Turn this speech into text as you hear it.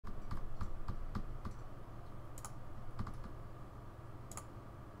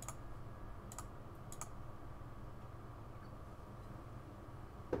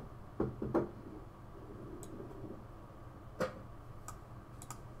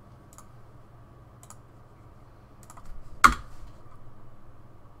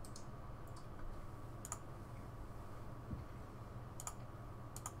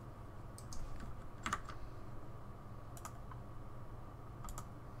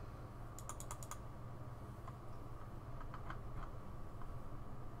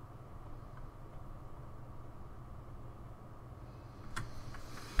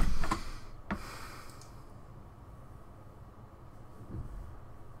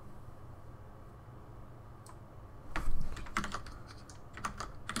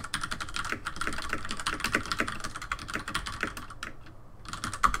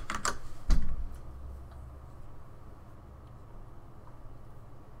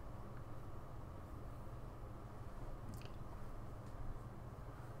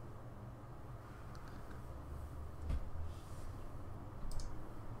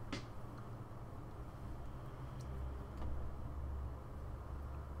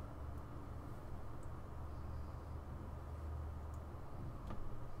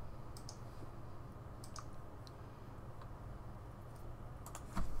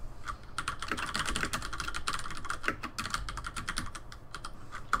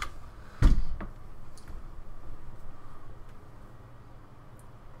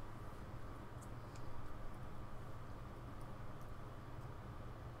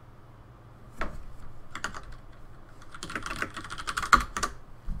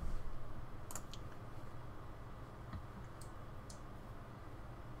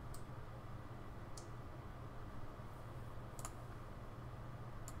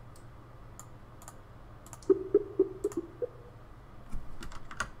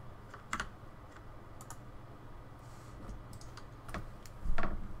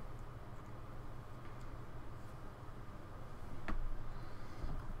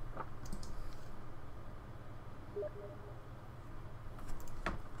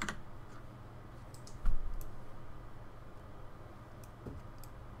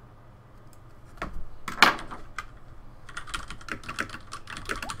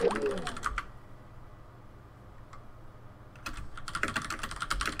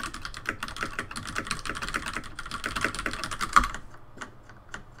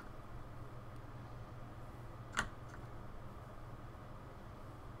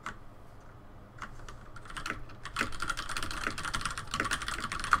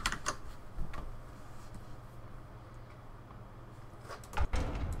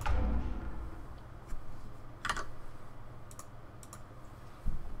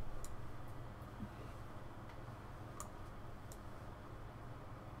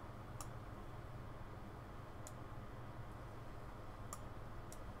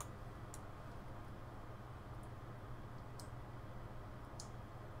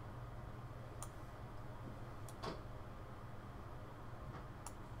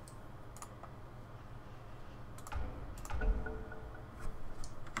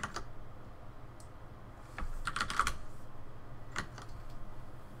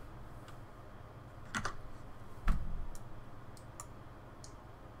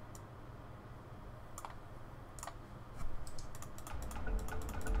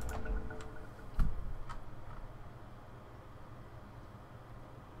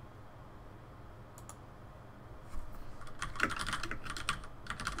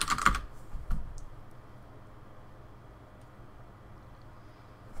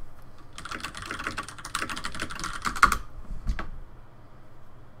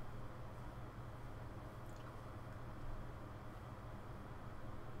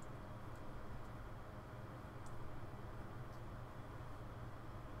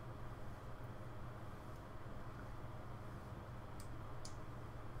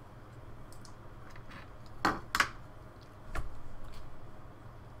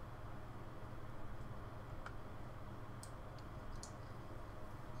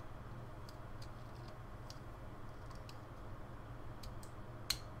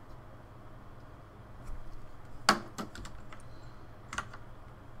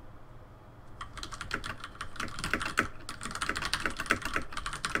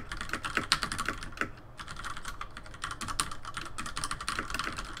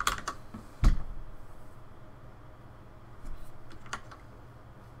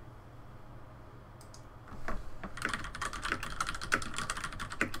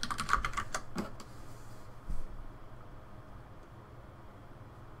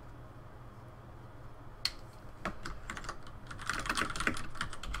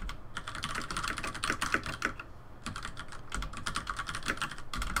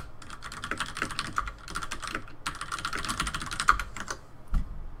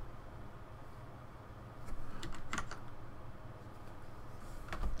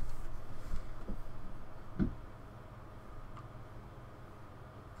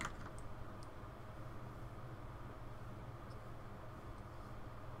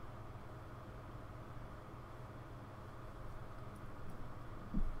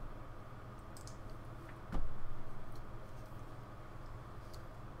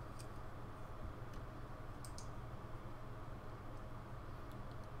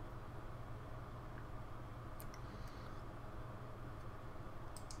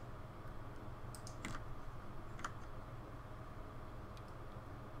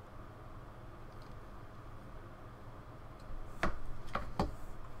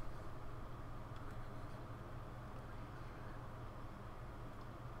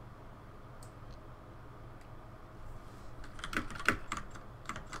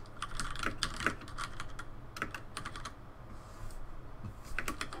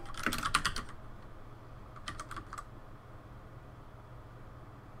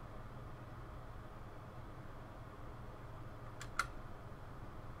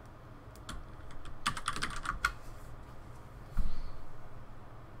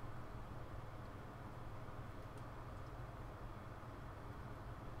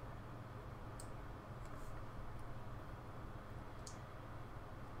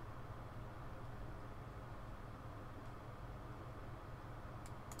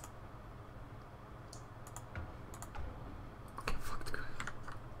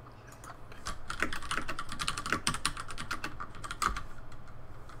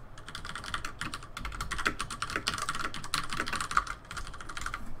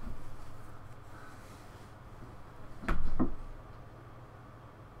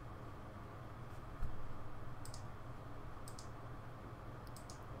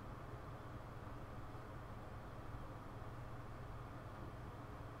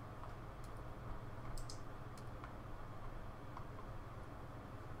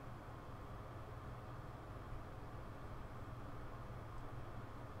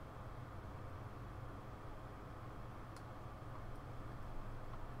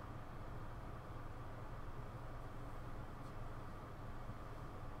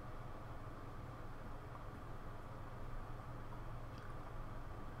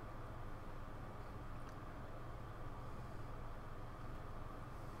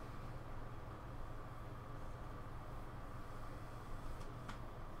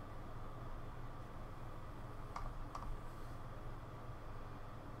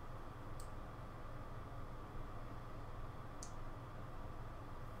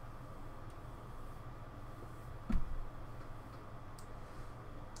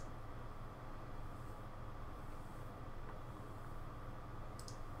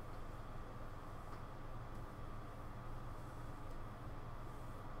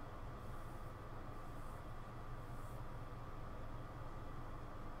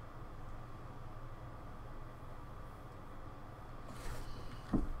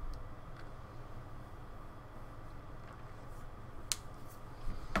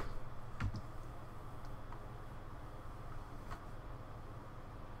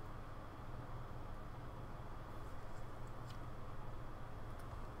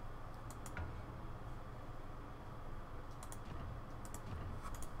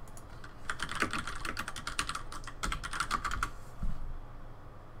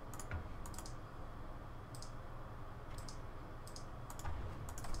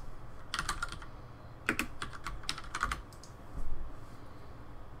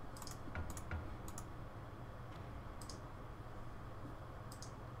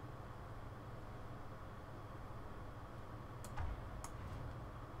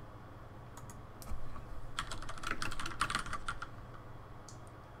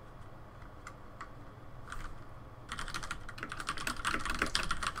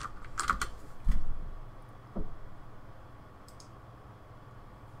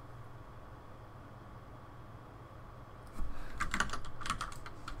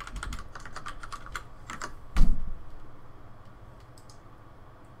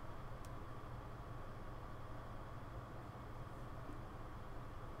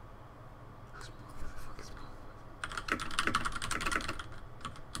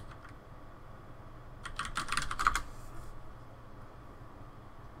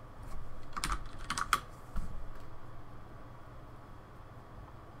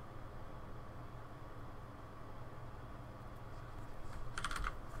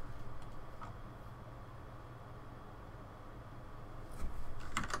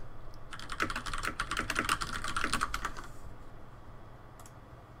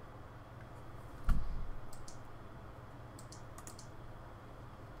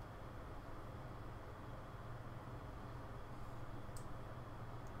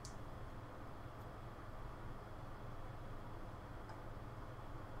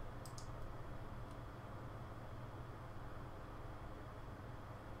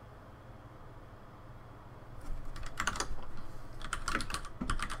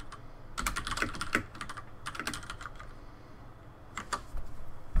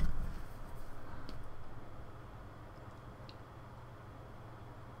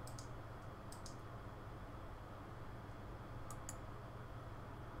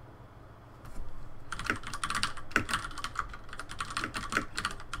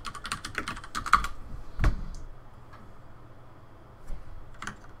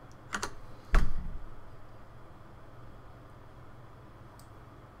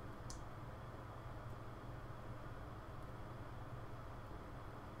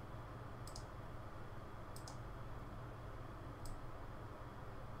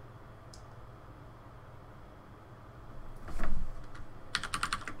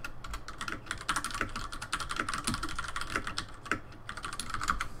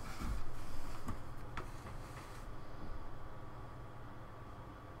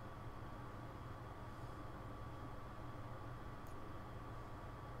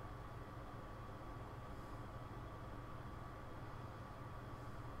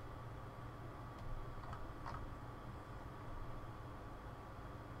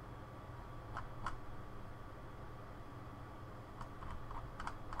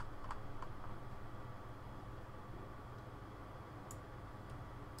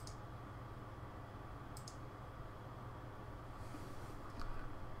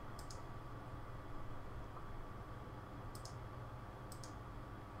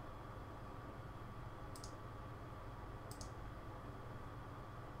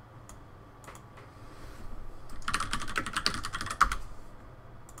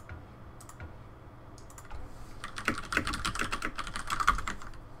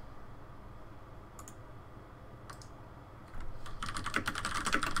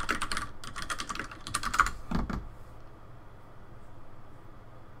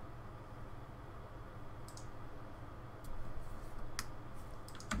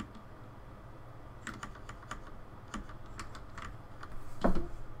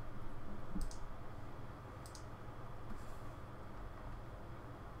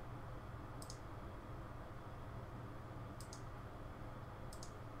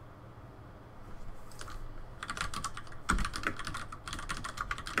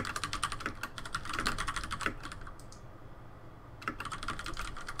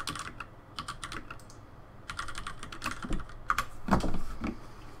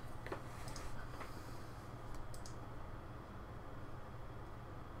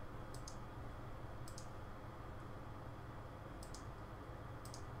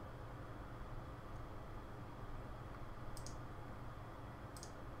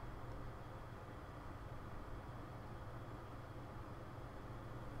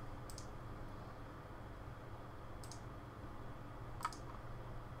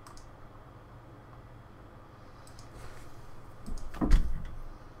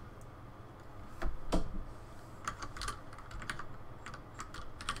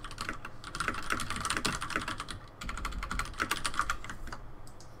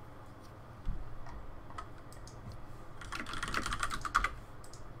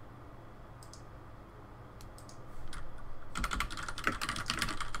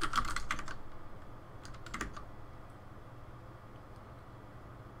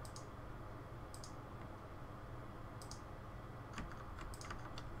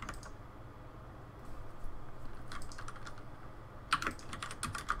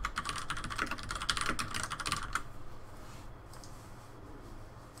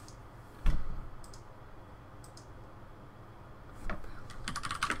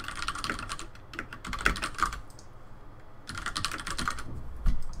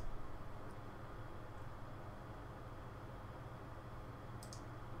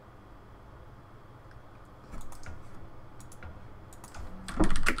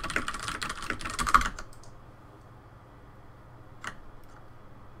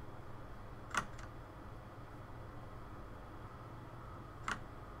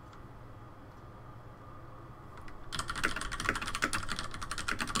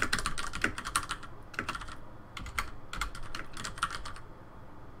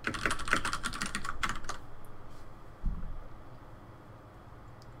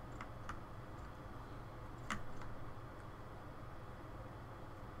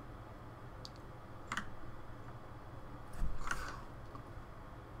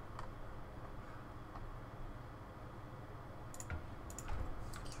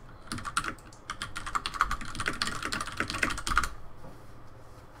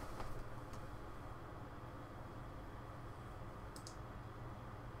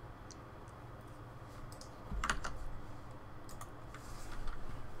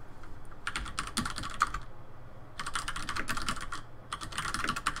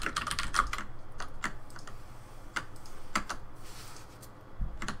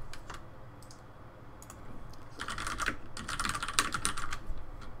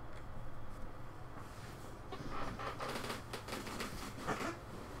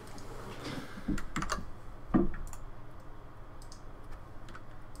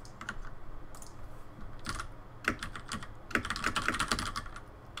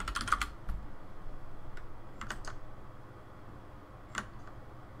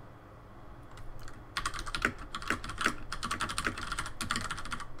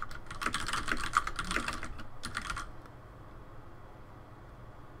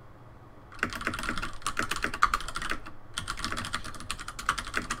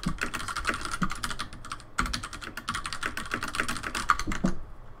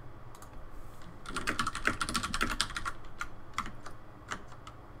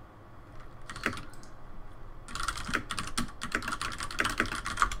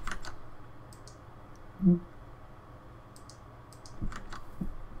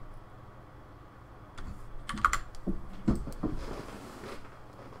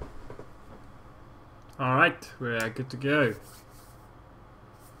we're good to go.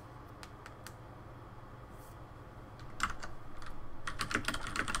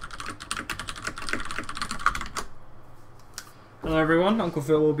 Hello everyone, Uncle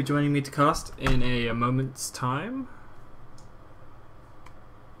Phil will be joining me to cast in a moment's time.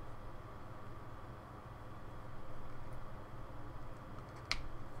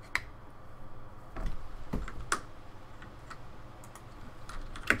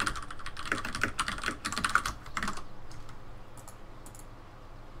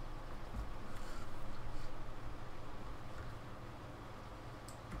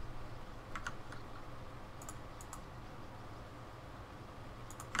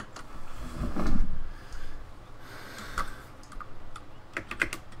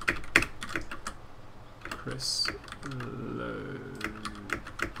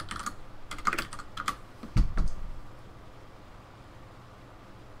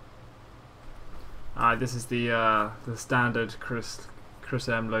 This is the standard Chris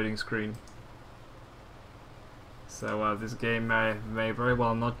M loading screen. So this game may very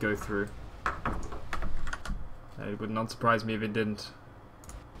well not go through. It would not surprise me if it didn't.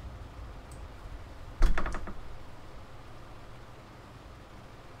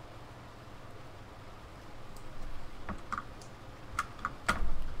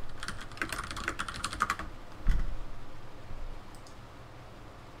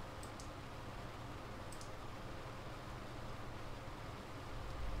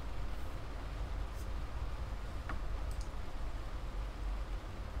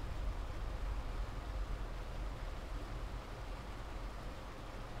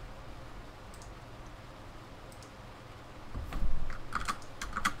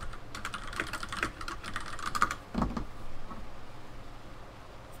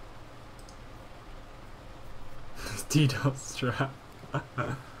 DDoS trap.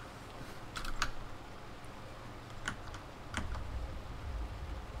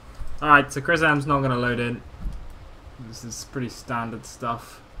 Alright, so Chris Am's not going to load in. This is pretty standard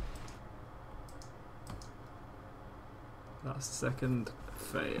stuff. Last second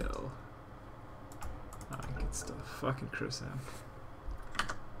fail. Alright, good stuff. Fucking Chris Am.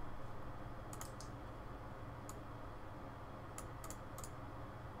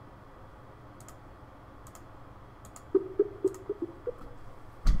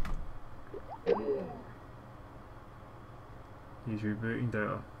 He's rebooting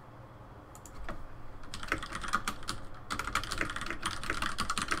Dota.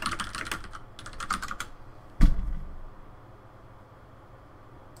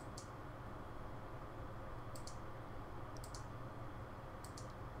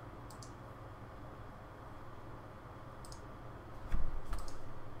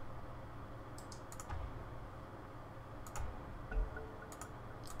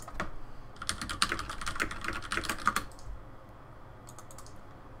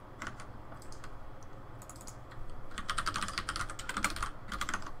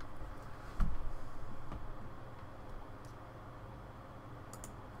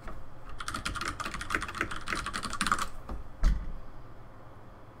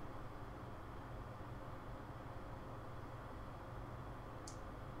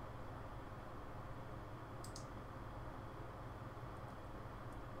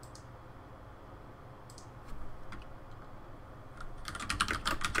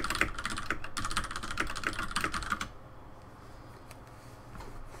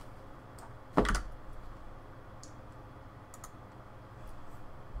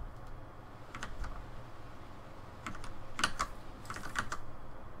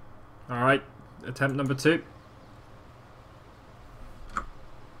 Alright, attempt number 2.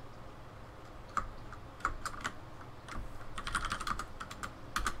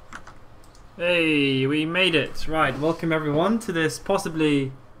 Hey, we made it! Right, welcome everyone to this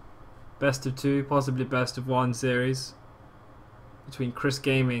possibly best of 2, possibly best of 1 series between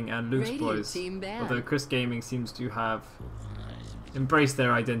CHRISGAMING and LUKESBOYS. Although CHRISGAMING seems to have embraced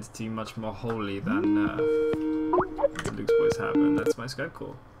their identity much more wholly than LUKESBOYS have, and that's my Skype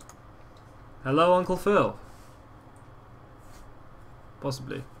call. Hello, Uncle Phil.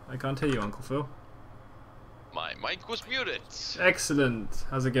 Possibly. I can't hear you, Uncle Phil. My mic was muted. Excellent.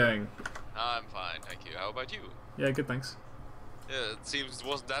 How's it going? I'm fine, thank you. How about you? Yeah, good, thanks. Yeah, it seems it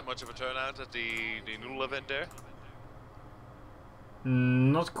wasn't that much of a turnout at the noodle event there.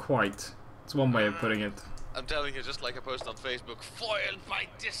 Not quite. It's one way of putting it. I'm telling you, just like I posted on Facebook, foiled by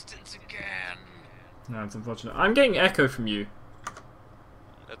distance again. No, it's unfortunate. I'm getting echo from you.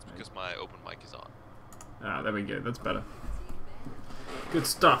 That's because my open mic is on. Ah, there we go. That's better. Good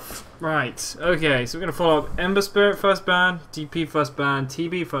stuff. Right. Okay, so we're going to follow up Ember Spirit first ban, DP first ban,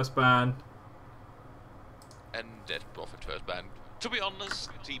 TB first ban. To be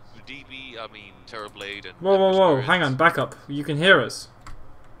honest, DB, I mean Terrorblade and... Whoa, hang on, back up. You can hear us.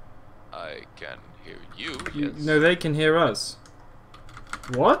 I can hear you, yes. No, they can hear us.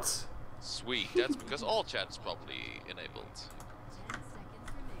 What? Sweet, that's because all chat is probably enabled.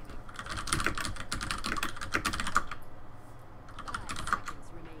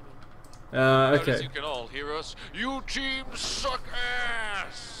 Okay. Notice you can all hear us. You teams suck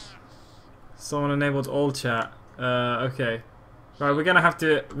ass! Someone enabled all chat. Okay. Right, we're gonna have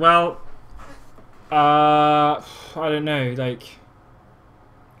to, well... I don't know, like...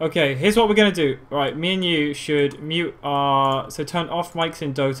 Okay, here's what we're gonna do. Right, me and you should mute our... So turn off mics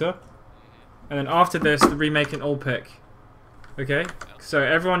in Dota. And then after this, remake an all pick. Okay? So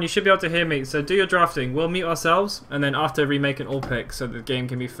everyone, you should be able to hear me. So do your drafting. We'll mute ourselves. And then after, remake an all pick so the game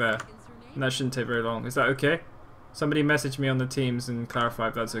can be fair. And that shouldn't take very long. Is that okay? Somebody message me on the teams and clarify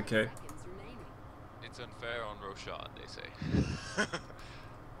if that's okay. It's unfair on Roshan, they say.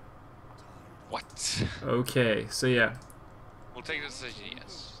 What? Okay, so yeah. We'll take this as a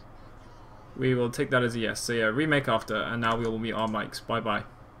yes. We will take that as a yes. So yeah, remake after, and now we will mute our mics. Bye-bye.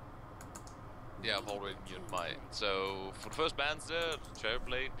 Yeah, I've already muted mine. So, for the first bands there,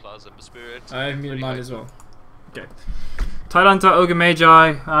 Terrorblade plus Ember Spirit. I muted mine as well. Okay. Tidehunter, Ogre Magi,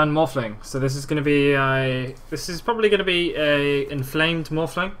 and Morphling. So this is going to be a... This is probably going to be a inflamed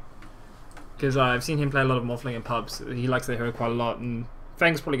Morphling. Because I've seen him play a lot of Morphling in pubs. He likes the hero quite a lot, and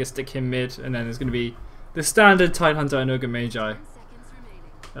Fang's probably going to stick him mid, and then there's going to be the standard Tidehunter and Ogre Magi.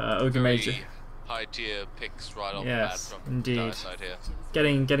 Ogre Magi. High tier picks right off the bat from indeed. Side here.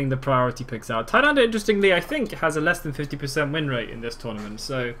 Getting the priority picks out. Tidehunter, interestingly, I think has a less than 50% win rate in this tournament.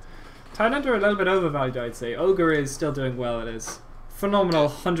 So Tidehunter are a little bit overvalued, I'd say. Ogre is still doing well. It is phenomenal,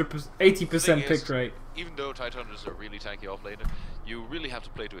 80% pick rate. Even though Tidehunter is a really tanky offlaner, you really have to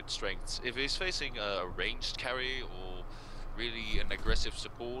play to its strengths. If he's facing a ranged carry or really an aggressive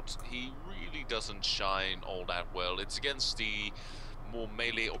support, he really doesn't shine all that well. It's against the more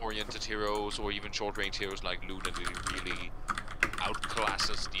melee-oriented heroes or even short-range heroes like Luna that he really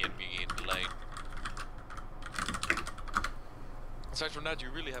outclasses the enemy in the lane. Aside from that, you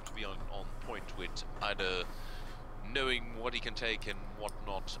really have to be on point with either knowing what he can take and what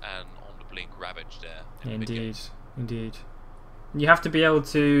not, and on the blink ravage there. Indeed. You have to be able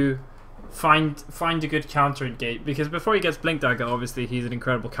to find a good counter gate, because before he gets blink dagger, obviously he's an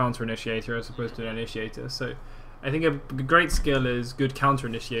incredible counter initiator as opposed to an initiator. So I think a great skill is good counter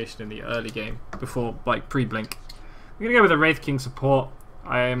initiation in the early game before, like, pre-blink. I'm gonna go with a Wraith King support.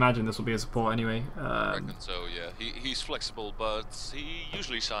 I imagine this will be a support anyway. I reckon so, yeah. He's flexible, but he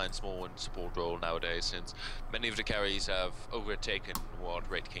usually shines more in support role nowadays, since many of the carries have overtaken what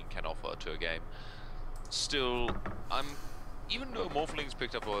Wraith King can offer to a game. Still, even though Morphling's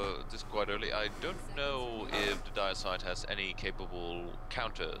picked up this quite early, I don't know if the Dire side has any capable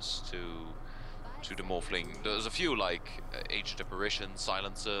counters to the Morphling. There's a few like Aged Apparition,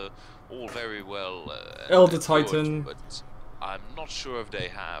 Silencer, all very well. Elder Titan. Good, but I'm not sure if they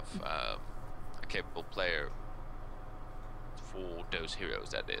have a capable player for those heroes,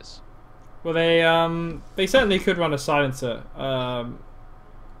 that is. Well, they certainly could run a Silencer.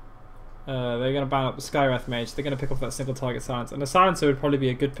 They're going to ban up the Skywrath Mage. They're going to pick off that single target Silencer. And the Silencer would probably be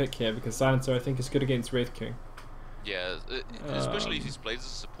a good pick here, because Silencer, I think, is good against Wraith King. Yeah, especially if he's played as a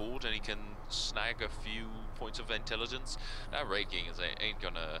support and he can snag a few points of intelligence. That Wraith King ain't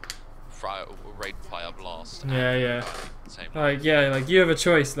gonna raid fire blast. Yeah. Like you have a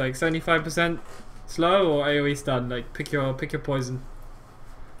choice, like 75% slow or AoE stun. Like pick your poison.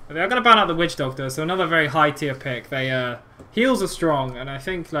 And they're gonna ban out the Witch Doctor, so another very high tier pick. They heals are strong, and I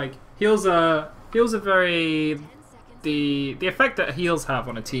think like heals are very. The effect that heals have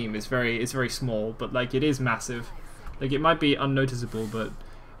on a team is very small, but like it is massive. Like it might be unnoticeable, but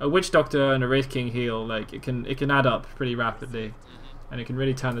a Witch Doctor and a Wraith King heal, like it can add up pretty rapidly, and it can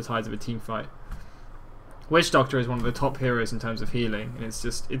really turn the tides of a team fight. Witch Doctor is one of the top heroes in terms of healing, and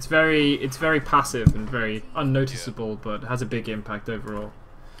it's very passive and very unnoticeable, but has a big impact overall.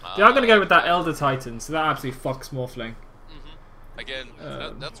 They are going to go with that Elder Titan, so that absolutely fucks Morphling. Again,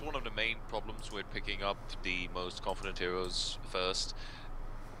 that's one of the main problems with picking up the most confident heroes first.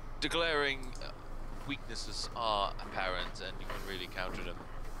 The glaring weaknesses are apparent, and you can really counter them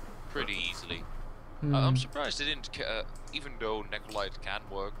pretty easily. I'm surprised they didn't, even though Necrolite can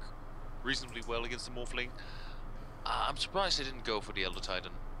work reasonably well against the Morphling, I'm surprised they didn't go for the Elder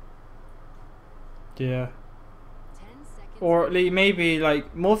Titan. Yeah. Or maybe,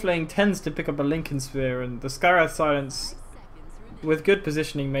 like, Morphling tends to pick up a Lincoln Sphere, and the Skywrath Silence with good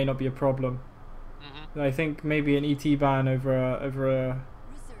positioning may not be a problem. I think maybe an ET ban over a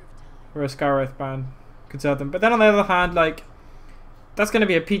Skywrath ban could serve them. But then on the other hand, like, That's going to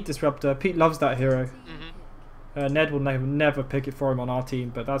be a Pete disruptor. Pete loves that hero. Mm-hmm. Ned will never pick it for him on our team,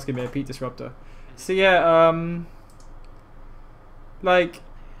 but that's going to be a Pete disruptor. So yeah, like,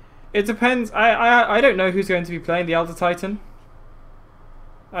 it depends. I don't know who's going to be playing the Elder Titan.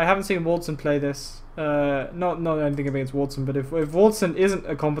 I haven't seen Waldson play this. Not anything against Waldson, but if Waldson isn't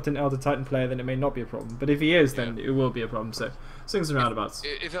a competent Elder Titan player, then it may not be a problem. But if he is, then it will be a problem. So swings and roundabouts.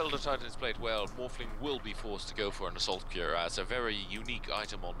 If Elder Titan is played well, Morphling will be forced to go for an Assault Cure as a very unique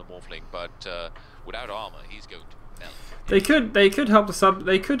item on the Morphling. But without armor, he's going to melt. They could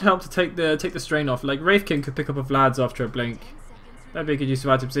help to take the strain off. Like Wraithkin could pick up a Vlad's after a blink. That'd be a good use of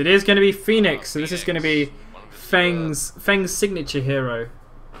items. It is going to be Phoenix, so this is going to be Feng's signature hero.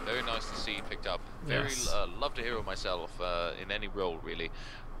 Very nice to see picked up. Very love the hero myself in any role really,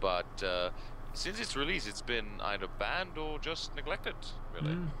 but since its release, it's been either banned or just neglected.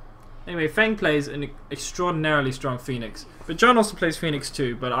 Really. Anyway, Feng plays an extraordinarily strong Phoenix, but John also plays Phoenix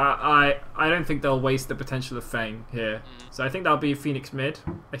too. But I don't think they'll waste the potential of Feng here. So I think that'll be Phoenix mid.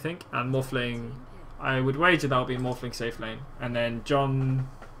 I think, and Morphling. I would wager that'll be Morphling safe lane, and then John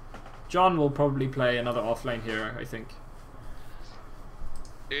will probably play another off lane hero. I think.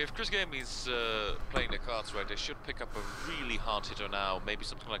 If CHRISGAMING is playing their cards right, they should pick up a really hard hitter now, maybe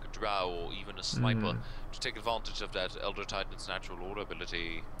something like a Drow or even a Sniper, to take advantage of that Elder Titan's natural order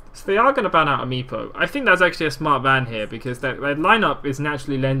ability. So they are going to ban out Amiibo. I think that's actually a smart ban here, because that lineup is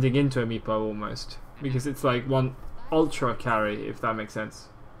naturally lending into Amiibo almost, because it's like one ultra carry, if that makes sense.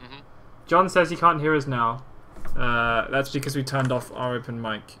 John says he can't hear us now. That's because we turned off our open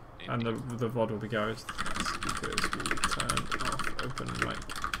mic, and the VOD will be going. That's because we turned off open mic.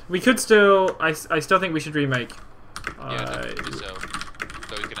 We could still. I still think we should remake. Yeah, definitely so.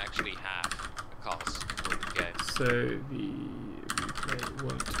 So we can actually have a cast for the game. So the replay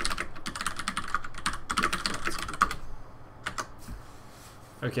won't.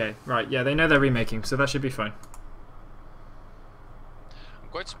 Okay, right. Yeah, they know they're remaking, so that should be fine. I'm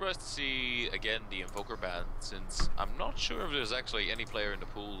quite surprised to see again the Invoker ban, since I'm not sure if there's actually any player in the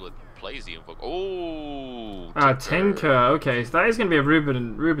pool that plays the Invoker. Oh, Tinker. Okay, so that is going to be a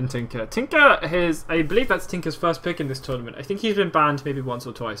Ruben Tinker. Tinker is, I believe that's Tinker's first pick in this tournament. I think he's been banned maybe once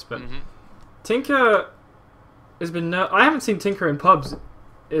or twice, but Tinker has been. I haven't seen Tinker in pubs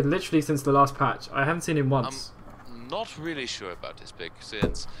literally since the last patch. I haven't seen him once. I'm not really sure about this pick,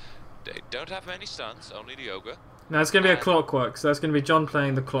 since they don't have many stuns, only the Ogre. No, it's going to be a Clockwork, so that's going to be John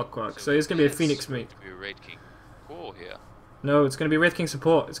playing the Clockwork. So it's going to be a Phoenix mid. It's going to be a Raid King core here. No, it's going to be Wraith King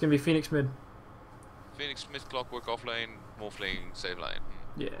support. It's going to be Phoenix mid. Phoenix mid, Clockwork off lane, Morphling save lane.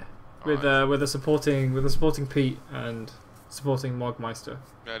 Yeah, with a supporting Pete and supporting Mogmeister.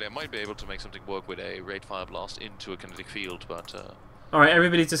 Yeah, they might be able to make something work with a Raid Fire Blast into a kinetic field, but. All right,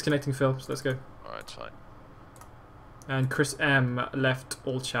 everybody's disconnecting Phil, so let's go. All right, fine. And Chris M left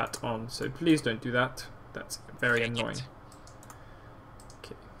all chat on, so please don't do that. That's very annoying.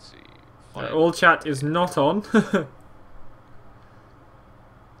 Okay. Let's see. All chat is not on.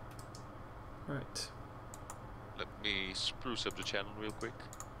 Right. Let me spruce up the channel real quick.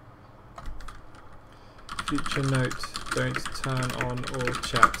 Future note: don't turn on all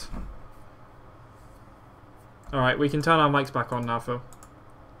chat. All right, we can turn our mics back on now, Phil.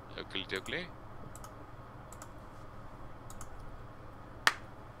 Oakley dokley.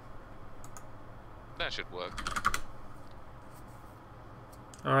 That should work.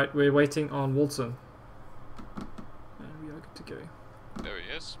 Alright, we're waiting on Waldson. And we are good to go. There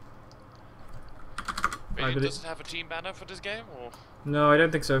he is. Wait, does it have a team banner for this game, or? No, I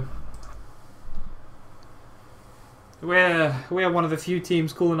don't think so. We're one of the few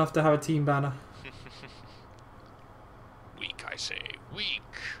teams cool enough to have a team banner. Weak, I say. Weak.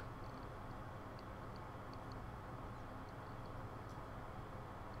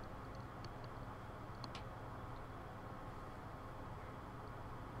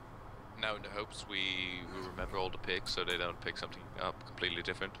 Now in the hopes we remember all the picks so they don't pick something up completely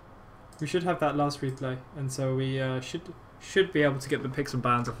different. We should have that last replay, and so we should be able to get the picks and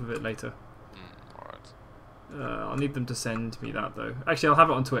bans off of it later. Alright. I'll need them to send me that though. Actually, I'll have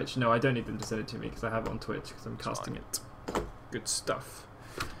it on Twitch. No, I don't need them to send it to me because I have it on Twitch because I'm casting it. Good stuff.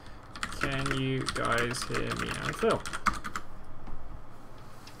 Can you guys hear me now, Phil?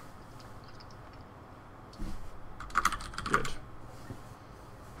 Good.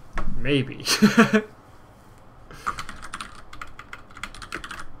 Maybe.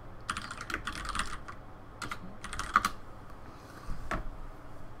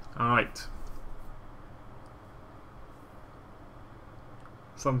 Alright.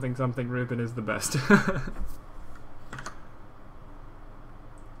 Something Ruben is the best.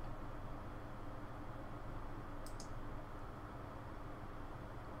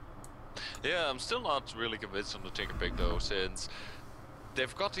 Yeah, I'm still not really convinced on the Tinker pick though, since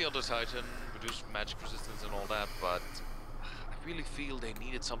they've got the other Titan, reduced magic resistance and all that, but I really feel they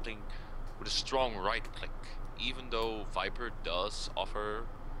needed something with a strong right click. Even though Viper does offer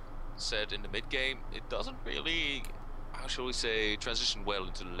set in the mid game, it doesn't really, how shall we say, transition well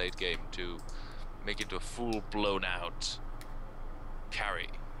into the late game to make it a full blown out carry.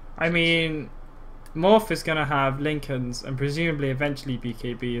 I mean, Morph is going to have Lincolns and presumably eventually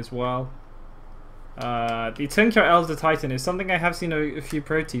BKB as well. The Tinker Elder Titan is something I have seen a few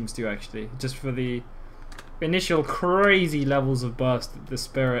pro teams do actually, just for the initial crazy levels of burst that the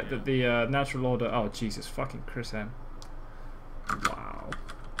spirit, that the natural order. Oh Jesus fucking Chris M. Wow.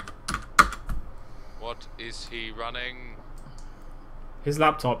 What is he running? His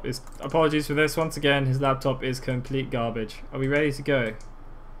laptop is, apologies for this once again, his laptop is complete garbage. Are we ready to go?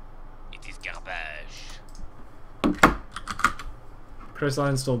 It is garbage. Chris, I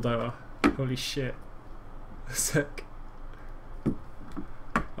installed Dota. Holy shit. Sick.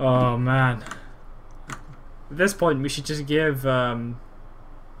 Oh man. At this point we should just give at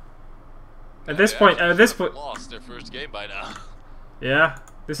this point lost their first game by now. Yeah.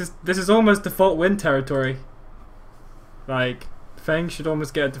 This is almost default win territory. Like, Feng should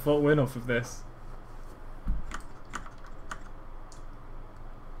almost get a default win off of this.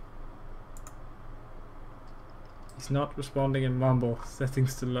 He's not responding in mumble.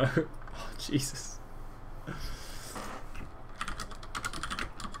 Settings to low. Oh, Jesus.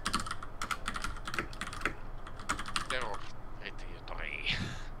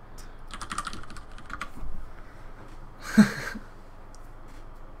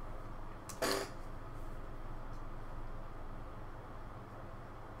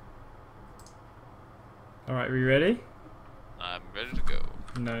 Alright, are we ready? I'm ready to go.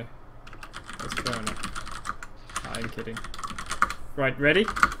 No. That's fair enough. I'm kidding. Right, ready?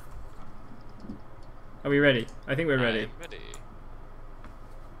 Are we ready? I think we're ready. I'm ready.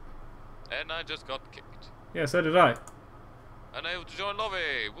 And I just got kicked. Yeah, so did I. Unable to join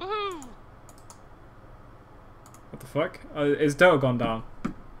lobby. Woohoo! What the fuck? Is Dota gone down?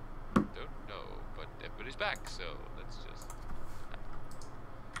 Don't know, but everybody's back, so let's just.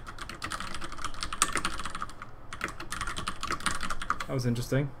 That was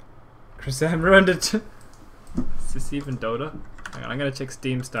interesting. Chris M ruined it. Is this even Dota? Hang on, I'm gonna check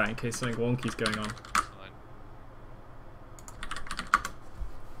Steam stat in case something wonky's going on.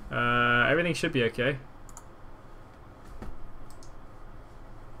 Everything should be okay.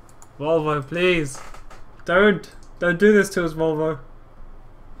 Volvo, please! Don't do this to us, Volvo.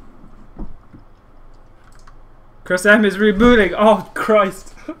 Chris M is rebooting! Oh,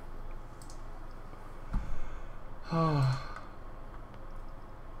 Christ!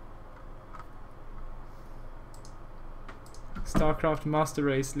 StarCraft Master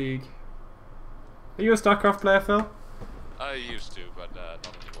Race League. Are you a StarCraft player, Phil? I used to, but not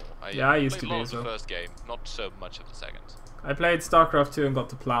anymore. I used to be as as well. well. The first game, not so much of the second. I played StarCraft 2 and got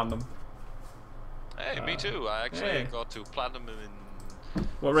to Platinum. Hey, me too. I actually got to Platinum in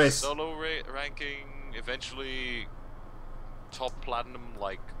what race? Solo ranking. Eventually, top Platinum,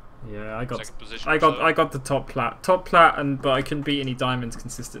 like yeah, I got second position. I got the top plat, and but I couldn't beat any diamonds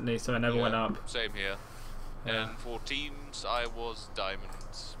consistently, so I never went up. Same here. Yeah. And for teams, I was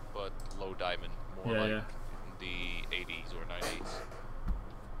diamonds, but low diamond, more like in the 80s or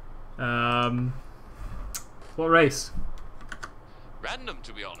 90s. What race? Random,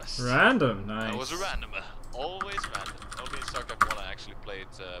 to be honest. Random, nice. I was a randomer, always random. Only in StarCraft 1 I actually played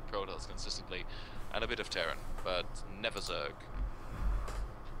Protoss consistently, and a bit of Terran, but never Zerg.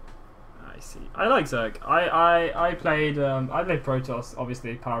 I see. I like Zerg. I played Protoss,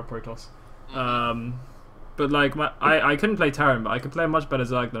 obviously Power Protoss. But like I couldn't play Terran, but I could play a much better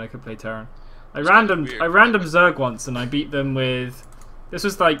Zerg than I could play Terran. I randomed Zerg once, and I beat them with. This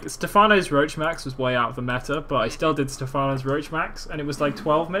was like Stefano's Roach Max was way out of the meta, but I still did Stefano's Roach Max, and it was like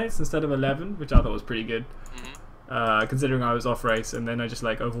 12 minutes instead of 11, which I thought was pretty good, considering I was off race. And then I just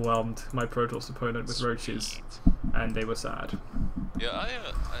like overwhelmed my Protoss opponent with roaches, and they were sad. Yeah,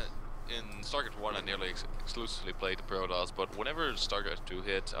 in StarCraft 1 I nearly exclusively played the Protoss, but whenever StarCraft 2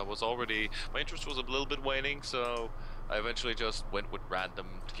 hit, I was already, my interest was a little bit waning, so I eventually just went with random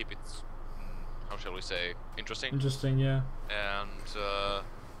to keep it, how shall we say, interesting. Interesting, yeah. And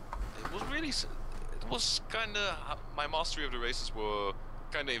it was really, it was kind of, my mastery of the races were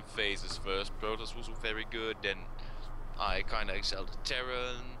kind of in phases. First, Protoss was very good, then I kind of excelled at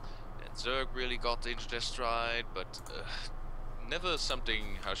Terran, then Zerg really got into their stride, but never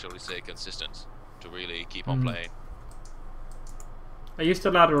something, how shall we say, consistent to really keep on playing. I used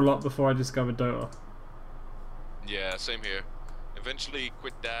to ladder a lot before I discovered Dota. Yeah, same here. Eventually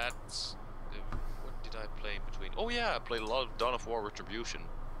quit that, did I play in between? Oh yeah, I played a lot of Dawn of War Retribution.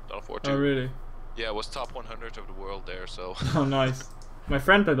 Dawn of War 2. Oh really? Yeah, it was top 100 of the world there, so... Oh nice. My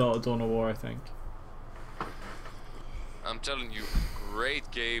friend played a lot of Dawn of War, I think. I'm telling you, great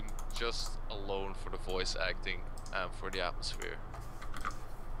game just alone for the voice acting and for the atmosphere.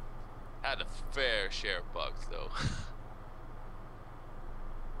 Had a fair share of bugs though.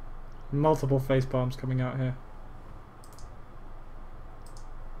 Multiple face palms coming out here.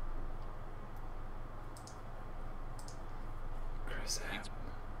 Chris M.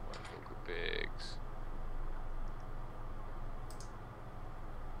 Pigs.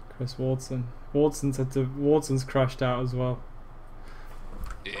 Chris Wardson. Wardson's crashed out as well.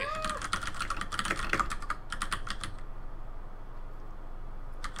 Yeah.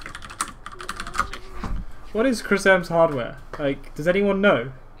 What is Chris M's hardware? Like, does anyone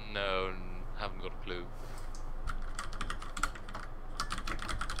know? No, haven't got a clue.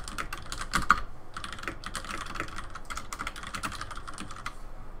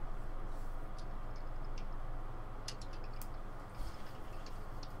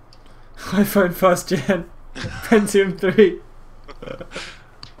 iPhone first gen, Pentium 3.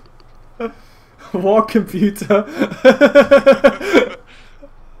 War computer.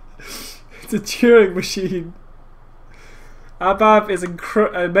 It's a Turing machine. Abab is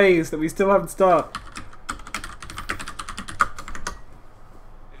amazed that we still haven't started.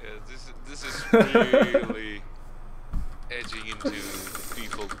 Yeah, this is really edging into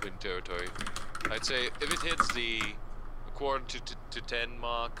default win territory. I'd say if it hits the quarter to 10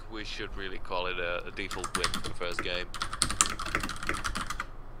 mark, we should really call it a default win for the first game.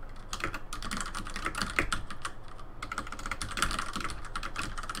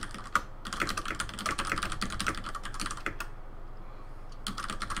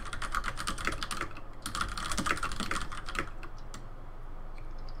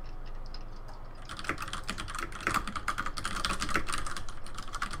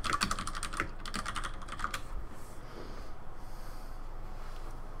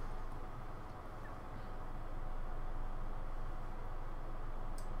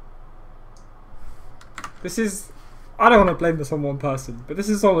 This is... I don't want to blame this on one person, but this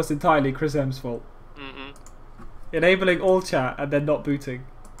is almost entirely Chris M's fault. Enabling all chat and then not booting.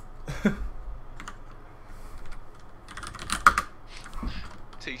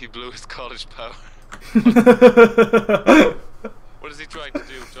 He blew his college power. What is he trying to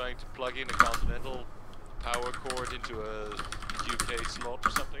do? Trying to plug in a continental power cord into a UK slot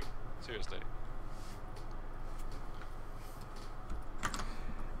or something? Seriously.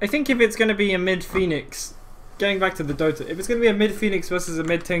 I think if it's going to be a mid-Phoenix, going back to the Dota, if it's going to be a mid-Phoenix versus a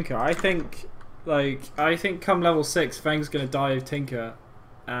mid-Tinker, I think come level 6, Fang's going to die of Tinker,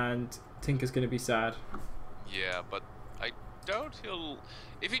 and Tinker's going to be sad. Yeah, but I doubt he'll...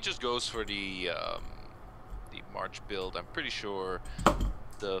 If he just goes for the March build, I'm pretty sure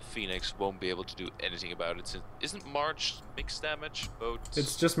the Phoenix won't be able to do anything about it. Since, isn't March mixed damage? Both?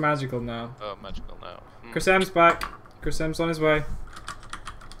 It's just magical now. Oh, magical now. Chris M's back. Chris M's on his way.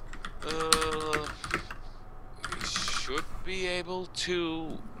 We should be able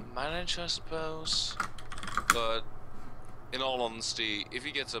to manage, I suppose. But in all honesty, if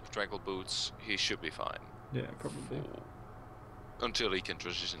he gets up Tranquil Boots, he should be fine. Yeah, probably. Until he can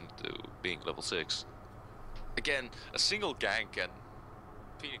transition to being level 6. Again, a single gank and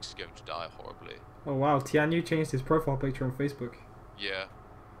Phoenix is going to die horribly. Oh wow, Tianyu changed his profile picture on Facebook. Yeah.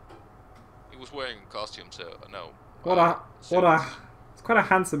 He was wearing a costume, so no. It's quite a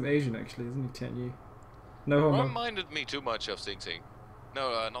handsome Asian actually, isn't he, Tianyu? No homo. Reminded me too much of Sing Sing.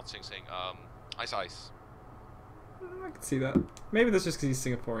 No, not Sing Sing. Ice Ice. I can see that. Maybe that's just because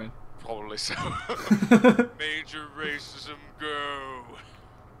he's Singaporean. Probably so. Major racism, go.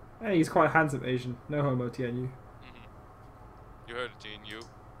 Hey, he's quite a handsome Asian. No homo, Tianyu. You heard it, Tianyu.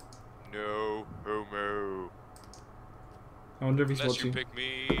 No homo. I wonder if he's Unless watching. You pick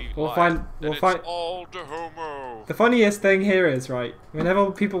me, We'll find. All the homo. The funniest thing here is, right, whenever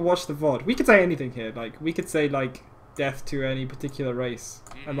people watch the VOD, we could say anything here. Like, we could say, like, death to any particular race.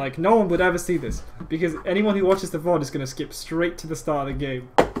 And, like, no one would ever see this. Because anyone who watches the VOD is going to skip straight to the start of the game.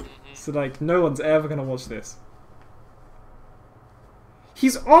 So, like, no one's ever going to watch this.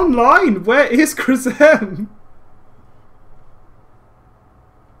 He's online! Where is Chris M?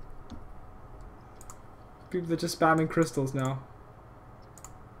 People are just spamming crystals now.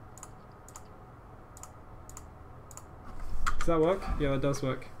 Does that work? Yeah, that does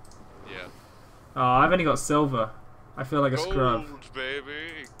work. Yeah. Oh, I've only got silver. I feel like a scrub. Gold,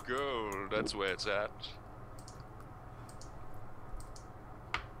 baby. Gold. That's where it's at.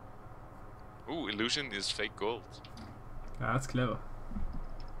 Ooh, illusion is fake gold. Ah, that's clever.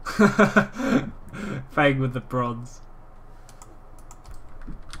 Fang with the bronze.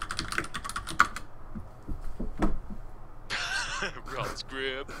 Bronze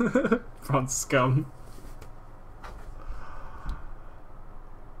grip. Bronze scum.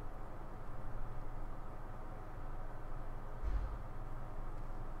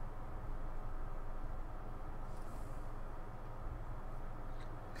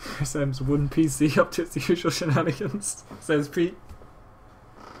 Chris M's wooden PC up to its usual shenanigans, says Pete.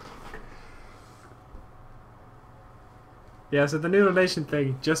 Yeah, so the new donation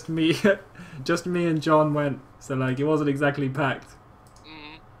thing, just me and John went, so like it wasn't exactly packed.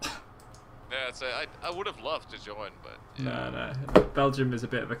 Yeah, so I would have loved to join, but yeah. No, Belgium is a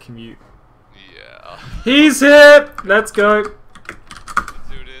bit of a commute. Yeah. He's here! Let's go! Let's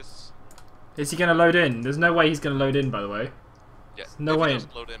do this. Is he gonna load in? There's no way he's gonna load in, by the way. Yeah, no way. If it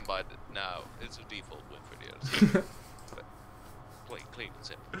doesn't load in by now, it's a default win for the others. But clean and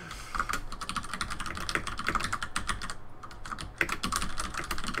simple.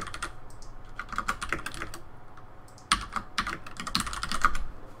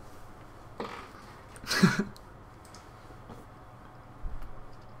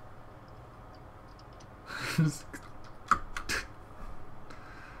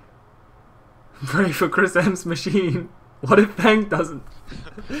 Pray for Chris M's machine. What if Fang doesn't?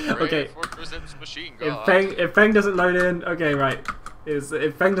 Okay. For Chris M's machine, if Fang doesn't load in, okay, right.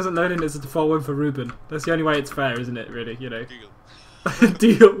 If Fang doesn't load in, it's a default win for Ruben. That's the only way it's fair, isn't it? Really, you know. Deal.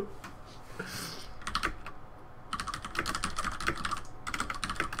 Deal.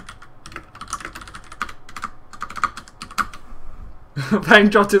 Fang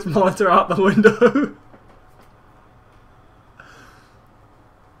dropped his monitor out the window.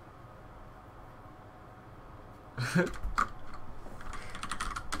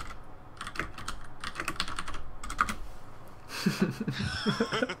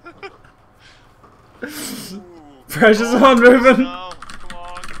 Pressure's on, Ruben. No. Come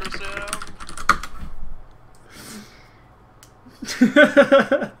on, Chris M.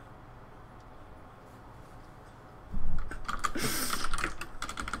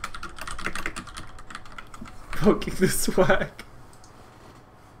 Poking the swag.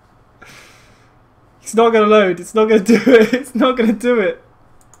 It's not gonna load. It's not gonna do it. It's not gonna do it.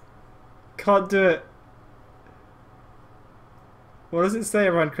 Can't do it. What does it say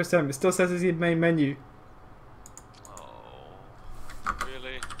around Chris M? It still says it's in main menu. Oh,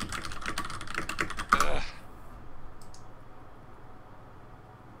 really?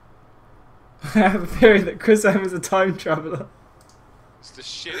 I have a theory that Chris M is a time traveller. It's the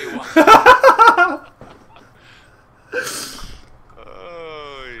shitty one.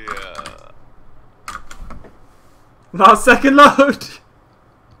 Oh yeah. Last second load.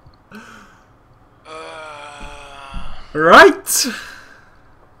 Right.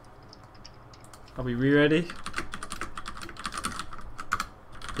 Are we ready?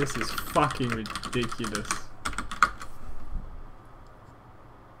 This is fucking ridiculous.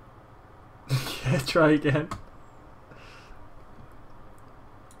 Yeah, try again.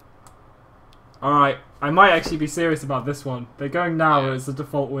 Alright, I might actually be serious about this one. They're going now, it's the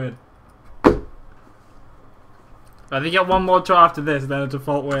default win. I think get one more try after this, then a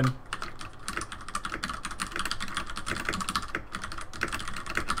default win.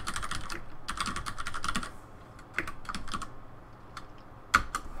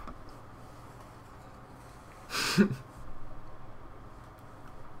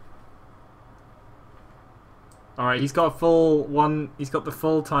 Alright, he's got a full one. He's got the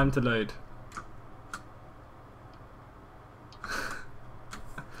full time to load.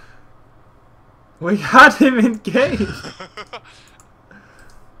 We had him in game.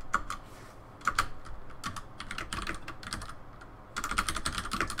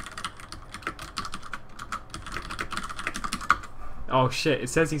 Oh shit! It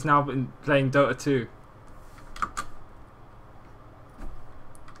says he's now been playing Dota 2.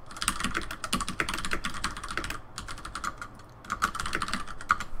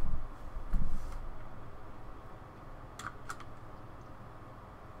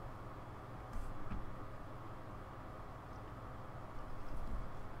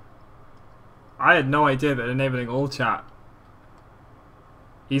 I had no idea that enabling all chat.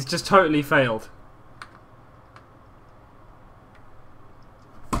 He's just totally failed.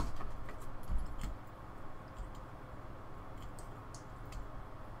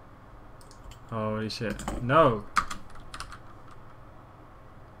 Holy shit. No.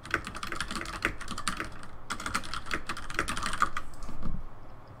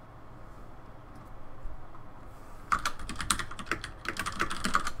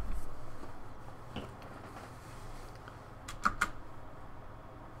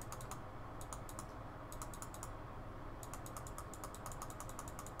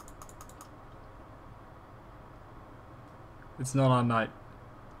 It's not our night.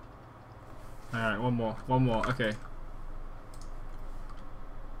 Alright, one more, okay.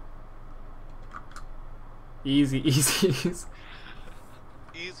 Easy. Easy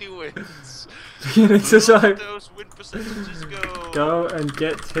wins. Those win percentages go. Go and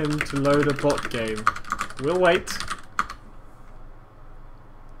get him to load a bot game. We'll wait.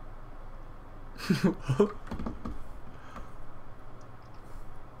 Are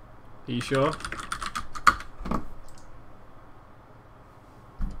you sure?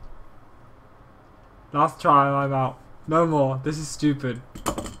 Last try, I'm out. No more. This is stupid.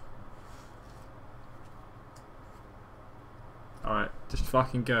 Alright, just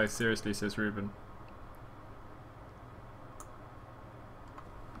fucking go. Seriously, says Ruben.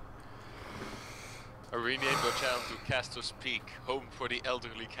 I renamed our channel to Caster's Peak, home for the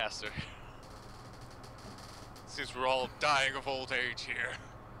elderly caster. Since we're all dying of old age here.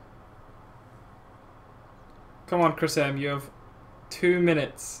 Come on, Chris M, you have 2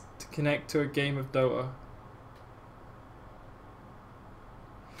 minutes to connect to a game of Dota.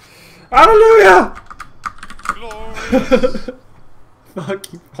 Hallelujah! Glorious!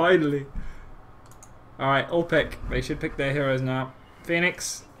 Fucking finally. Alright, all pick. They should pick their heroes now.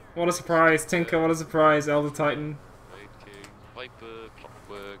 Phoenix, what a surprise. Tinker, what a surprise. Elder Titan. Raid King, Viper,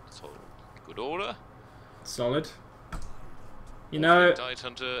 Clockwork, it's all good order. Solid. You know, Tide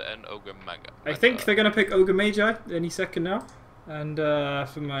Hunter and Ogre Maga. I think they're gonna pick Ogre Magi any second now. And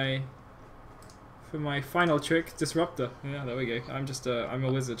for my final trick, Disruptor. Yeah, there we go. I'm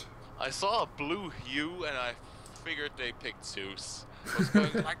a wizard. I saw a blue hue and I figured they picked Zeus. I was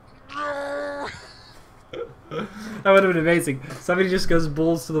going like, no! That would have been amazing. Somebody just goes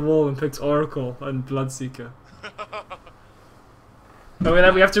balls to the wall and picks Oracle and Bloodseeker. Oh, and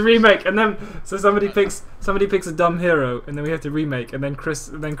then we have to remake, and then so somebody picks a dumb hero, and then we have to remake, and then Chris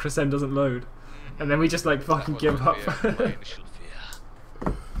M doesn't load, and then we just like fucking give up. My initial fear.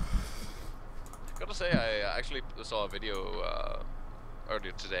 Gotta say, I actually saw a video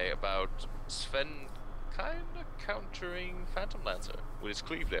earlier today about Sven kind of countering Phantom Lancer with his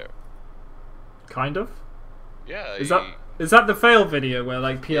cleave there. Kind of. Yeah. Is that the fail video where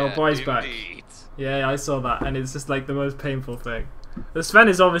like PL buys back? Indeed. Yeah, I saw that, and it's just like the most painful thing. The Sven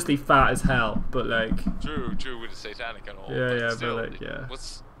is obviously fat as hell, but like. True, with the satanic and all. Yeah, but still, but like, yeah. It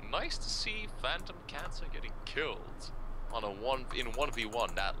was nice to see Phantom Cancer getting killed on a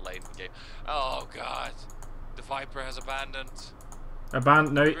 1v1 that late in the game. Oh god, the Viper has abandoned. No,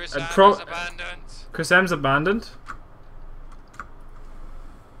 Chris M has abandoned. Chris M's abandoned.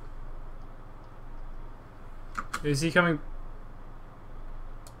 Is he coming?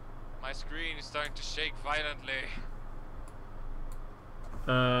 My screen is starting to shake violently.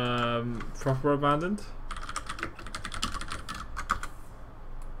 Proper abandoned.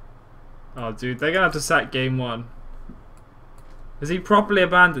 Oh, dude, they're gonna have to sack game 1. Is he properly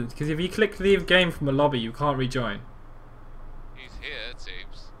abandoned? Because if you click leave game from a lobby, you can't rejoin. He's here, it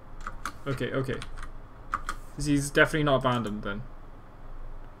seems. Okay. He's definitely not abandoned then.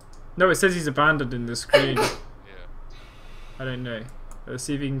 No, it says he's abandoned in the screen. Yeah. I don't know. Let's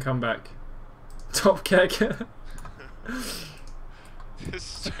see if he can come back. Top keg.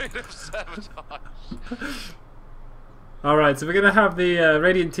 Straight up sabotage. Alright, so we're gonna have the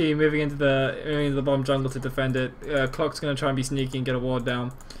Radiant team moving into the bottom jungle to defend it. Clock's gonna try and be sneaky and get a ward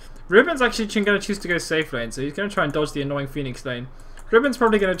down. Ruben's actually gonna choose to go safe lane, so he's gonna try and dodge the annoying Phoenix lane. Ruben's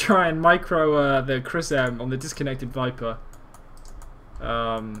probably gonna try and micro the Chris M on the disconnected Viper.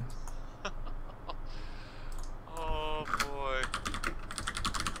 Oh boy.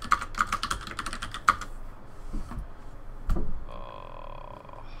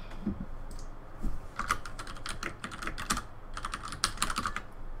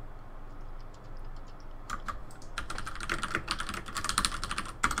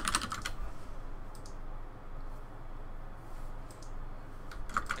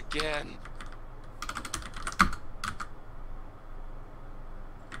 Again.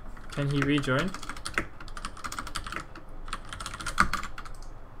 Can he rejoin?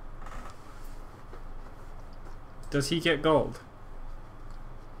 Does he get gold?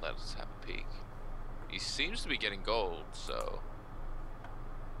 Let us have a peek. He seems to be getting gold, so.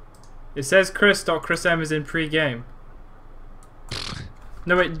 It says Chris M is in pre-game.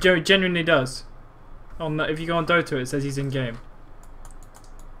 No wait, Joe genuinely does. If you go on Dota, it says he's in game.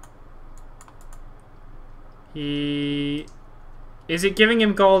 Is it giving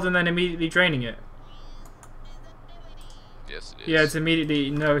him gold and then immediately draining it? Yes, it is. Yeah, it's immediately.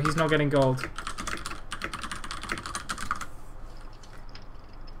 No, he's not getting gold.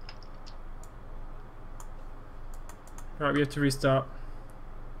 Right, we have to restart.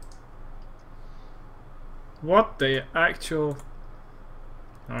 What the actual...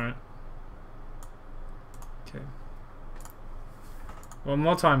 Alright. Okay. One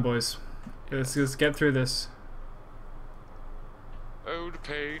more time, boys. Let's just get through this. Oh, the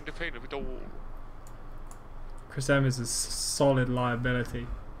pain of it all. Chris M is a solid liability.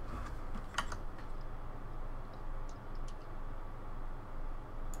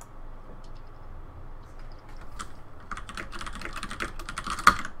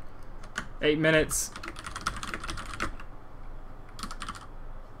 Eight minutes.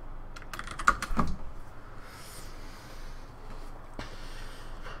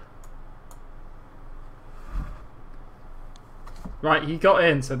 Right, he got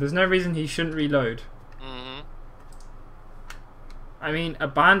in, so there's no reason he shouldn't reload. I mean,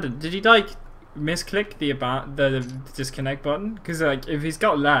 abandon. Did he like misclick the disconnect button? Because like, if he's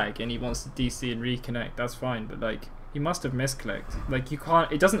got lag and he wants to DC and reconnect, that's fine. But like, he must have misclicked. Like, you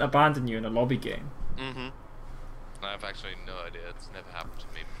can't. It doesn't abandon you in a lobby game. I have actually no idea. It's never happened to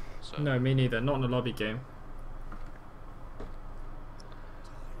me before. So. No, me neither. Not in a lobby game.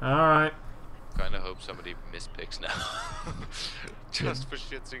 All right. Kind of hope somebody mispicks now, just for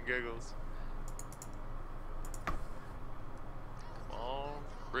shits and giggles.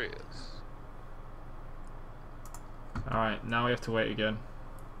 Chris. Alright, now we have to wait again.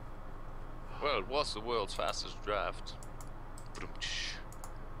 Well, it was the world's fastest draft.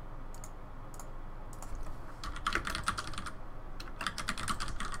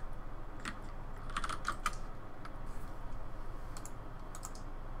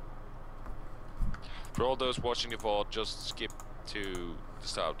 For all those watching the VOD, just skip to the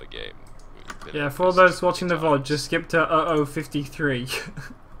start of the game. Yeah, for all those watching the VOD, just skip to 0053.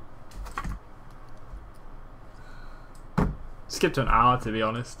 Skip to an hour, to be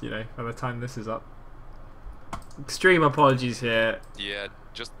honest, you know, by the time this is up. Extreme apologies here. Yeah,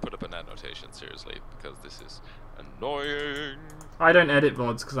 just put up an annotation, seriously, because this is annoying. I don't edit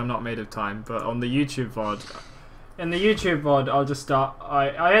VODs because I'm not made of time, but on the YouTube VOD... In the YouTube VOD, I'll just start...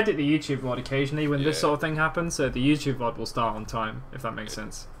 I edit the YouTube VOD occasionally when this sort of thing happens, so the YouTube VOD will start on time, if that makes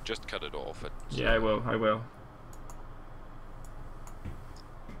sense. Just cut it off. Yeah, I will.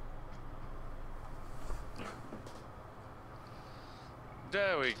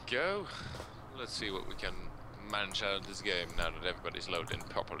 There we go. Let's see what we can manage out of this game now that everybody's loaded in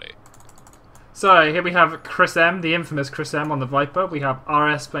properly. So, here we have Chris M, the infamous Chris M on the Viper. We have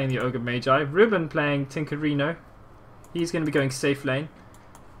RS playing the Ogre Magi. Ruben playing Tinkerino. He's going to be going safe lane.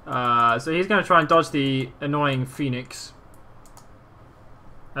 So he's going to try and dodge the annoying Phoenix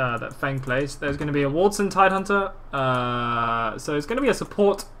that Fang plays. There's going to be a Waldson Tidehunter. So it's going to be a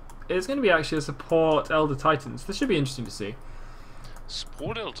support. It's going to be actually a support Elder Titans. This should be interesting to see.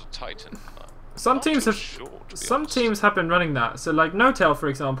 Support Elder Titan. Some teams have been running that. So like No-Tail, for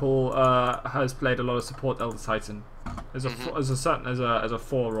example, has played a lot of support Elder Titan as a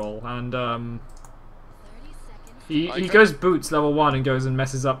 4 role, and he goes boots level 1 and goes and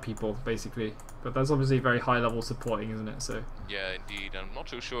messes up people basically. But that's obviously very high level supporting, isn't it? So yeah, indeed. I'm not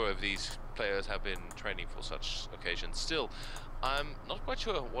too sure if these players have been training for such occasions. Still, I'm not quite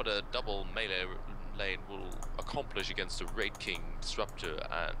sure what a double melee lane will accomplish against a Raid King, Disruptor,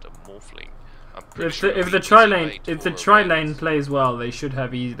 and a Morphling. If the tri lane plays well, they should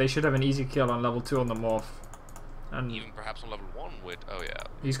have an easy kill on level 2 on the Morph, and even perhaps on level 1 with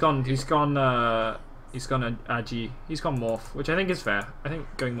he's gone Agi. He's gone Morph, which I think is fair. I think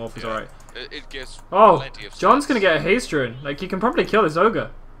going Morph is alright. It gives plenty of John's gonna get a haste rune. Like, he can probably kill this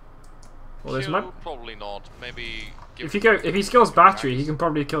Ogre. Well, this might probably not. Maybe if he skills battery, he can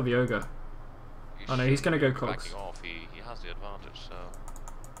probably kill the Ogre. Oh no, he's gonna go Cogs. He has the advantage, so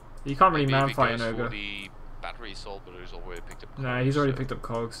you can't really man fight an Ogre. The battery assault, but he's already picked up Cogs, no, he's already picked up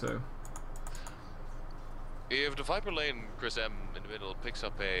Cogs, so if the Viper lane Chris M in the middle picks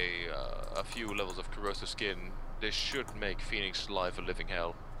up a few levels of corrosive skin, this should make Phoenix life a living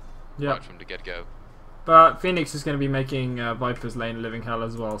hell. Yeah. Right from the get-go. But Phoenix is going to be making Viper's lane a living hell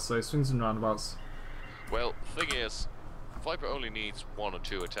as well, so swings and roundabouts. Well, thing is, Viper only needs 1 or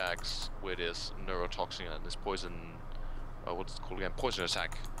 2 attacks with his neurotoxin and his poison, what's it called again? Poison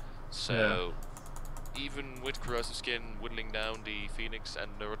attack. So, even with corrosive skin whittling down the Phoenix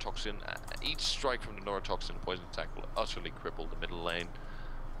and neurotoxin, each strike from the neurotoxin and poison attack will utterly cripple the middle lane.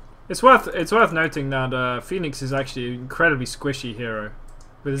 It's worth noting that Phoenix is actually an incredibly squishy hero,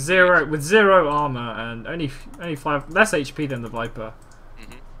 with zero armor and only 5 less HP than the Viper.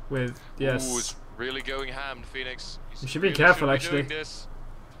 With Ooh, it's really going ham, Phoenix. You should be careful, actually.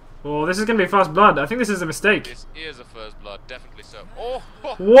 Oh, this is going to be first blood. I think this is a mistake. This is a first blood, definitely so. Oh!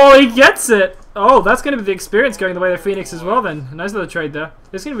 Whoa, he gets it! Oh, that's going to be the experience going the way of Phoenix as well then. Nice little trade there.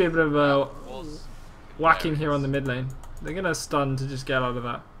 There's going to be a bit of a... whacking here on the mid lane. They're gonna stun to just get out of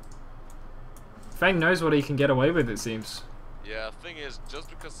that. Fang knows what he can get away with, it seems. Yeah, thing is, just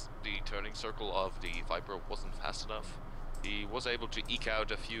because the turning circle of the Viper wasn't fast enough, he was able to eke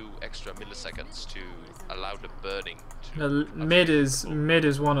out a few extra milliseconds to allow the burning to... Mid is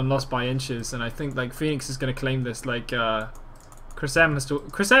won and lost by inches, and I think like Phoenix is going to claim this. Like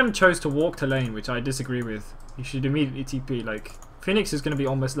CHRISGAMING chose to walk to lane, which I disagree with. He should immediately TP. Like Phoenix is going to be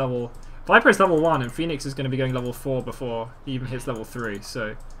almost level... Viper is level 1 and Phoenix is going to be going level 4 before he even hits level 3,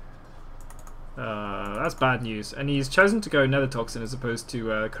 so... that's bad news. And he's chosen to go Nether Toxin as opposed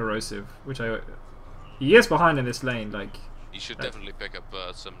to Corrosive, which he is behind in this lane, like... He should definitely pick up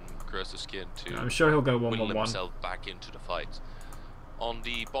some Corrosive skin to... I'm sure he'll go 1-1-1. Will himself back into the fight. On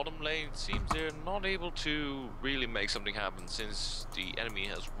the bottom lane, it seems they're not able to really make something happen since the enemy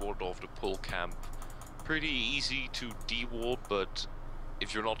has warded off the pull camp. Pretty easy to de-ward, but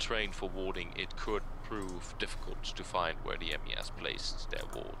if you're not trained for warding, it could prove difficult to find where the enemy has placed their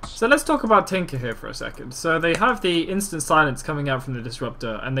wards. So let's talk about Tinker here for a second. So they have the instant silence coming out from the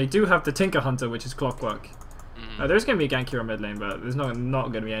Disruptor, and they do have the Tinker Hunter, which is Clockwork. There's going to be a gank here on mid lane, but there's not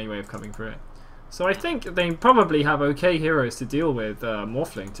going to be any way of coming through it. So I think they probably have okay heroes to deal with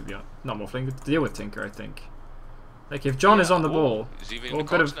Morphling, to be honest. Not Morphling, to deal with Tinker, I think. Like if John is on the ball, he's even or in a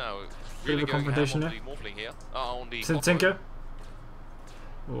bit of really a confrontation here. Here. On the Tinker.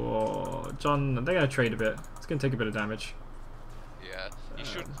 Or John, they're going to trade a bit. It's going to take a bit of damage. Yeah, he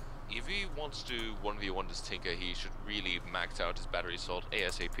should. If he wants to 1v1 this Tinker, he should really max out his battery assault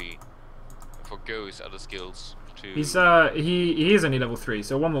ASAP. Forgo his other skills to... He's he is only level 3,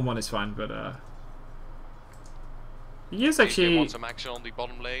 so 1-1-1 is fine, but he is actually... They want some action on the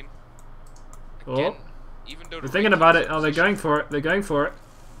bottom lane. Again, even though they're thinking about it. Oh, they're going for it. They're going for it.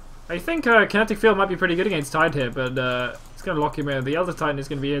 I think Kinetic Field might be pretty good against Tide here, but it's going to lock him in. The Elder Titan is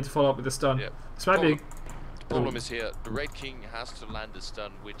going to be here to follow up with the stun. Yep. This might be... The problem is here, the Raid King has to land the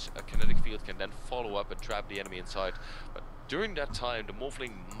stun, which a Kinetic Field can then follow up and trap the enemy inside. But during that time, the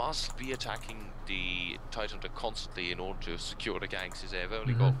Morphling must be attacking the Titan constantly in order to secure the ganks, since they have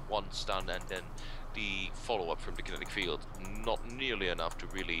only got one stun and then the follow-up from the Kinetic Field. Not nearly enough to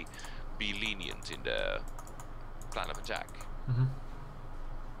really be lenient in their plan of attack.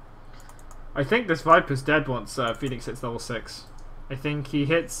 I think this Viper's dead once Phoenix hits level 6. I think he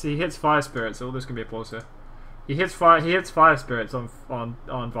hits Fire Spirits. Oh, there's going to be a pause here. He hits Fire Spirits on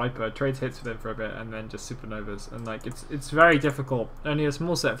Viper, trades hits with him for a bit, and then just Supernovas. And like it's very difficult. Only a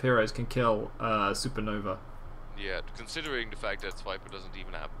small set of heroes can kill Supernova. Yeah, considering the fact that Viper doesn't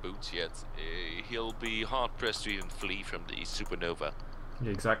even have boots yet, he'll be hard pressed to even flee from the Supernova.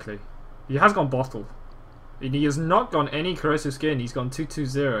 Yeah, exactly. He has gone bottle. And he has not gone any corrosive skin. He's gone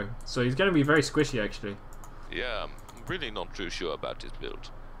 2-2-0. So he's going to be very squishy actually. Yeah, I'm really not too sure about his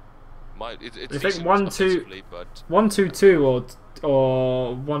build. I think 1-2-2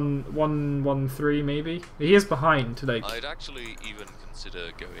 or 1-1-1-3 maybe. He is behind. Like I'd actually even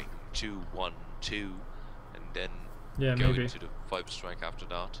consider going 2-1-2 and then maybe into the Viper Strike after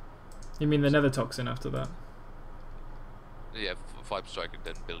that. You mean the Nether Toxin after that? Yeah, Viper Strike and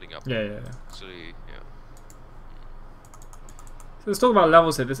then building up. Yeah. So So let's talk about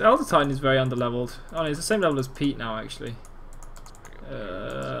levels here. This Elder Titan is very underleveled. Oh, he's the same level as Pete now actually.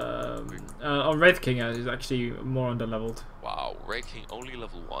 On Wraith King is actually more underleveled. Wow, Wraith King only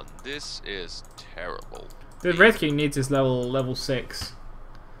level 1. This is terrible. The Wraith King needs his level 6.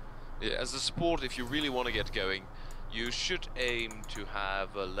 Yeah, as a support, if you really want to get going, you should aim to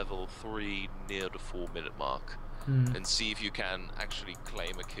have a level 3 near the 4-minute mark. And see if you can actually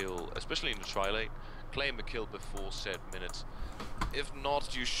claim a kill, especially in the tri-lane. Claim a kill before said minute. If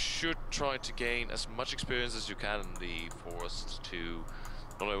not, you should try to gain as much experience as you can in the forest to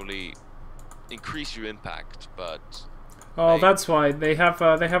not only increase your impact, but... Oh, that's why they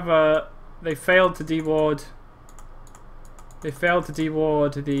failed to deward. They failed to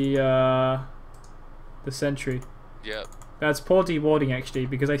deward the sentry. Yeah. That's poor dewarding actually,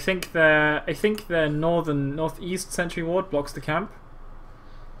 because I think their northeast sentry ward blocks the camp.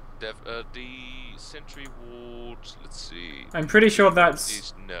 The sentry ward, let's see. I'm pretty sure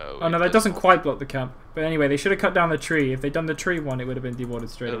that's... No. Oh no, that doesn't quite block the camp. But anyway, they should have cut down the tree. If they'd done the tree one, it would have been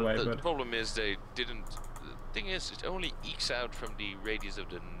dewarded straight away. The but problem is they didn't... The thing is, it only ekes out from the radius of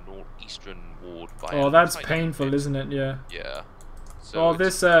the northeastern ward by... Oh, that's painful, isn't it? Yeah. Yeah. So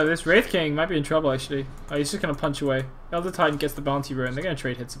this Wraith King might be in trouble actually. Oh, he's just gonna punch away. Elder Titan gets the bounty rune. They're gonna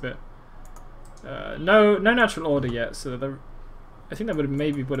trade hits a bit. No natural order yet, so I think that would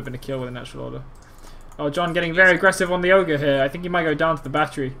have been a kill with a natural order. Oh, John getting very aggressive on the ogre here. I think he might go down to the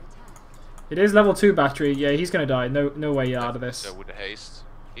battery. It is level 2 battery. Yeah, he's gonna die. No way out of this. So with the haste,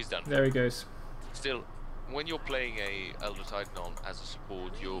 he's done. There he goes. Still, when you're playing a Elder Titan on as a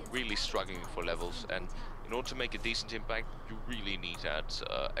support, you're really struggling for levels, and in order to make a decent impact, you really need that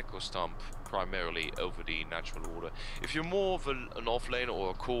Echo Stomp primarily over the Natural Order. If you're more of an offlane or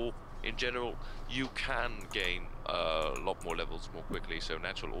a core in general, you can gain a lot more levels more quickly, so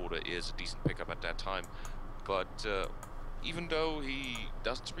Natural Order is a decent pickup at that time. But even though he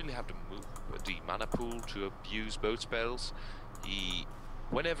doesn't really have the mana pool to abuse both spells,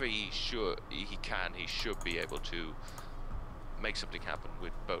 whenever he should be able to make something happen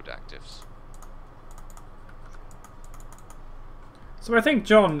with both actives. So I think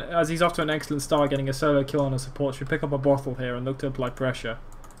John, as he's off to an excellent start getting a solo kill on a support, should pick up a bottle here and look to apply pressure.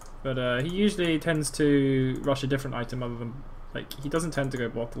 But he usually tends to rush a different item other than, like, he doesn't tend to go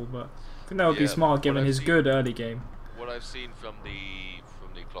bottle, but I think that would be smart given his good early game. What I've seen from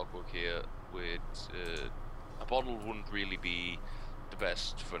the clockwork here, with a bottle wouldn't really be the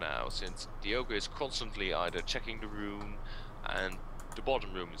best for now, since the ogre is constantly either checking the room, and the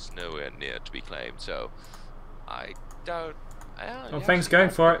bottom room is nowhere near to be claimed, so I doubt... Oh, Feng's going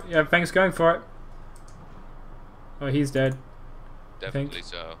for it. Yeah, Feng's going for it. Oh, he's dead. Definitely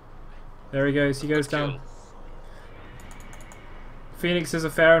so. There he goes. He goes down. Phoenix is a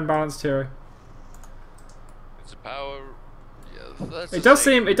fair and balanced hero. It's a power. Yeah, that's it does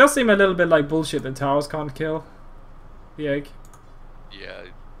seem a little bit like bullshit that towers can't kill the egg. Yeah,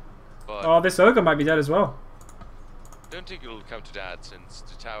 but oh, this ogre might be dead as well. Don't think it'll come to that, since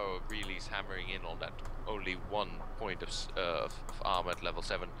the tower really is hammering in on that only 1 point of armor at level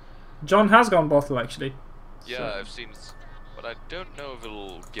 7. John has gone bottle actually. Yeah, so. I've seen it, but I don't know if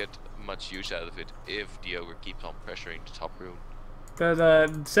it'll get much use out of it if the ogre keeps on pressuring the top rune.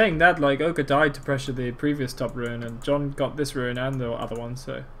 But saying that, like, ogre died to pressure the previous top rune, and John got this rune and the other one,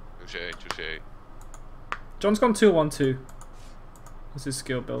 so. Touché, touché. John's gone 2-1-2. That's his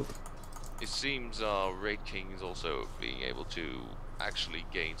skill build. It seems Raid King is also being able to actually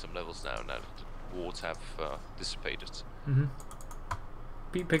gain some levels now that the wards have dissipated.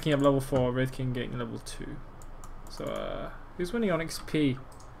 Picking up level 4, Raid King getting level 2. So, who's winning on XP?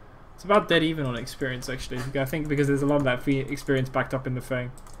 It's about dead even on experience, actually. I think because there's a lot of that experience backed up in the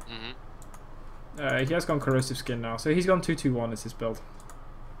Fang. He has gone Corrosive Skin now, so he's gone 2-2-1 as his build.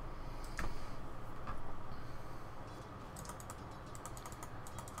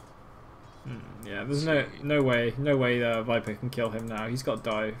 Yeah, there's no way Viper can kill him now. He's got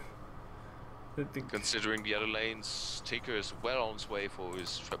dive. Considering the other lanes, Tinker is well on his way for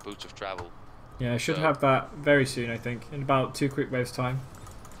his boots of travel. Yeah, should have that very soon, I think, in about 2 quick waves time.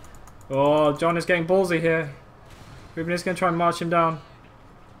 Oh, John is getting ballsy here. Ruben is going to try and march him down.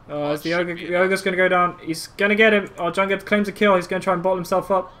 The ogre's going to go down. He's going to get him. Oh, John claims a kill. He's going to try and bottle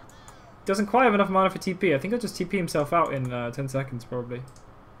himself up. Doesn't quite have enough mana for TP. I think he'll just TP himself out in 10 seconds, probably.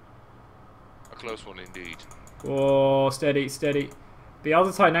 A close one indeed. Oh, steady, steady. The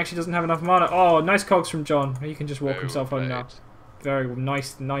Elder Titan actually doesn't have enough mana. Oh, nice cogs from John. He can just walk himself home now. Very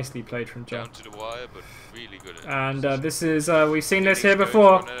nicely played from John. Down to the wire, but really good. And this is we've seen this here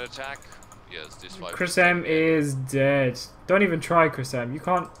before. Yes, this Chris M is dead. Don't even try, Chris M. You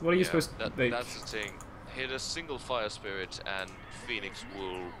can't. What are you supposed to? That's the thing. Hit a single fire spirit, and Phoenix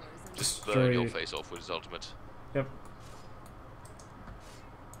will just burn your face off with his ultimate. Yep.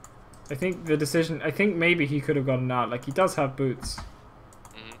 I think the decision. I think maybe he could have gotten out. Like, he does have boots.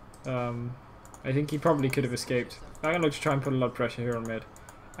 I think he probably could have escaped. I'm gonna look to try and put a lot of pressure here on mid.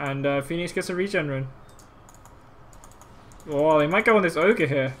 And Phoenix gets a regen rune. Oh, they might go on this ogre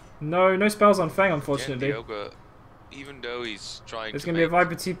here. No spells on Fang, unfortunately. Again, the ogre, even though he's trying There's gonna be a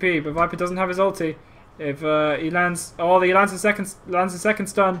Viper TP, but Viper doesn't have his ulti. If he lands, he lands a second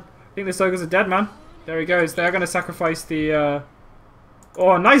stun. I think this ogre's a dead man. There he goes. They're gonna sacrifice the.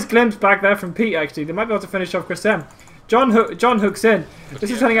 Oh, nice glimpse back there from Pete. Actually, they might be able to finish off Chris M. John hooks in. But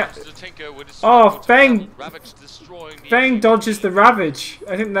this is turning out. Oh, Fang dodges the Ravage.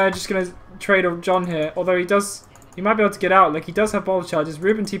 I think they're just gonna trade on John here. Although he might be able to get out. Like, he does have ball charges.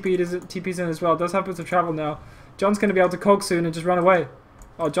 Ruben TP's in as well. Does have boots of travel now. John's gonna be able to cog soon and just run away.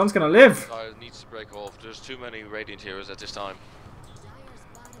 Oh, John's gonna live. Needs to break off. There's too many Radiant heroes at this time.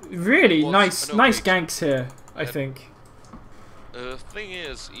 Really nice ganks here, I think. The thing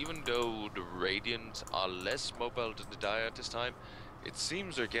is, even though the Radiant are less mobile than the Dire at this time, it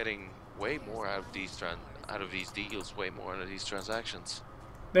seems they're getting way more out of these deals, way more out of these transactions.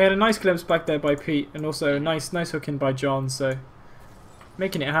 They had a nice glimpse back there by Pete, and also a nice hook in by John, so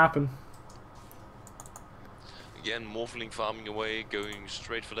making it happen. Again, Morphling farming away, going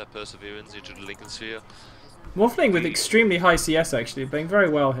straight for that Perseverance into the Lincoln Sphere. Morphling with extremely high CS actually, playing very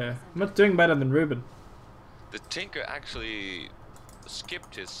well here. Doing better than Ruben. The Tinker actually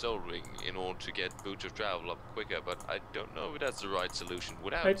skipped his Soul Ring in order to get Boots of Travel up quicker, but I don't know if that's the right solution.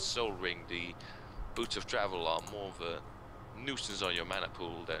 Without Soul Ring, the Boots of Travel are more of a nuisance on your mana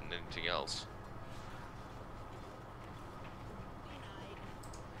pool than anything else.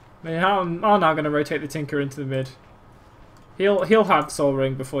 I'm now going to rotate the Tinker into the mid. He'll have Soul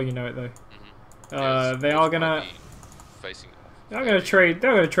Ring before you know it, though. They are gonna trade.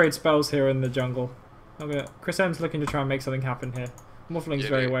 They're gonna trade spells here in the jungle. Chris M's looking to try and make something happen here. Morphling's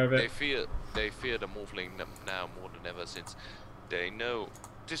very aware of it. They fear the Morphling now more than ever, since they know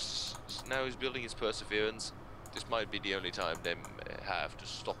this. Now he's building his perseverance. This might be the only time they have to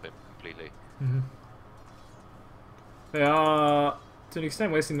stop him completely. They are, to an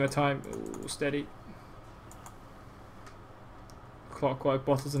extent, wasting their time. Ooh, steady. Clockwork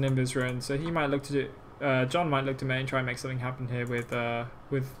bottles and Invis rune, so he might look to do. John might look to main try and make something happen here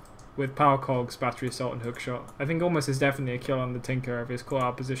with power cogs, battery assault, and hookshot. I think almost is definitely a kill on the Tinker of his core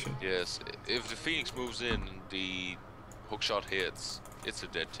out position. Yes, if the Phoenix moves in, the hookshot hits. It's a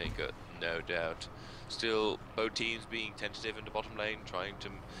dead Tinker, no doubt. Still, both teams being tentative in the bottom lane, trying to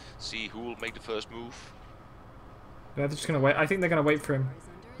see who will make the first move. They're just gonna wait. I think they're gonna wait for him.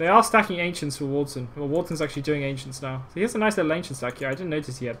 They are stacking Ancients for Wardson. Well, Wardson's actually doing Ancients now. So he has a nice little Ancient stack here. I didn't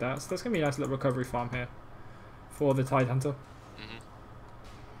notice he had that. So that's going to be a nice little recovery farm here for the Tide Hunter.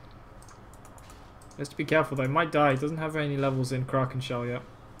 Just to be careful though. Might die. Doesn't have any levels in Kraken Shell yet.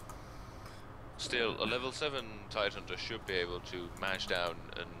 Still, a level 7 Tide Hunter should be able to mash down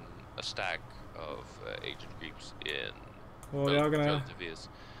a stack of Agent Creeps in they are going to...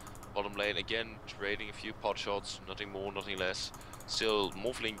 Bottom lane again, trading a few pot shots. Nothing more, nothing less. Still,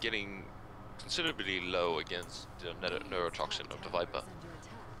 Morphling getting considerably low against the neurotoxin of the Viper.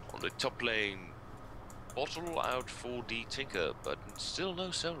 On the top lane, bottle out for the Tinker, but still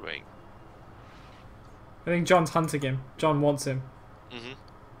no Soul Ring. I think John's hunting him. John wants him.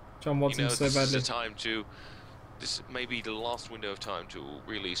 John wants him so badly. This may be the last window of time to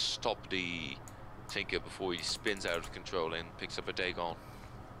really stop the Tinker before he spins out of control and picks up a Dagon.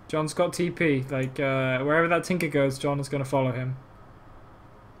 John's got TP. Like, wherever that Tinker goes, John is going to follow him.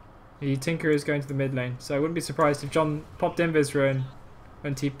 The Tinker is going to the mid lane, so I wouldn't be surprised if John popped Invis rune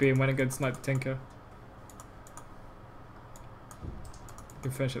and TP and went and go snipe the Tinker. You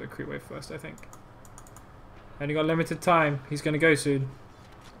can finish at the creep wave first, I think. Only got limited time. He's going to go soon.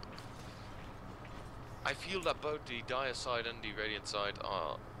 I feel that both the Dire side and the Radiant side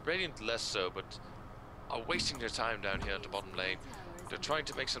are, Radiant less so, but are wasting their time down here at the bottom lane. They're trying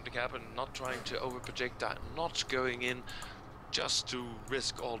to make something happen, not trying to overproject that, not going in just to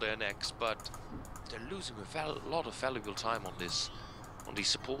risk all their necks, but they're losing a lot of valuable time on these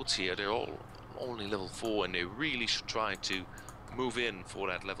supports here. They're all only level 4, and they really should try to move in for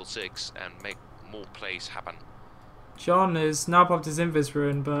that level 6 and make more plays happen. John is now popped his Invis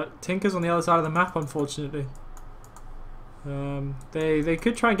rune, but Tinker's on the other side of the map, unfortunately. They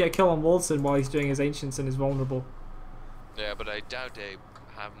could try and get a kill on Waldson while he's doing his Ancients and is vulnerable. Yeah, but I doubt they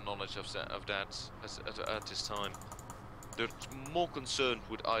have knowledge of that at this time. They're more concerned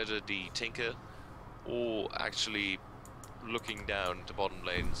with either the Tinker or actually looking down the bottom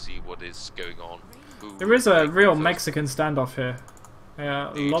lane and see what is going on. There is a real Mexican standoff here.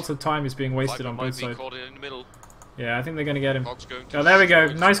 Lots of time is being wasted on both sides. Yeah, I think they're going to get him. Oh, there we go.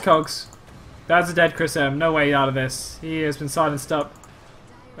 Nice cogs. That's a dead Chris M. No way out of this. He has been silenced up.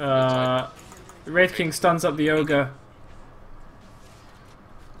 Wraith King stuns up the Ogre.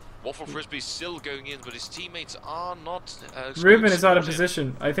 Waffle Frisbee's still going in, but his teammates are not. Ruben is out of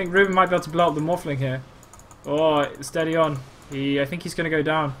position. I think Ruben might be able to blow up the Morphling here. Oh, steady on. I think he's going to go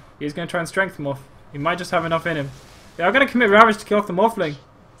down. He's going to try and strength Morph. He might just have enough in him. They are going to commit Ravage to kill off the Morphling.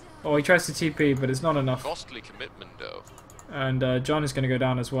 Oh, he tries to TP, but it's not enough. Costly commitment, though. And John is going to go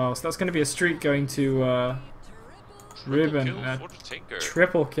down as well. So that's going to be a streak going to Ruben.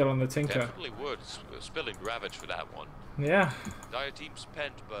 Triple kill on the Tinker. Definitely worth spilling Ravage for that one. Yeah. Dire team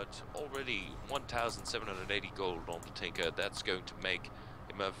spent, but already 1,780 gold on the Tinker. That's going to make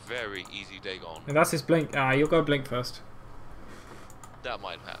him a very easy Dagon. And that's his blink. You'll go blink first. That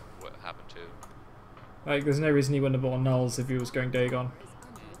might happen too. Like, there's no reason he wouldn't have bought nulls if he was going Dagon.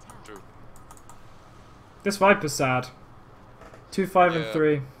 True. This Viper's sad. 2, 5, and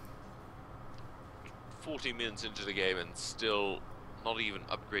 3. 40 minutes into the game and still not even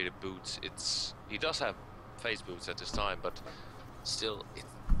upgraded boots. He does have phase boots at this time, but still,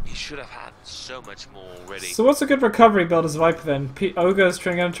 he should have had so much more already. So what's a good recovery build as Viper then? Ogre's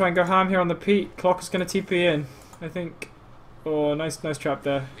going to try and go ham here on the Pete. Clock is going to TP in, I think. Oh, nice trap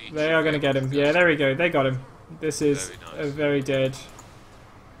there. They are going to get him. Yeah, there we go. They got him. This is a very dead.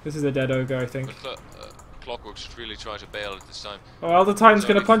 This is a dead Ogre, I think. Clockwork should really try to bail at this time. Oh, Elder Titan's So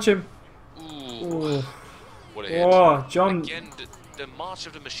gonna if- punch him. Ooh. What a hit. Oh, John. Again, the March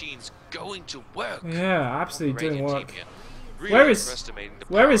of the Machines going to work. Yeah, absolutely doing Radiant work. team here. Really Where is- underestimating the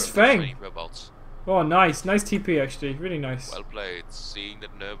where power is of these Fang? many robots. Oh, nice. Nice TP, actually. Really nice. Well played, seeing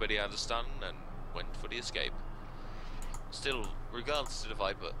that nobody had a stun and went for the escape. Still, regards to the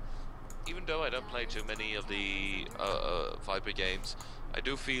Viper, even though I don't play too many of the Viper games, I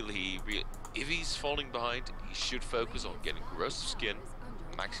do feel if he's falling behind, he should focus on getting corrosive skin,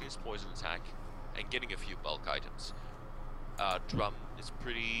 maxing his poison attack, and getting a few bulk items. Drum is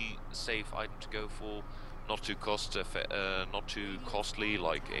pretty safe item to go for, not too costly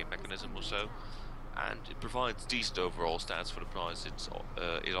like a mechanism or so, and it provides decent overall stats for the price it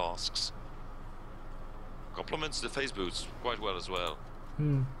asks. Complements the phase boots quite well as well.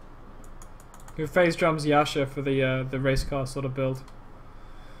 Your phase drums Yasha for the race car sort of build.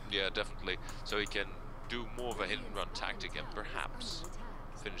 Yeah, definitely. So he can do more of a hit and run tactic and perhaps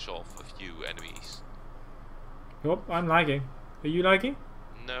finish off a few enemies. Oh, I'm lagging. Are you lagging?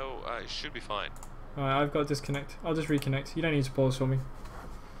 No, I should be fine. Alright, I've got to disconnect. I'll just reconnect. You don't need to pause for me.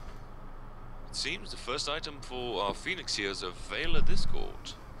 It seems the first item for our Phoenix here is a Veiler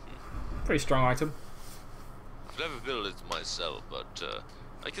Discord. Pretty strong item. I've never built it myself, but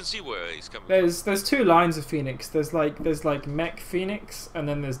I can see where he's coming There's two lines of Phoenix. There's like mech Phoenix, and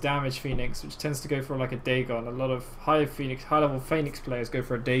then there's damage Phoenix, which tends to go for like a Dagon. A lot of high level Phoenix players go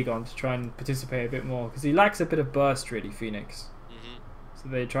for a Dagon to try and participate a bit more because he lacks a bit of burst, really, Phoenix. So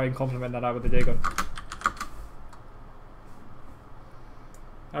they try and complement that out with the Dagon.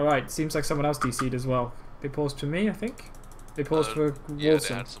 Alright, seems like someone else DC'd as well. They paused for me, I think. They paused for Wilson. Yeah,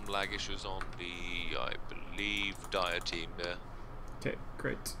 they had some lag issues on the, I believe, Dire team there. Okay,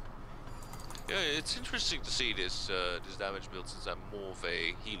 great. Yeah, it's interesting to see this damage build since I'm more of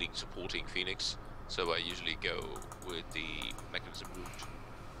a healing supporting Phoenix, so I usually go with the mechanism route.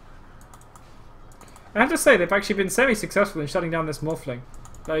 I have to say, they've actually been semi-successful in shutting down this Morphling.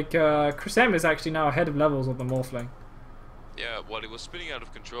 Like, Chris M is actually now ahead of levels on the Morphling. Yeah, while he was spinning out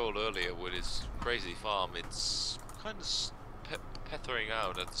of control earlier with his crazy farm, it's kind of pethering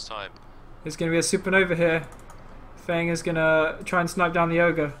out at this time. There's going to be a supernova here. Fang is going to try and snipe down the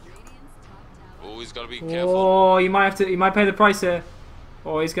Ogre. Oh, he's got to be careful. Oh, he might pay the price here.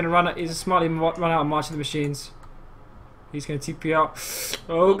 Oh, he's going to run. He's smartly run out of March of the Machines. He's going to TP out.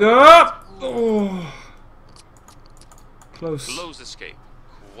 Ogre! Oh. Close. Close escape.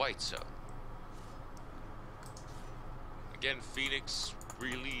 Quite so. Again, Phoenix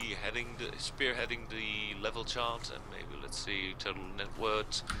really spearheading the level chart, and maybe let's see total net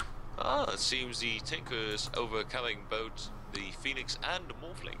worth. It seems the Tinker's overcoming both the Phoenix and the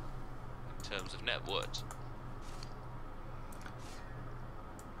Morphling in terms of net worth.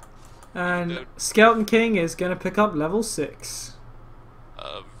 And Skeleton King is going to pick up level 6.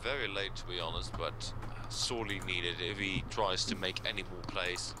 Very late to be honest, but sorely needed if he tries to make any more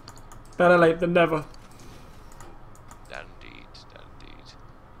plays. Better late than never. That indeed, that indeed.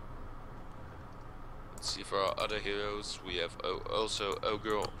 Let's see, for our other heroes, we have also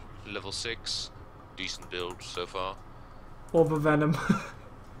Ogre level 6. Decent build so far. Orb of Venom.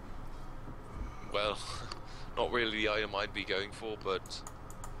 Well, not really the item I'd be going for, but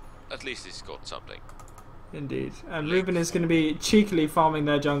at least he's got something. Indeed. And Ruben is going to be cheekily farming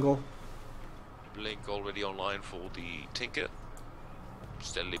their jungle. Blink already online for the Tinker.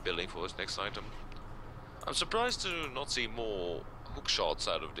 Steadily building for his next item. I'm surprised to not see more hook shots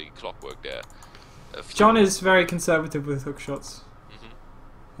out of the Clockwork there. John is very conservative with hook shots.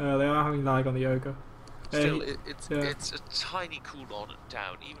 They are having lag on the Ogre. Still, it's a tiny cooldown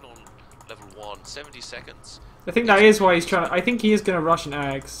down, even on level 1, 70 seconds. I think that is why he's trying. I think he is going to rush an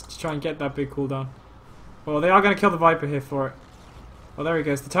Ags to try and get that big cooldown. Well, they are going to kill the Viper here for it. Oh, there he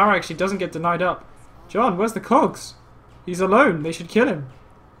goes. The tower actually doesn't get denied up. John, where's the cogs? He's alone. They should kill him.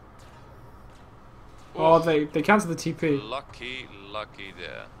 Oh, they cancelled the TP. Lucky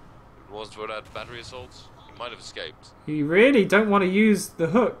there. It wasn't for that battery assault. He might have escaped. You really don't want to use the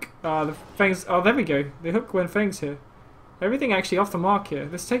hook. The Fangs. Oh, there we go. The hook when Fang's here. Everything actually off the mark here.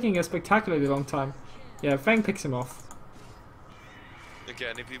 This is taking a spectacularly long time. Yeah, Fang picks him off.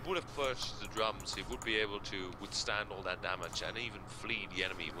 Again, if he would have purchased the drums, he would be able to withstand all that damage and even flee the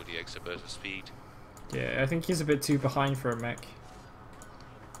enemy with the extra burst of speed. Yeah, I think he's a bit too behind for a mech.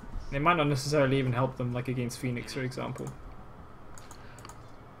 They might not necessarily even help them, like against Phoenix, for example.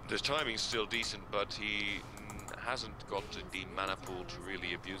 The timing's still decent, but he hasn't got the mana pool to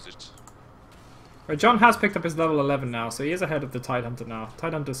really abuse it. Right, John has picked up his level 11 now, so he is ahead of the Tidehunter now.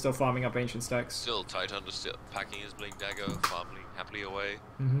 Tidehunter's still farming up ancient stacks. Still, Tidehunter still packing his Blink Dagger, farming happily away.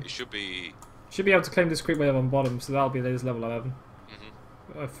 He should be Should be able to claim this creep wave on bottom, so that'll be his level 11.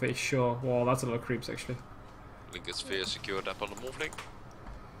 Mm-hmm. For sure. Wow, that's a lot of creeps actually. Linkersphere secured up on the Morphling.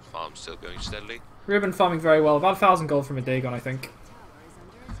 Farm still going steadily. Ruben farming very well. About 1,000 gold from a Dagon, I think.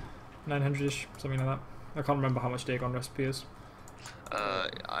 900-ish, something like that. I can't remember how much Dagon recipe is.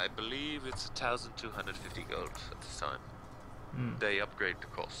 I believe it's 1,250 gold at this time. They upgrade the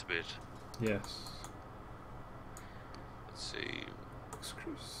cost a bit. Yes. Let's see.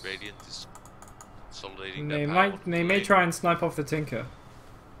 Radiant is consolidating. They may try and snipe off the Tinker.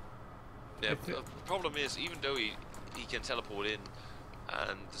 Yeah, the problem is, even though he can teleport in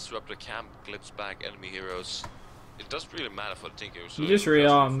and disrupt the camp, glimpse back enemy heroes, it doesn't really matter for the Tinker. So he just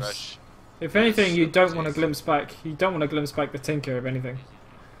rearms. If anything, you don't want to glimpse back. You don't want to glimpse back the Tinker. If anything,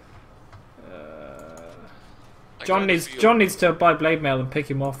 John needs to buy blade mail and pick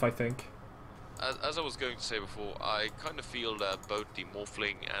him off. I think. As I was going to say before, I kind of feel that both the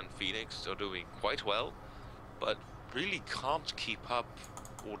Morphling and Phoenix are doing quite well, but really can't keep up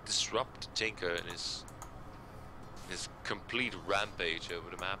or disrupt Tinker in his complete rampage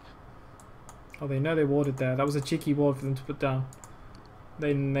over the map. Oh, they know they warded there. That was a cheeky ward for them to put down.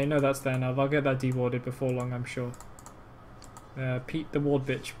 They know that's there now. They'll get that dewarded before long, I'm sure. Pete, the ward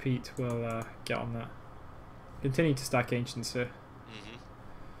bitch, Pete, will get on that. Continue to stack Ancients here.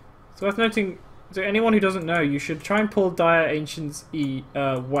 It's worth noting, to anyone who doesn't know, you should try and pull Dire Ancients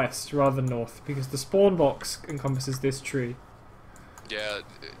west rather than north, because the spawn box encompasses this tree. Yeah,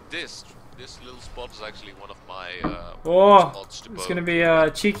 this little spot is actually one of my spots to it's going to be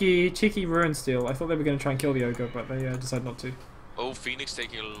cheeky ruin steal. I thought they were going to try and kill the ogre, but they decided not to. Oh, Phoenix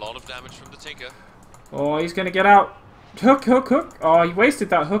taking a lot of damage from the Tinker. Oh, he's going to get out. Hook, hook, hook. Oh, he wasted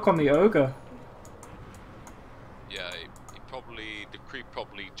that hook on the ogre. Yeah, the creep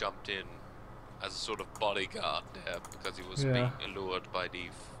probably jumped in as a sort of bodyguard there because he was being allured by the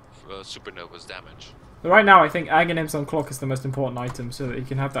Supernova's damage. But right now, I think Aghanim's on clock is the most important item, so that he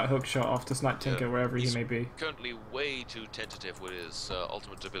can have that hook shot off to snipe Tinker wherever he may be. Currently way too tentative with his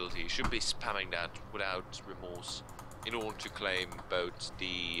ultimate ability. He should be spamming that without remorse in order to claim both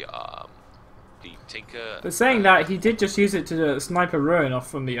the Tinker. They're saying that he did just use it to snipe a ruin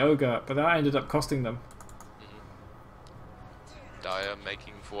off from the ogre, but that ended up costing them. Dire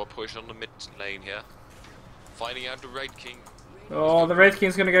making for a push on the mid lane here. Finding out the Raid King. Oh, the Raid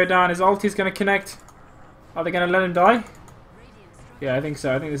King's going to go down. His ulti's going to connect. Are they going to let him die? Yeah, I think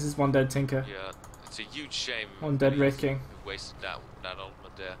so. I think this is one dead Tinker. Yeah, it's a huge shame. One dead Raid King. Wasted that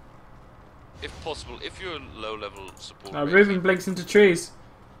ultimate there. If possible, if you're a low level support. Ruben blinks into trees.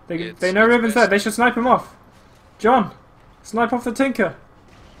 They know Ruben's there. They should snipe him off. John, snipe off the Tinker.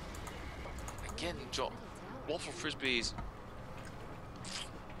 Again, John. Waffle Frisbees.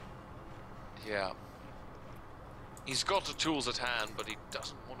 Yeah. He's got the tools at hand, but he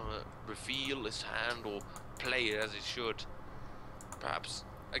doesn't want to reveal his hand or play it as he should. Perhaps.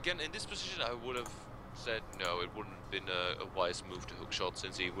 Again, in this position, I would have said no, it wouldn't have been a wise move to hook shot,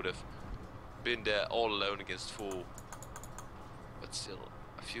 since he would have been there all alone against 4. But still,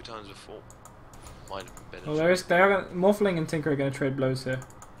 a few times before might have been better. Well, Morphling and Tinker are going to trade blows here.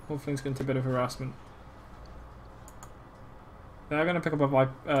 Morphling's going to a bit of harassment. They're going to pick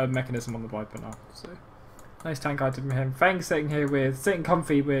up a mechanism on the Viper now. So nice tank item from him. Fang's sitting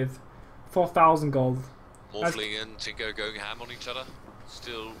comfy with 4,000 gold. Morphling and Tinker going ham on each other.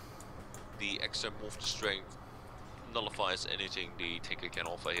 Still, the extra morph to strength nullifies anything the Tinker can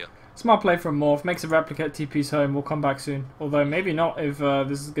offer here. Smart play from Morph. Makes a replicate, TP's home. We'll come back soon. Although maybe not if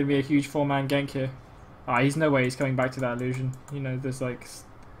this is going to be a huge 4-man gank here. He's no way he's coming back to that illusion. You know, there's like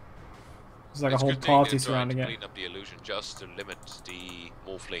a whole party surrounding it. Clean up the illusion just to limit the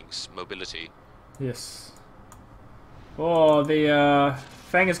Morphling's mobility. Yes. Oh, the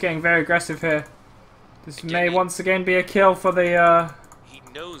Fang is getting very aggressive here. This may once again be a kill for the he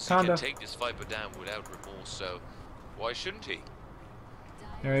knows Panda. He can take this Viper down without remorse, so why shouldn't he?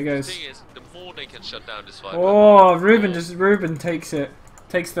 There he goes. The thing is, the more they can shut down this Viper. Oh, Ruben takes it.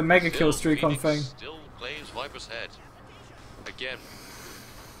 Takes the mega kill streak Phoenix on Fang. Still claims Viper's head. Again,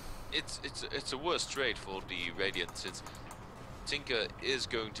 it's a worse trade for the Radiant, since Tinker is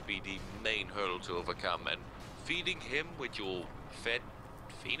going to be the main hurdle to overcome, and feeding him with your fed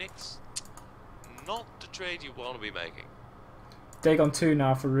Phoenix, not the trade you want to be making. Dagon 2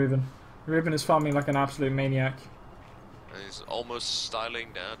 now for Ruben. Ruben is farming like an absolute maniac. And he's almost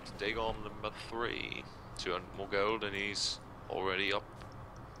styling down to Dagon number 3. 200 more gold and he's already up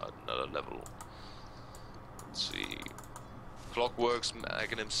another level. Let's see. Clockworks,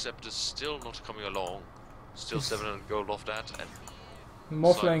 Aghanim Scepter still not coming along. Still 700 gold off that. And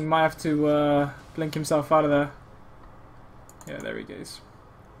Morphling might have to blink himself out of there. Yeah, there he goes.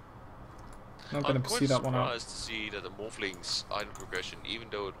 Not going to pursue that one out. I'm quite surprised to see that the Morphling's item progression, even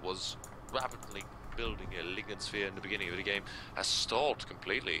though it was rapidly building a Ligand Sphere in the beginning of the game, has stalled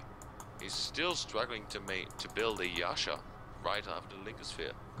completely. He's still struggling to build a Yasha right after the Ligand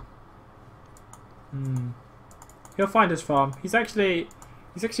Sphere. He'll find his farm. He's actually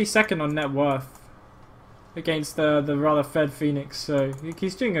second on net worth against the rather fed Phoenix, so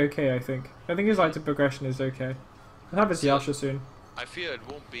he's doing okay. I think his item progression is okay. He'll have his Yasha soon. I fear it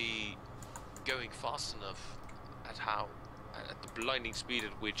won't be going fast enough at the blinding speed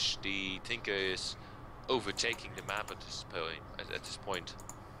at which the Tinker is overtaking the map at this point.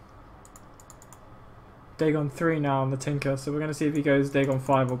 Dagon 3 now on the Tinker, so we're going to see if he goes Dagon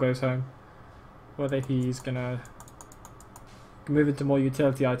 5 or goes home. Whether he's going to move into more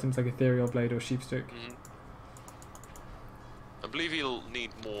utility items like Ethereal Blade or Sheepstick. I believe he'll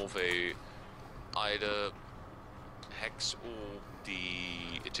need more of either Hex or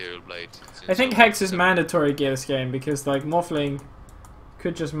the Ethereal Blade. I think Hex is mandatory gear this game because like Morphling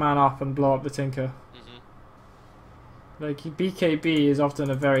could just man up and blow up the Tinker. Like BKB is often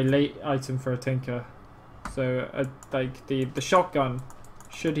a very late item for a Tinker, so like the shotgun,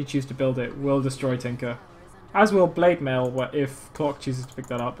 should he choose to build it, will destroy Tinker, as will Blade Mail if Clock chooses to pick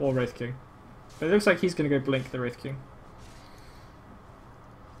that up, or Wraith King. But it looks like he's going to go Blink the Wraith King.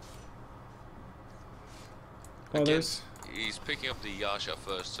 Again, he's picking up the Yasha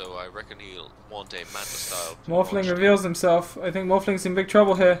first, so I reckon he'll want a Manta style. Morphling reveals himself. I think Morphling's in big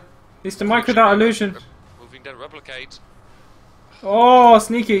trouble here. He's to micro that illusion. Moving that replicate. Oh,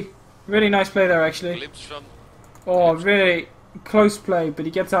 sneaky. Really nice play there, actually. Glimpse from... Oh, really close play, but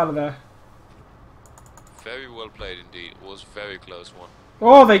he gets out of there. Very well played indeed. It was a very close one.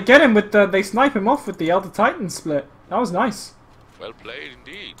 Oh, they get him with the... They snipe him off with the Elder Titan split. That was nice. Well played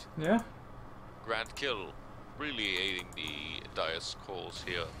indeed. Yeah. Grand kill. Really aiding the Dire's cause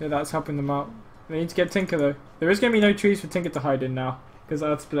here. Yeah, that's helping them out. They need to get Tinker, though. There is going to be no trees for Tinker to hide in now, because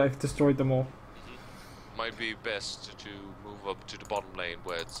Earth Split destroyed them all. Might be best to move up to the bottom lane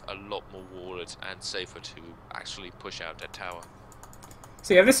where it's a lot more walled and safer to actually push out that tower.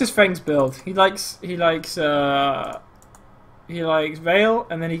 So yeah, this is Feng's build. He likes Veil,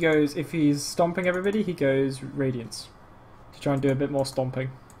 and then he goes, if he's stomping everybody, he goes Radiance to try and do a bit more stomping.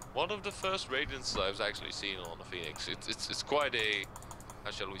 One of the first Radiance I've actually seen on the Phoenix. It's quite a,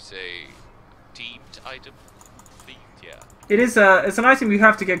 how shall we say, teamed item. Yeah. It is it's an item you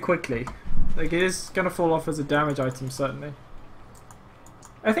have to get quickly. Like, it is going to fall off as a damage item, certainly.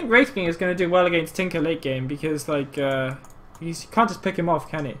 I think Wraith King is going to do well against Tinker late game because, like, you can't just pick him off,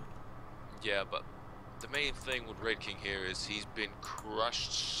 can he? Yeah, but the main thing with Wraith King here is he's been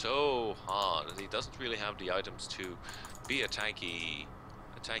crushed so hard and he doesn't really have the items to be a tanky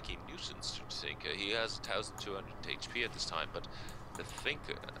nuisance to the Tinker. He has 1200 HP at this time, but the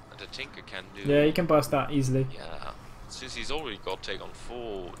Tinker can do... Yeah, he can burst that easily. Yeah. Since he's already got Dagon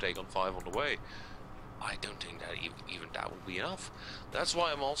 4, Dagon 5 on the way, I don't think that even that would be enough. That's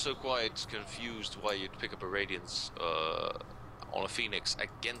why I'm also quite confused why you'd pick up a Radiance on a Phoenix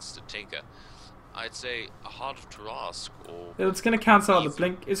against a Tinker. I'd say a Heart of Tarask or... It's going to cancel out the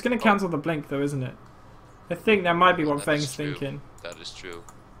blink. It's going to cancel the blink though, isn't it? I think that might be what Feng's thinking. That is true.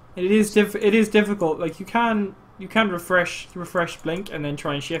 It is difficult. Like you can refresh blink and then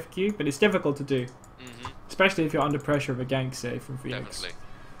try and shift Q, but it's difficult to do. Especially if you're under pressure of a gank, say, from Phoenix. Definitely.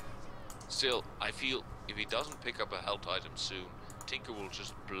 Still, I feel if he doesn't pick up a health item soon, Tinker will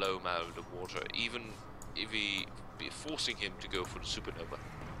just blow him out of the water, even if he be forcing him to go for the supernova.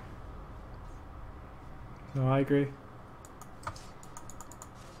 No, I agree.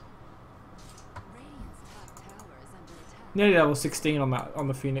 Nearly level 16 on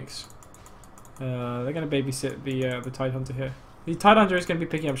the Phoenix. They're going to babysit the Tidehunter here. The Tidehunter is going to be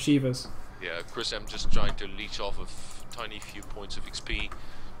picking up Shivas. Yeah, Chris M just trying to leech off a tiny few points of XP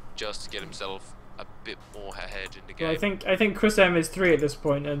just to get himself a bit more ahead in the game. Well, I think Chris M is 3 at this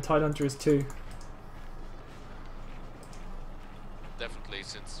point and Tidehunter is 2. Definitely,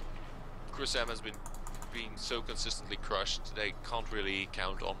 since Chris M has been being so consistently crushed, they can't really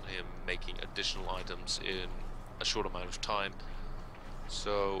count on him making additional items in a short amount of time.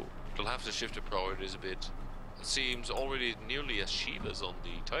 So they'll have to shift their priorities a bit. It seems already nearly as Shivas on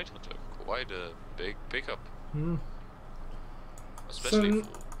the Tidehunter. Quite a big pickup. Especially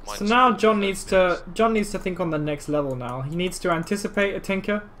so now John needs to think on the next level now. He needs to anticipate a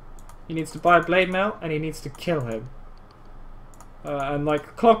Tinker, he needs to buy a Blade Mail, and he needs to kill him. And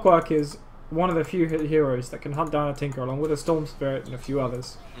like Clockwork is one of the few heroes that can hunt down a Tinker along with a Storm Spirit and a few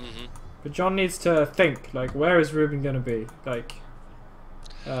others. But John needs to think, like, where is Ruben going to be? Like,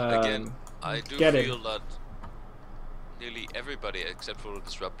 again, I do feel that nearly everybody except for the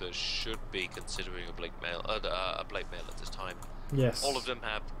disruptors should be considering a blade mail at this time. Yes. All of them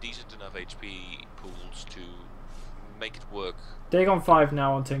have decent enough HP pools to make it work. Dagon 5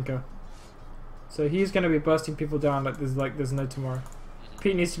 now on Tinker. So he's going to be bursting people down like there's no tomorrow.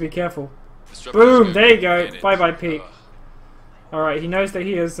 Pete needs to be careful. Boom! There you go. Bye bye, Pete. Alright, he knows that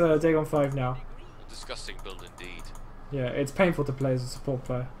he is Dagon 5 now. A disgusting build indeed. Yeah, it's painful to play as a support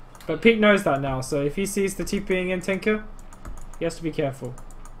player. But Pete knows that now, so if he sees the TPing in Tinker, he has to be careful.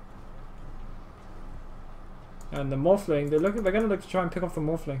 And the Morphling, they're going to look to try and pick off the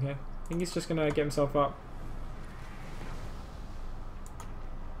Morphling here. I think he's just going to get himself up.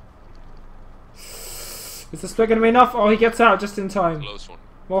 Is the split going to be enough? Oh, he gets out just in time. Close one.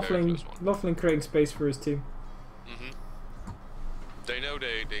 Morphling creating space for his team. They know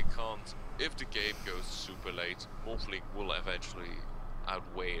they can't. If the game goes super late, Morphling will eventually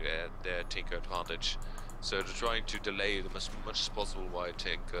outweigh their Tinker advantage. So they're trying to delay them as much as possible while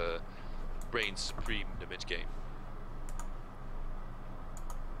Tinker reigns supreme in the mid game.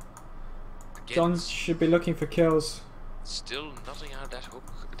 John should be looking for kills. Still nothing out of that hook,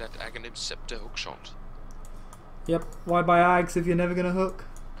 that Aghanim Scepter hook shot. Yep, why buy Ags if you're never going to hook?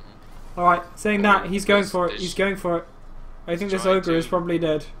 Alright, saying that, he's going for it, he's going for it. I think this ogre is probably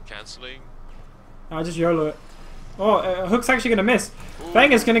dead. Cancelling. I'll just YOLO it. Oh, Hook's actually going to miss.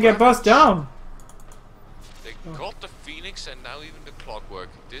 Fang is going to get bust down. They got the Phoenix and now even the Clockwork.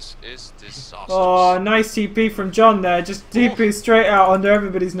 This is disastrous. Oh, nice TP from John there. Just TP straight out under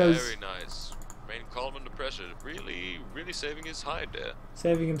everybody's nose. Very nice. Rain calm under pressure. Really saving his hide there.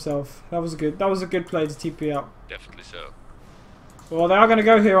 Saving himself. That was a good play to TP out. Definitely so. Well, they are going to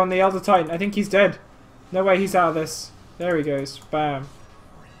go here on the Elder Titan. I think he's dead. No way he's out of this. There he goes. Bam.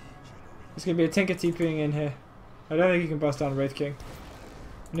 There's going to be a Tinker TPing in here. I don't think he can bust down Wraith King.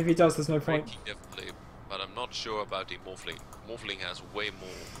 And if he does, there's no point. Wraith King definitely, but I'm not sure about the Morphling. Morphling has way more.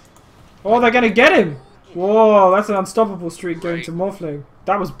 Oh, they're going to get him! Whoa, that's an unstoppable streak going to Morphling.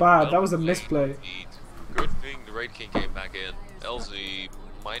 That was bad. That was a misplay. Good thing the Wraith King came back in. Else he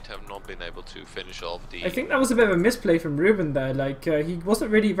might have not been able to finish off the... I think that was a bit of a misplay from Ruben there. Like, he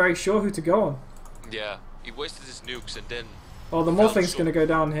wasn't really very sure who to go on. Yeah, he wasted his nukes and then... Oh, the Morphling's going to go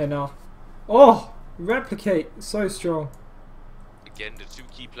down here now. Oh! Replicate. So strong. Again, the two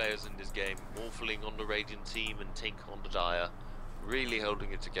key players in this game, Morphling on the Radiant team and Tinker on the Dire, really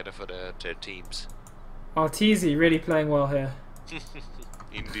holding it together for their teams. Arteezy really playing well here.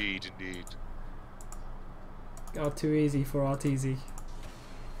 Indeed. Got too easy for Arteezy.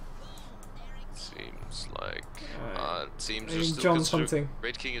 Seems like John's hunting.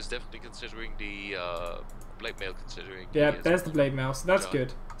 Wraith King is definitely considering the blade mail. Yeah, there's the blade mail, so that's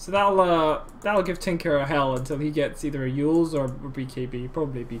good. So that'll give Tinker a hell until he gets either a Yules or BKB.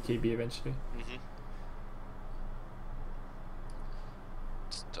 Probably BKB eventually.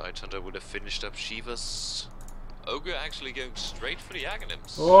 Tide Hunter would have finished up Shiva's. Ogre actually going straight for the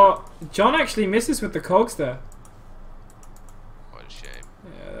Aghanims. Oh, John actually misses with the cogs there. Quite a shame.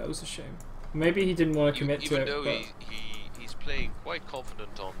 Yeah, that was a shame. Maybe he didn't want to commit to it. Even though he's playing quite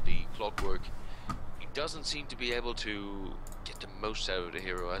confident on the Clockwork, he doesn't seem to be able to get the most out of the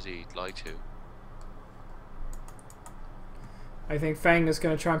hero as he'd like to. I think Fang is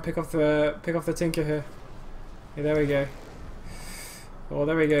going to try and pick off the Tinker here. Yeah, there we go. Oh,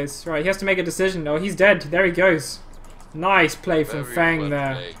 there he goes. Right, he has to make a decision. Oh, he's dead. There he goes. Nice play from Fang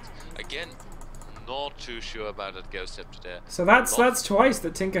there. Played. Again, not too sure about that Ghost Scepter there. So that's twice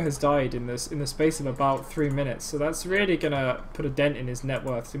that Tinker has died in the space of about 3 minutes. So that's really gonna put a dent in his net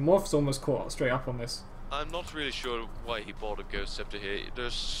worth. So Morph's almost caught straight up on this. I'm not really sure why he bought a Ghost Scepter here.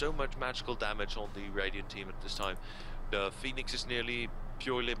 There's so much magical damage on the Radiant team at this time. The Phoenix is nearly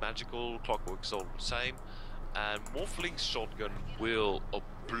purely magical. Clockwork's all the same. And Morphling's shotgun will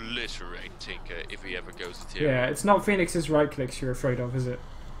obliterate Tinker if he ever goes to tier. Yeah, it's not Phoenix's right clicks you're afraid of, is it?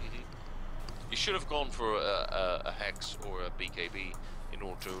 He should have gone for a Hex or a BKB in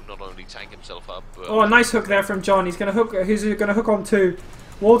order to not only tank himself up. But oh, a nice hook there from John. He's gonna hook. Who's gonna hook on two?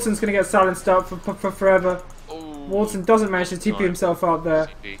 Walton's gonna get silenced up for forever. Oh, Walton doesn't manage to TP himself out there.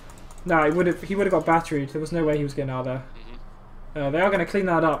 No, he would have got batteried. There was no way he was getting out there. They are going to clean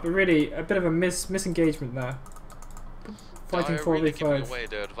that up, but really a bit of a misengagement there. Fighting 4v5. Really giving away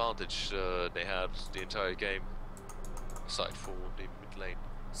their advantage they had the entire game, aside for the mid lane.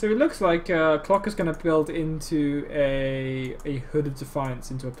 So it looks like Clock is going to build into a Hood of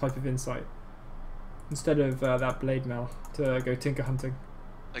Defiance, into a Pipe of Insight, instead of that Blade Mail to go Tinker hunting.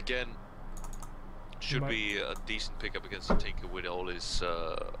 Again, should be a decent pickup against the Tinker with all his.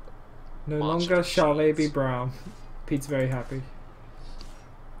 No longer shall they be brown. Pete's very happy.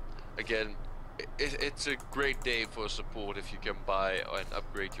 Again, It's a great day for support if you can buy and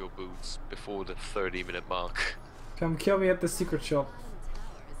upgrade your boots before the 30-minute mark. Come kill me at the secret shop.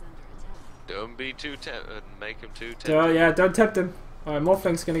 Don't be too tempted. Make him too tempted. Yeah, don't tempt him. Alright,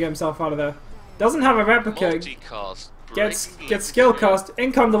 Morphling's gonna get himself out of there. Doesn't have a replica. Multicast. Gets skill cast.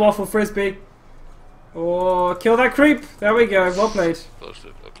 In come the waffle frisbee. Oh, kill that creep. There we go. Well played.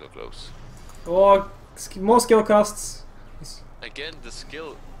 Close. Oh, more skill casts. Again, the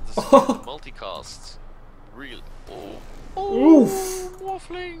skill multicasts. Real. Oof.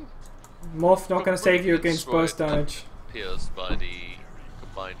 Waffling. Morph not going to save you against burst damage. Pierced by the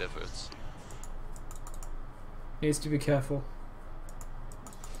combined efforts. Needs to be careful.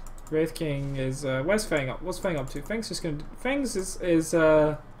 Wraith King is where's Fang up? What's Fang up to? Fang's just going to. Fang's is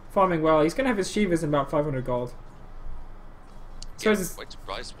farming well. He's going to have his Shivas in about 500 gold. So I'm quite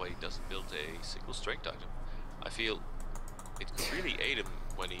surprised why he doesn't build a single strength item. I feel it could really aid him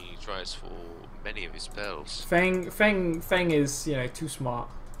when he tries for many of his spells. Fang is, you know, too smart.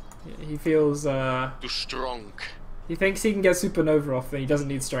 He feels too strong. He thinks he can get Supernova off, and he doesn't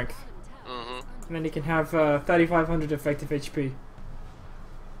need strength. And then he can have 3,500 effective HP.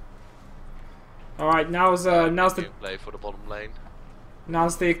 All right, now's the play for the bottom lane.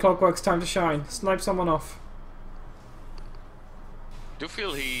 Now's the Clockwork's time to shine. Snipe someone off. I do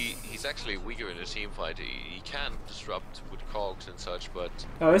feel he's actually weaker in a team fight. He can disrupt with cogs and such, but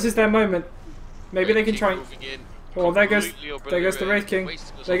oh, this is their moment. Maybe they can try. Oh, there goes the Wraith King.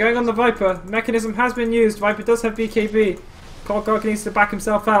 They're going on the Viper. Mechanism has been used. Viper does have BKB. Clockwork needs to back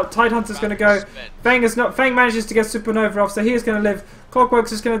himself out. Tidehunter's going to go. Fang manages to get Supernova off, so he is going to live. Clockwork's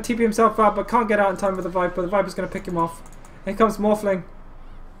just going to TP himself out, but can't get out in time with the Viper. The Viper's going to pick him off. Here comes Morphling.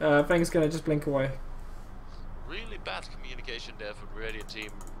 Fang's going to just blink away. Really bad communication there from the Radiant team.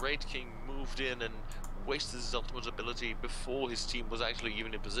 Wraith King moved in and wasted his ultimate ability before his team was actually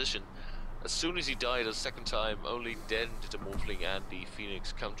even in position. As soon as he died a second time, only then did the Morphling and the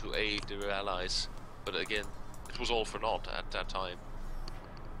Phoenix come to aid their allies. But again, it was all for naught at that time.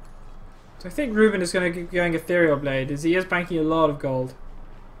 So I think Ruben is going to be going Ethereal Blade, as he is banking a lot of gold.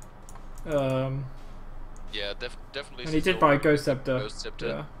 Yeah, definitely. And he did buy a Ghost Scepter. Ghost Scepter.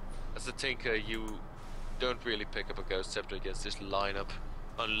 Yeah. As a tinker, you don't really pick up a Ghost Scepter against this lineup,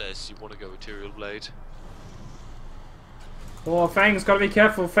 unless you want to go Ethereal Blade. Oh, Fang's got to be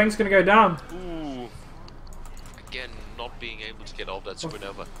careful. Fang's going to go down. Ooh. Again, not being able to get off that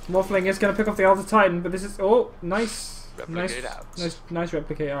Supernova. Morphling is going to pick up the Elder Titan, but this is... Oh, nice. Replicate out. Nice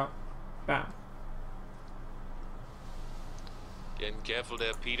replicate out. Bam. Getting careful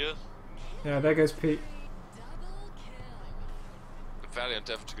there, Peter. Yeah, there goes Pete. Valiant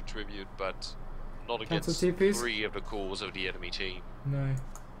effort to contribute, but not Cancel against TPs? 3 of the cores of the enemy team. No.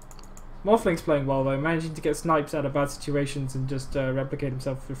 Morphling's playing well though, managing to get snipes out of bad situations and just replicate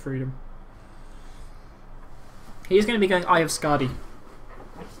himself for freedom. He's going to be going Eye of Skadi.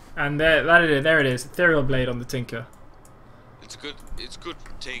 And there it is, Ethereal Blade on the Tinker. It's good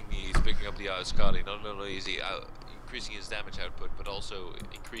thing he's picking up the Eye of Skadi. Not only is he increasing his damage output, but also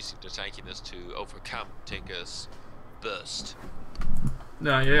increasing the tankiness to overcome Tinker's burst.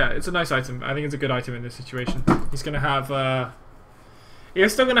 No, yeah, it's a nice item. I think it's a good item in this situation. He's going to have...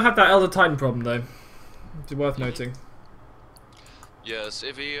 He's still going to have that Elder Titan problem though. It's worth noting. Yes,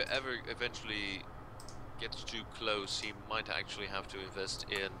 if he ever eventually gets too close, he might actually have to invest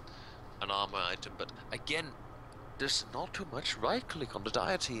in an armor item. But again, there's not too much right click on the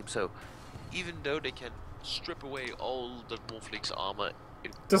Dire team, so even though they can strip away all the Morphling's armor,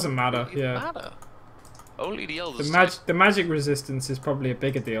 it doesn't matter. Really yeah. Matter. Only the Elder. The magic resistance is probably a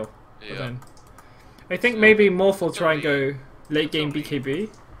bigger deal. Yeah. Then I think maybe Morph will try and go late game BKB.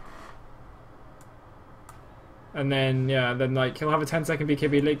 And then, yeah, then like he'll have a 10-second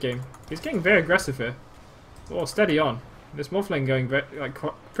BKB late game. He's getting very aggressive here. Oh, steady on. This Morphling going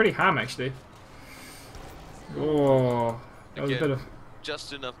pretty ham actually. Oh, that was a bit of...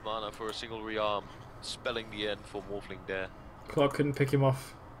 Just enough mana for a single rearm, spelling the end for Morphling there. Clock couldn't pick him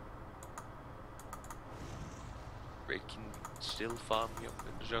off. Breaking, still farming up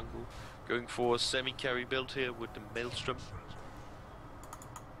in the jungle. Going for a semi-carry build here with the Maelstrom.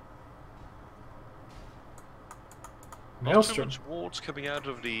 Not too much wards coming out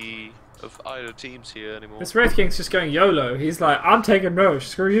of either teams here anymore. This Wraith King's just going YOLO. He's like, I'm taking Roche.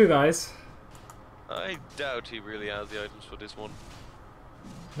 Screw you guys. I doubt he really has the items for this one.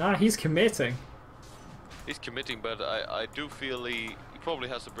 Nah, he's committing. He's committing, but I do feel he probably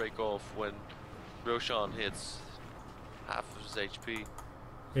has to break off when Roshan hits half of his HP.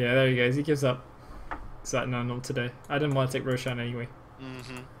 Yeah, there he goes. He gives up. It's like, no, not today. I didn't want to take Roshan anyway.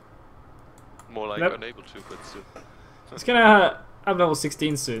 More like unable to, but still. He's gonna I'm level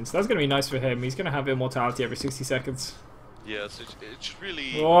 16 soon, so that's going to be nice for him. He's going to have immortality every 60 seconds. Yes, it's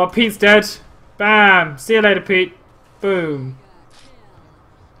really... Oh, Pete's dead. Bam! See you later, Pete. Boom.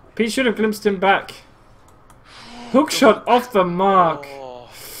 Pete should have glimpsed him back. Hook shot off the mark. Oh,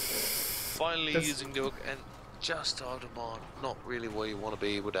 finally using the hook and just out of the mark. Not really where you want to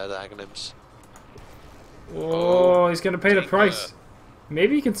be with that Aghanims. Oh, he's going to pay the price.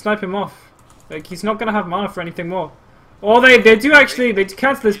 Maybe he can snipe him off. Like, he's not going to have mana for anything more. Oh, they do actually. They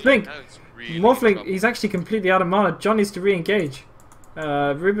cancel his blink. Really Morphling, he's actually completely out of mana. John needs to re-engage.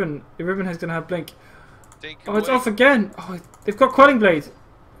 Ruben is going to have blink. Oh, it's off again. Oh, they've got Quelling Blade.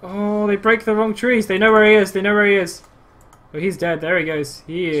 Oh, they break the wrong trees. They know where he is. They know where he is. Oh, he's dead. There he goes.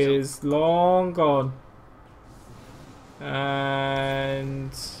 He is long gone.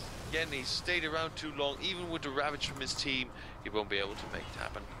 And... Again, he stayed around too long. Even with the Ravage from his team, he won't be able to make it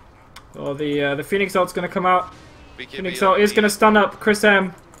happen. Oh, the Phoenix ult's going to come out. Phoenix ult is going to stun up Chris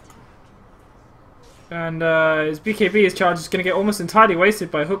M. And his BKB, his charge, is going to get almost entirely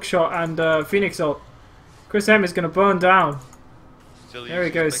wasted by hookshot and Phoenix ult. Chris M is going to burn down. There he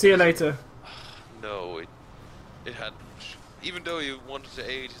goes. See you later. No, it had. Even though he wanted to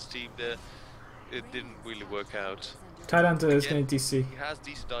aid his team there, it didn't really work out. Tidehunter is going to DC. He has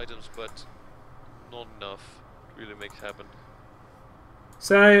decent items, but not enough to really make it happen.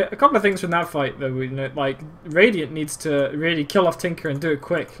 So, a couple of things from that fight, though. You know, like, Radiant needs to really kill off Tinker and do it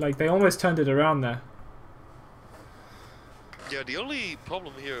quick. Like, they almost turned it around there. Yeah, the only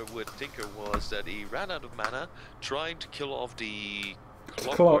problem here with Tinker was that he ran out of mana trying to kill off the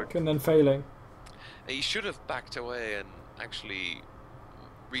clock and then failing. And he should have backed away and actually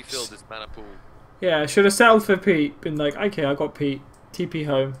refilled his mana pool. Yeah, should have settled for Pete. Been like, okay, I got Pete. TP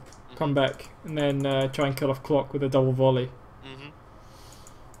home, come back, and then try and kill off clock with a double volley.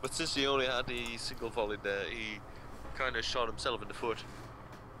 But since he only had the single volley there, he kind of shot himself in the foot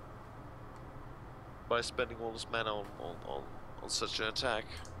by spending all his mana on such an attack.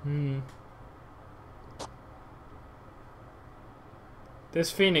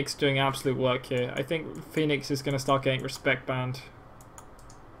 This Phoenix doing absolute work here. I think Phoenix is going to start getting respect banned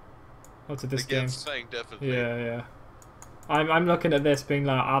after this game. Fang, definitely. Yeah. I'm looking at this being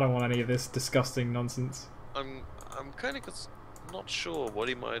like, I don't want any of this disgusting nonsense. I'm kind of not sure what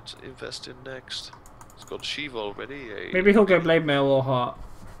he might invest in next. He's got Shiva already. Maybe he'll go Blade Mail or Heart.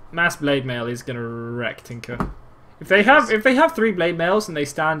 Mass Blade Mail is gonna wreck Tinker. If they have 3 Blade Mails and they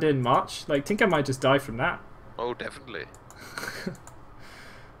stand in much, like Tinker might just die from that. Oh, definitely.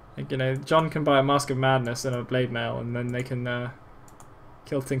 Like, you know, John can buy a Mask of Madness and a Blade Mail, and then they can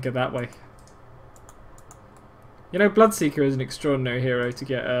kill Tinker that way. You know, Bloodseeker is an extraordinary hero to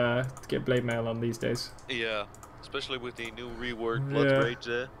get Blade Mail on these days. Yeah, especially with the new reworked Blood Rage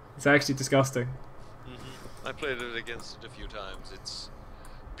there. It's actually disgusting. I played it against it a few times. It's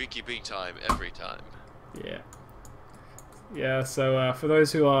BKB time every time. Yeah. So for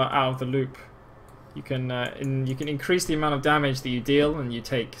those who are out of the loop, you can increase the amount of damage that you deal and you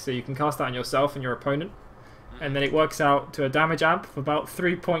take. So you can cast that on yourself and your opponent, and then it works out to a damage amp of about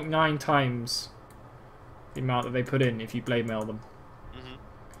 3.9 times the amount that they put in if you Blade Mail them.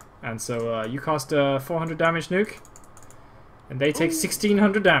 And so you cast a 400 damage nuke, and they take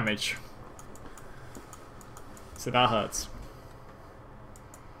 1600 damage. So that hurts.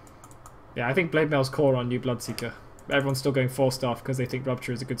 Yeah, I think Blade Mail's core on new Bloodseeker. Everyone's still going 4-star because they think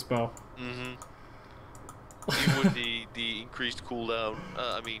Rupture is a good spell. Even with the increased cooldown,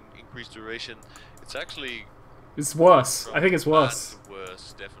 increased duration, it's actually... It's worse. I think it's worse.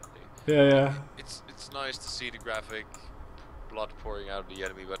 Worse, definitely. Yeah. It's nice to see the graphic blood pouring out of the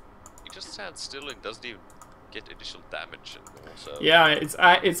enemy, but he just stands still and doesn't even get initial damage anymore. So. Yeah,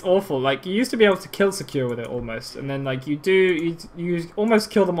 it's awful. Like, you used to be able to kill secure with it almost, and then like you almost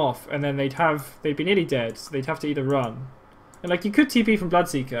kill them off, and then they'd be nearly dead, so they'd have to either run, and like you could TP from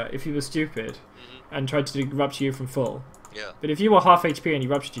Bloodseeker if you were stupid, and tried to rupture you from full. Yeah. But if you were half HP and you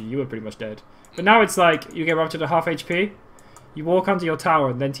ruptured you were pretty much dead. But now it's like you get ruptured at half HP, you walk under your tower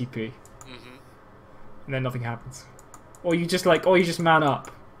and then TP, and then nothing happens, or you just man up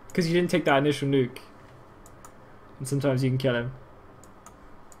because you didn't take that initial nuke. And sometimes you can kill him.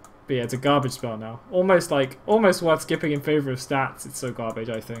 But yeah, it's a garbage spell now. Almost worth skipping in favor of stats. It's so garbage,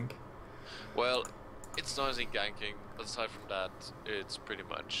 I think. Well, it's nice in ganking, but aside from that, it's pretty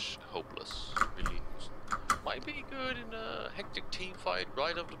much hopeless. Really, might be good in a hectic team fight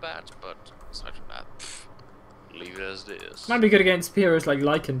right off the bat, but aside from that, leave it as it is. Might be good against heroes like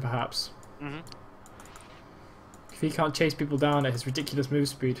Lycan, perhaps. If he can't chase people down at his ridiculous move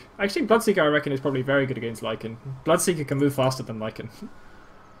speed. Actually, Bloodseeker, I reckon, is probably very good against Lycan. Bloodseeker can move faster than Lycan.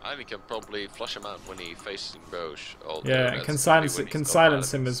 Ivy can probably flush him out when he faces Roche. Yeah, it can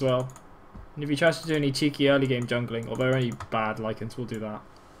silence him as well. And if he tries to do any cheeky early game jungling, although any bad Lycans will do that.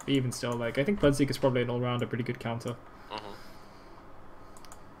 But even still, like, I think Bloodseek is probably an all-rounder pretty good counter.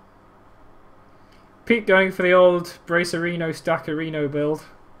 Pete going for the old Bracerino, Stackerino build.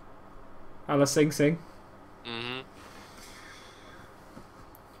 A la Sing Sing.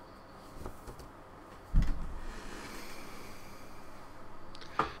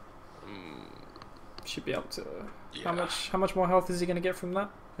 Should be able to. Yeah. How much more health is he going to get from that?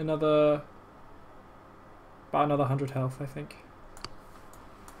 About another 100 health, I think.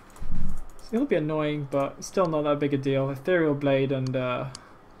 So it'll be annoying, but still not that big a deal. Ethereal Blade and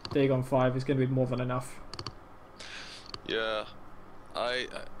Dagon 5 is going to be more than enough. Yeah, I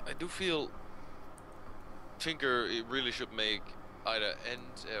do feel Tinker really should make either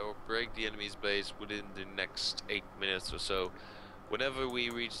end or break the enemy's base within the next 8 minutes or so. Whenever we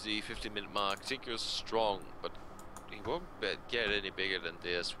reach the 15-minute mark, Tinker's strong, but he won't get any bigger than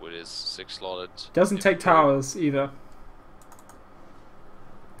this with his 6 slotted. Doesn't take towers either.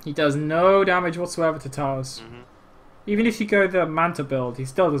 He does no damage whatsoever to towers. Even if you go the Manta build, he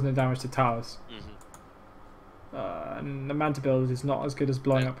still does no damage to towers. And the Manta build is not as good as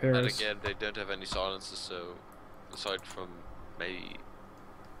blowing up heroes. And again, they don't have any silences, so aside from maybe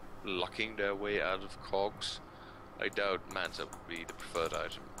lucking their way out of cogs, I doubt Manta would be the preferred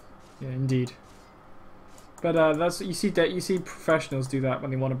item. Yeah, indeed. But that's you see professionals do that when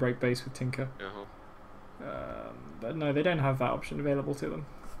they want to break base with Tinker. But no, they don't have that option available to them.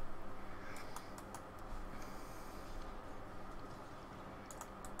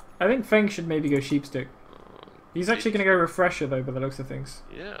 I think Feng should maybe go Sheepstick. He's actually going to go Refresher though, by the looks of things.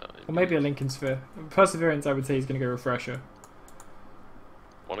 Yeah. Or maybe a Lincoln Sphere. Perseverance, I would say he's going to go Refresher.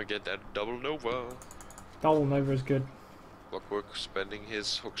 Want to get that double Nova. Double Nova is good. Clockwork spending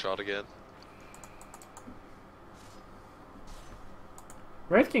his hookshot again.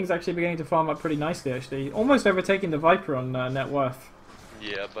 Wraith King's actually beginning to farm up pretty nicely, actually. Almost overtaking the Viper on net worth.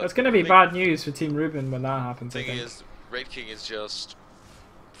 Yeah, but that's going to be bad news for Team Ruben when that happens. The thing is, Wraith King is just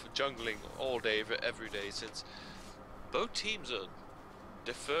jungling all day, every day, since both teams are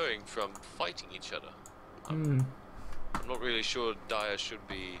deferring from fighting each other. I'm not really sure Dire should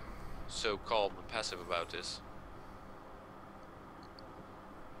be so calm and passive about this.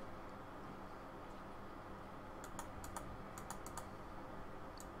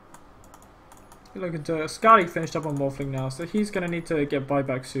 Look at Scarly finished up on Morphling now, so he's going to need to get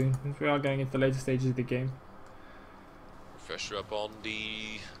buyback soon, as we are going into the later stages of the game. Refresher up on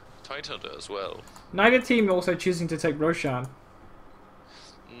the Tidehunter as well. Neither team also choosing to take Roshan.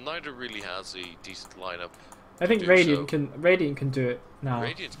 Neither really has a decent lineup. I think Radiant can do it now.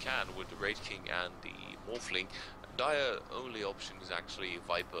 Radiant can with the Wraith King and the Morphling. Dire only option is actually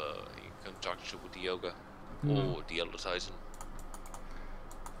Viper in conjunction with the Yoga or the Elder Titan.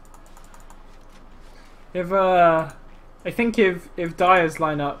 I think if Dire's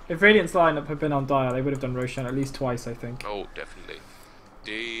lineup, if Radiant's lineup had been on Dire, they would have done Roshan at least twice, I think. Oh, definitely.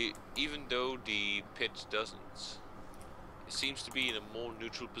 Even though the pit doesn't, it seems to be in a more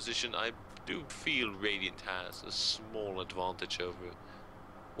neutral position. I do feel Radiant has a small advantage over it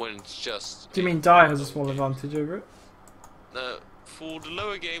when it's just. Do you mean Dire has a small advantage over it? No, for the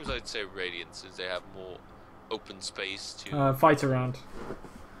lower games, I'd say Radiant, since they have more open space to fight around.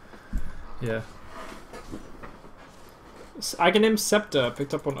 Yeah. Aghanim's Scepter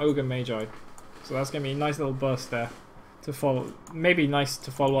picked up on Ogre Magi, so that's gonna be a nice little burst there to follow. Maybe nice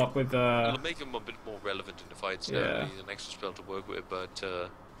to follow up with. It'll make him a bit more relevant in the fights. Yeah. He's an extra spell to work with, but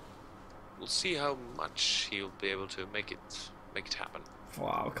we'll see how much he'll be able to make it happen.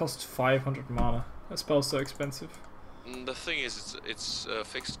 Wow, it costs 500 mana. That spell's so expensive. The thing is, it's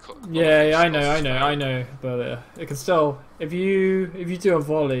fixed. Yeah, I know, but it can still. If you do a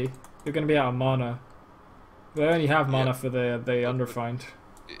volley, you're gonna be out of mana. They only have mana for the unrefined.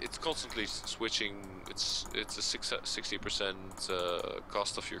 It's constantly switching. It's a 60%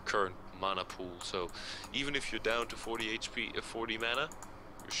 cost of your current mana pool. So even if you're down to 40 HP, 40 mana,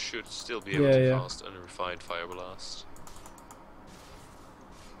 you should still be able to cast unrefined Fire Blast.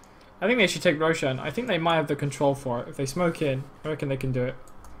 I think they should take Roshan. I think they might have the control for it. If they smoke in, I reckon they can do it.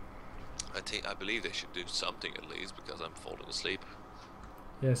 I believe they should do something at least, because I'm falling asleep.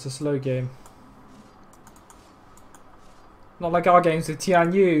 Yeah, it's a slow game. Not like our games with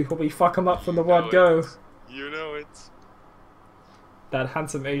Tian Yu, where we fuck them up from the word go. You know it. That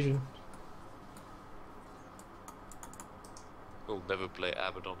handsome Asian. We'll never play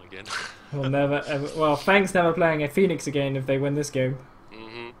Abaddon again. We'll never ever. Well, Fang's never playing a Phoenix again if they win this game.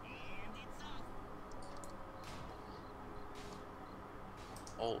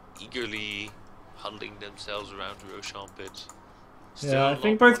 now eagerly huddling themselves around the Roshan pit. Yeah, I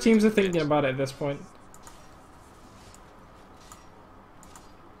think both teams are thinking about it at this point.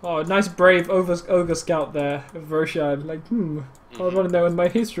 Oh, nice brave ogre scout there of Roshan. Like, I want to know when my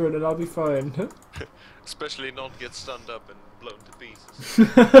hits run and I'll be fine. Especially not get stunned up and blown to pieces.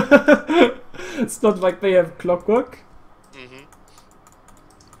 It's not like they have clockwork.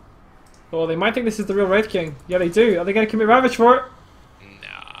 Oh, they might think this is the real Wraith King. Yeah, they do. Are they going to commit Ravage for it?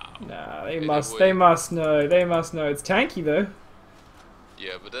 No. Nah, they must. They must know. They must know. It's tanky though.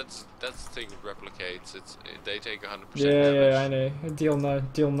 Yeah, but that's the thing that replicates. They take 100% yeah, damage. Yeah, I know. Deal none.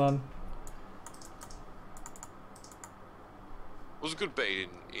 Deal none. Was a good bait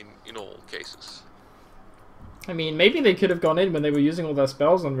in all cases. I mean, maybe they could have gone in when they were using all their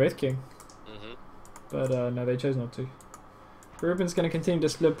spells on Wraith King. But no, they chose not to. Ruben's going to continue to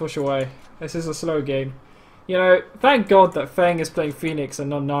slow push away. This is a slow game. You know, thank God that Fang is playing Phoenix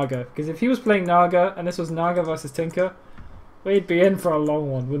and not Naga. Because if he was playing Naga and this was Naga versus Tinker, we'd be in for a long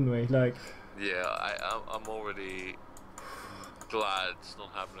one, wouldn't we? Like. Yeah, I'm already glad it's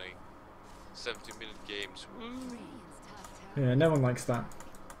not happening. 70-minute games. Woo. Yeah, no one likes that.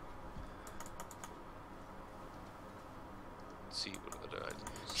 Let's see what other items.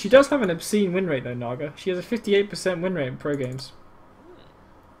 She does have an obscene win rate though, Naga. She has a 58% win rate in pro games.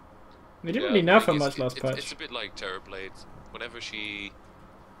 We didn't really nerf her much last patch. It's a bit like Terrorblade. Whenever she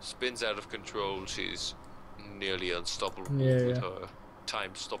spins out of control, she's nearly unstoppable with her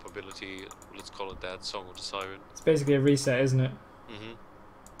time stop ability. Let's call it that, Song of the Siren. It's basically a reset, isn't it?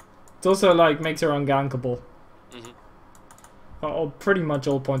 It's also like makes her ungankable. Or pretty much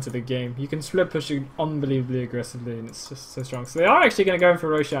all points of the game. You can split push unbelievably aggressively and it's just so strong. So they are actually going to go in for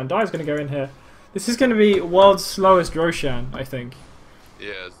Roshan. Dai's going to go in here. This is going to be world's slowest Roshan, I think.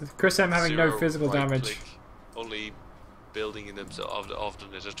 Yeah. With Chris M having no physical damage. Click, only building in themselves of the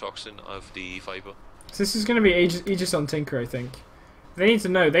nitotoxin of the fiber. So this is going to be Aegis on Tinker, I think. They need to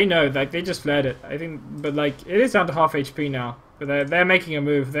know. They know. Like they just flared it. I think, but like it is down to half HP now. But they're making a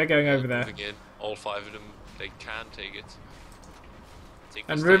move. They're going over there. In. All 5 of them, they can take it.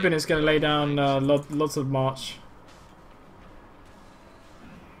 And Ruben is going to lay down lots of march.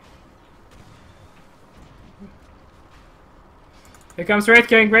 Here comes Wraith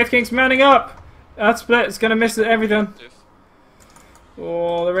King. Wraith King's mounting up. That split is going to miss everything.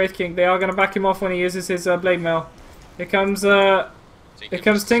 Oh, the Wraith King. They are going to back him off when he uses his blade mail. Here comes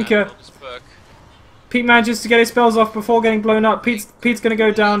Tinker. Pete manages to get his spells off before getting blown up. Pete's going to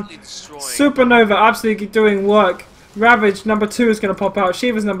go down. Supernova absolutely doing work. Ravage number 2 is going to pop out.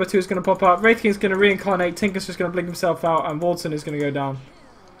 Shiva's number 2 is going to pop out. Wraith King's going to reincarnate. Tinker's just going to blink himself out. And Walton is going to go down.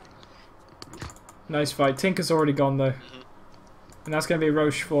 Nice fight. Tinker's already gone though. And that's going to be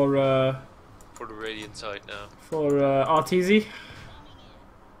Roche for the Radiant side now. For Arteezy.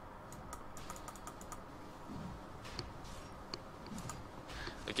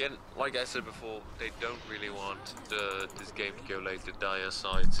 Again, like I said before, they don't really want this game to go like the Dire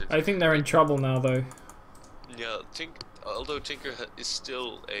side. I think they're in trouble now though. Yeah, although Tinker is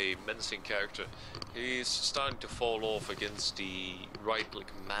still a menacing character, he's starting to fall off against the right-click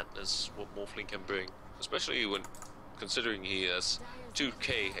madness what Morphling can bring. Especially when considering he has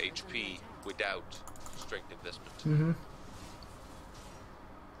 2k HP without strength investment.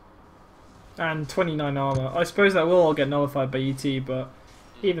 And 29 armor. I suppose that will all get nullified by ET, but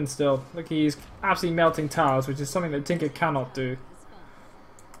even still, look, he's absolutely melting towers, which is something that Tinker cannot do.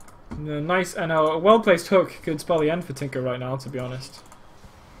 Nice, and a well-placed hook could spell the end for Tinker right now, to be honest.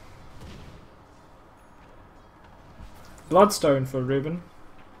 Bloodstone for Ruben.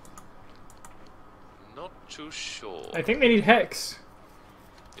 Not too sure. I think they need Hex.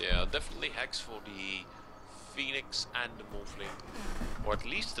 Yeah, definitely Hex for the Phoenix and the Morphling. Or at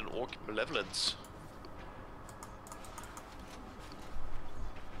least an Orc Malevolence.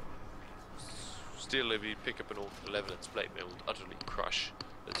 Still, if you pick up an Orc Malevolence, Blade Mail would utterly crush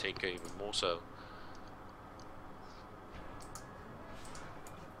the Tinker even more so.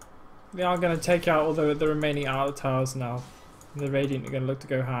 They are going to take out all the remaining outer towers now. The Radiant are going to look to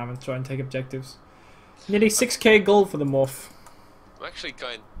go ham and try and take objectives. Nearly 6k gold for the Morph. I'm actually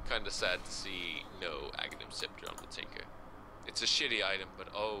kind of sad to see no Aghanim Scepter on the Tinker. It's a shitty item, but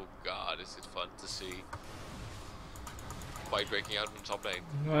oh god, is it fun to see. Fight breaking out in top lane.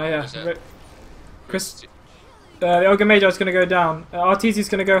 Oh yeah. Chris, the Ogre Magi is going to go down. Arteezy is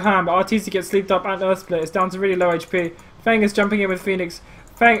going to go ham, but Arteezy gets sleeped up and Earth Split. It's down to really low HP. Fang is jumping in with Phoenix.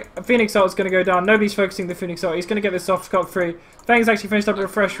 Phoenix ult is going to go down. Nobody's focusing the Phoenix ult. He's going to get this off scot-free. Fang's actually finished up with a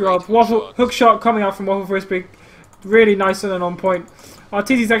fresh rob. Hook shot coming out from Waffle Frisbee. Really nice and on point.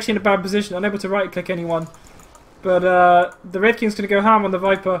 Arteezy's actually in a bad position, unable to right-click anyone. but the Red King's going to go ham on the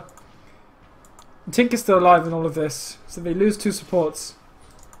Viper. Tinker's still alive in all of this, so they lose 2 supports.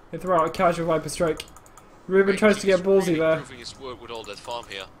 They throw out a casual Viper strike. Ruben tries to get ballsy there. Proving his work with all that farm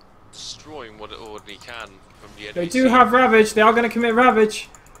here, destroying what he can from the enemy. They do have Ravage. They are going to commit Ravage,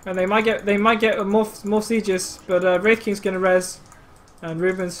 and they might get more sieges. But Wraith King's going to res, and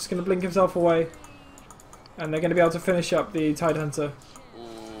Ruben's just going to blink himself away, and they're going to be able to finish up the Tidehunter.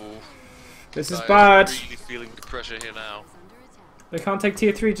 Ooh, this is bad. Really feeling the pressure here now. They can't take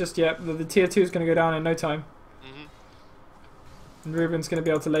tier 3 just yet. The tier 2 is going to go down in no time. And Ruben's going to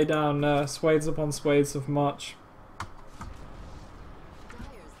be able to lay down swathes upon swathes of March.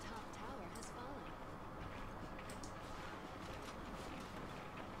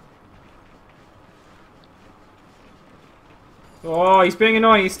 Oh, he's being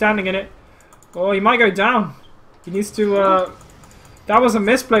annoying. He's standing in it. Oh, he might go down. He needs to... that was a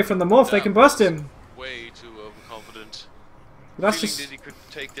misplay from the Morph. They can burst him. Way too overconfident. That's Feeling just... that he could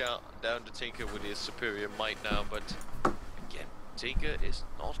take down the Tinker with his superior might now, but... Tinker is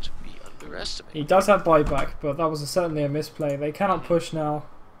not to be underestimated. He does have buyback, but that was certainly a misplay. They cannot push now.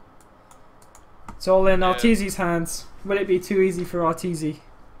 It's all in Arteezy's hands. Will it be too easy for Arteezy?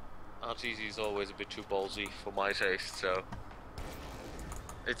 Arteezy is always a bit too ballsy for my taste, so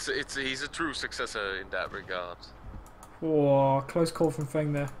he's a true successor in that regard. Oh, close call from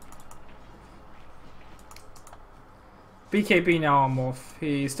Feng there. BKB now on Morph.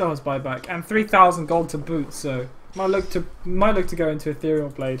 He still has buyback and 3,000 gold to boot, so. Might look to go into Ethereal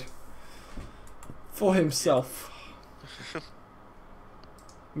Blade for himself.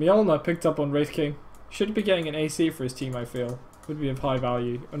 Mjolnir picked up on Wraith King. Should be getting an AC for his team, I feel. Would be of high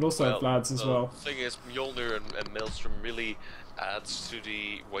value, and also Vlad's as well. The thing is, Mjolnir and Maelstrom really adds to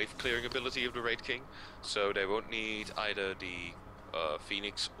the wave clearing ability of the Wraith King, so they won't need either the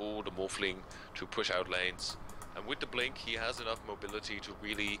Phoenix or the Morphling to push out lanes. And with the Blink, he has enough mobility to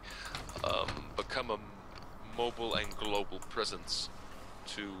really become a mobile and global presence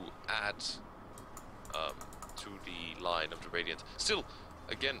to add to the line of the Radiant. Still,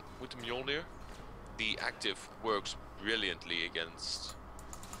 again, with the Mjolnir, the active works brilliantly against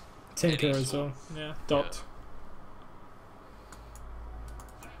Tinker as well. Yeah, Dot.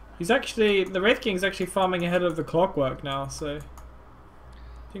 Yeah. He's actually, the Wraith King's actually farming ahead of the Clockwork now, so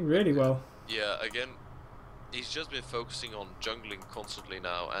doing really well. Yeah, again, he's just been focusing on jungling constantly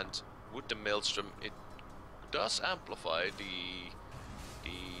now, and with the Maelstrom, it does amplify the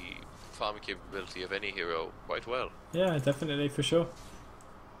farming capability of any hero quite well. Yeah, definitely, for sure.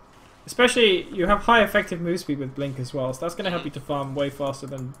 Especially, you have high effective move speed with Blink as well, so that's going to help you to farm way faster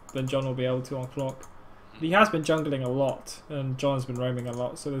than John will be able to on Clock. He has been jungling a lot, and John's been roaming a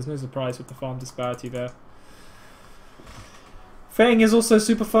lot, so there's no surprise with the farm disparity there. Fang is also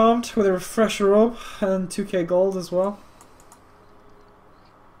super farmed with a refresher orb and 2k gold as well.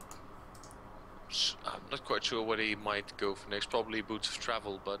 I'm not quite sure what he might go for next, probably Boots of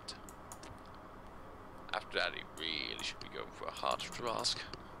Travel, but after that he really should be going for a harder task.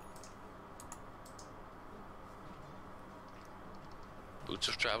 Boots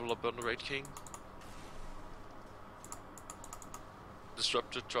of Travel up on the Wraith King.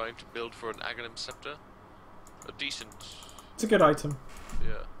 Disruptor trying to build for an Aghanim Scepter. A decent... It's a good item.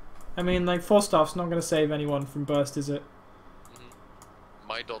 Yeah. I mean, like, 4-staff's not going to save anyone from burst, is it?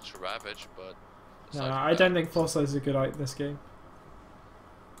 Might dodge Ravage, but... No, I don't think 4-star is a good item this game.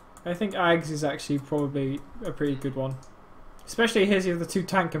 I think Ags is actually probably a pretty good one. Especially here you have the 2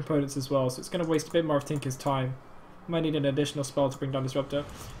 tank components as well, so it's going to waste a bit more of Tinker's time. Might need an additional spell to bring down Disruptor.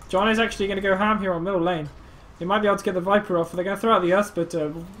 John is actually going to go ham here on middle lane. He might be able to get the Viper off. They're going to throw out the Earth, but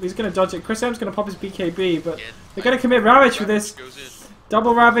he's going to dodge it. Chris M's going to pop his BKB, but they're going to commit Ravage for this.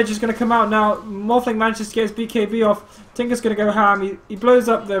 Double Ravage is going to come out now. Morphling manages to get his BKB off. Tinker's going to go ham. He blows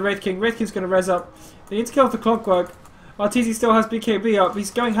up the Wraith King. Wraith King's going to res up. They need to kill off the Clockwork. Arteezy still has BKB up. He's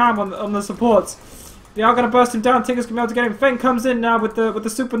going ham on the supports. They are going to burst him down. Tinker's going to be able to get him. Feng comes in now with the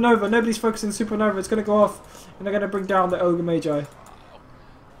Supernova. Nobody's focusing on Supernova. It's going to go off. And they're going to bring down the Ogre Magi.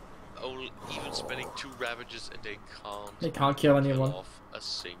 Even spending 2 Ravages and they can't kill anyone. Off a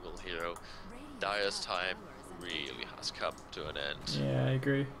single hero. Dire's time really has come to an end. Yeah, I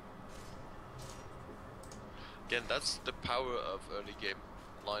agree. Again, that's the power of early game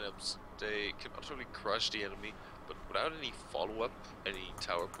lineups. They can utterly crush the enemy, but without any follow-up, any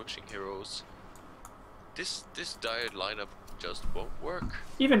tower pushing heroes, this Dire lineup just won't work.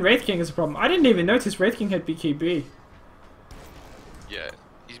 Even Wraith King is a problem. I didn't even notice Wraith King had BKB. Yeah,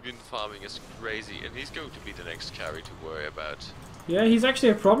 he's been farming as crazy, and he's going to be the next carry to worry about. Yeah, he's actually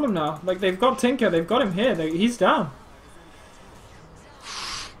a problem now. Like, they've got Tinker, they've got him here, he's down.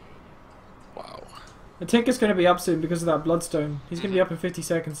 Wow. The Tinker's going to be up soon because of that Bloodstone. He's going to be up in 50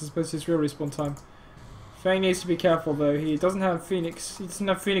 seconds as opposed to his real respawn time. Fang needs to be careful though. He doesn't have Phoenix. He doesn't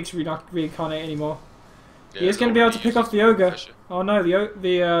have Phoenix reincarnate anymore. Yeah, he is going to be able to pick off the Ogre. Oh no,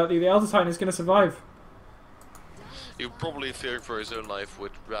 the Elder Titan is going to survive. He'll probably fearing for his own life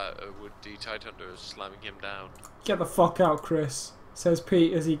with the Titanhunters slamming him down. Get the fuck out, Chris, says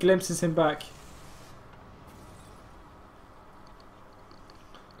Pete as he glimpses him back.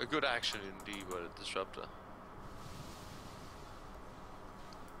 A good action indeed with a Disruptor.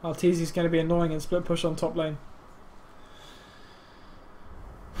 Arteezy's going to be annoying and split push on top lane.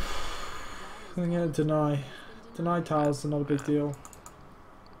 I'm going to deny. Deny tiles are not a big deal.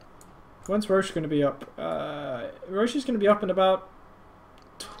 When's Roche going to be up? Roche is going to be up in about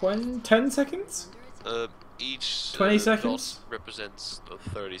 10 seconds? Each 20 seconds? dot represents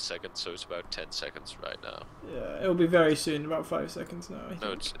 30 seconds, so it's about 10 seconds right now. Yeah, it'll be very soon, about 5 seconds now, I think.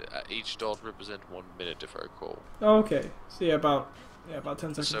 No, it's, each dot represents 1 minute if I recall. Oh, okay. So yeah, about 10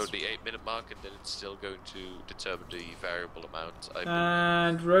 seconds. So the 8-minute mark, and then it's still going to determine the variable amount.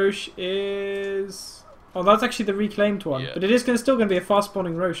 And Roche is... Oh, that's actually the reclaimed one. Yeah. But it is still going to be a fast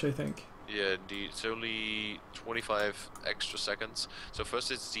spawning Roche, I think. Yeah, indeed. It's only 25 extra seconds. So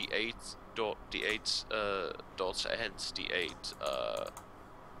first it's the 8 dots, hence the 8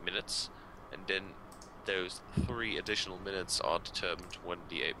 minutes, and then those 3 additional minutes are determined when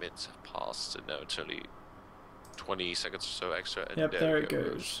the 8 minutes have passed, and now it's only 20 seconds or so extra. And yep, there it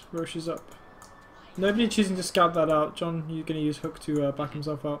goes. Roche is up. Nobody choosing to scout that out. John, you're going to use Hook to back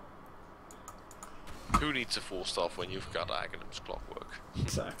himself out. Who needs a 4-staff when you've got Aghanim's Clockwork?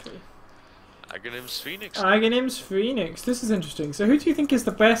 Exactly. Aghanim's Phoenix. Aghanim's Phoenix. This is interesting. So who do you think is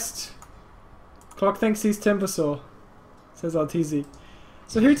the best... Clock thinks he's Timbersaw, says Arteezy.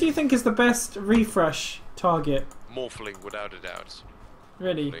 So who do you think is the best refresh target? Morphling, without a doubt.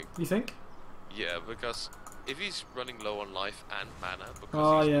 Really? Morphling. You think? Yeah, because if he's running low on life and mana, oh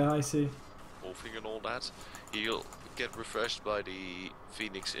because yeah, I see. Morphing and all that, he'll get refreshed by the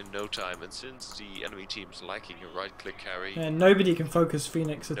Phoenix in no time, and since the enemy team's lacking a right-click carry... And nobody can focus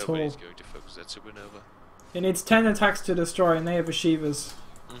Phoenix at all. Nobody's going to focus that Supernova. It needs 10 attacks to destroy, and they have Ashivas.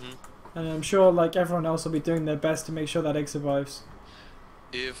 And I'm sure like everyone else will be doing their best to make sure that egg survives.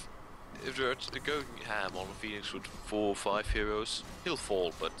 If they're going ham on a Phoenix with 4 or 5 heroes, he'll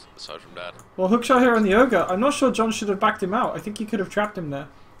fall, but aside from that... Well, Hookshot here on the Ogre, I'm not sure John should have backed him out. I think he could have trapped him there.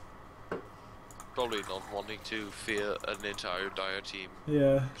 Probably not wanting to fear an entire dire team.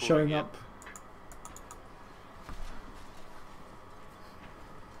 Yeah, showing up.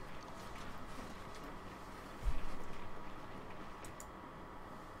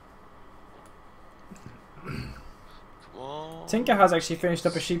 Tinker has actually finished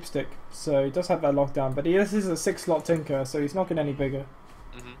up a sheepstick, so he does have that lockdown, but this is a 6-slot Tinker, so he's not getting any bigger.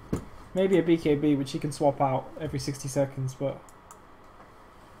 Maybe a BKB, which he can swap out every 60 seconds, but...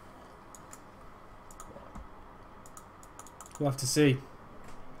 we'll have to see.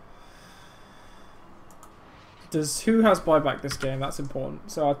 Who has buyback this game? That's important.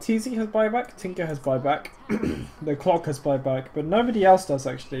 So Arteezy has buyback, Tinker has buyback, the Clock has buyback, but nobody else does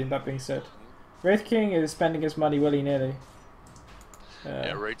actually, that being said. Wraith King is spending his money willy-nilly.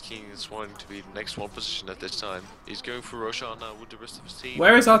 Yeah, Wraith King is wanting to be the next one position at this time. He's going for Roshan now with the rest of his team.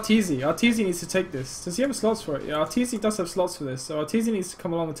 Where is Arteezy? Arteezy needs to take this. Does he have slots for it? Yeah, Arteezy does have slots for this, so Arteezy needs to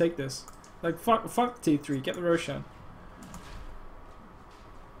come along and take this. Like, fuck T3, get the Roshan.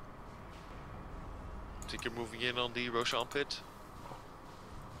 Think you're moving in on the Roshan pit?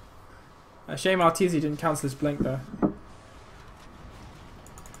 Shame Arteezy didn't cancel his blink there.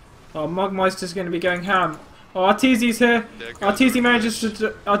 Oh, Mogmeister's going to be going ham. Oh, Arteezy's here. Arteezy manages to...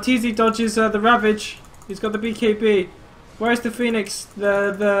 Arteezy dodges the Ravage. He's got the BKB. Where's the Phoenix?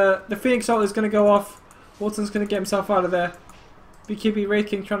 The Phoenix ult is going to go off. Watson's going to get himself out of there. BKB Wraith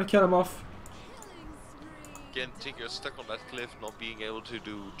King trying to kill him off. Again, Tinker's stuck on that cliff, not being able to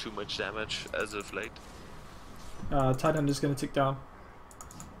do too much damage as of late. Tidehunter's going to tick down.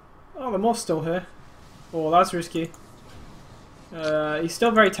 Oh, the Moth's still here. Oh, that's risky. He's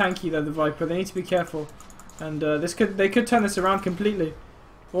still very tanky though, the Viper. They need to be careful. And they could turn this around completely.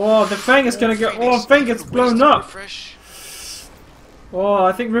 Oh, the Fang is going to go... Oh, Fang gets blown up! Oh,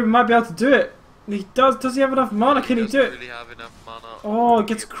 I think Ruben might be able to do it. He does. Does he have enough mana? Can he do it? Really have enough mana. Oh, it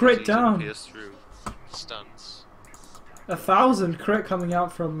gets crit down. Stuns. 1,000 crit coming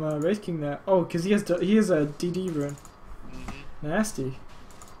out from Wraith King there. Oh, because he has a DD rune. Nasty.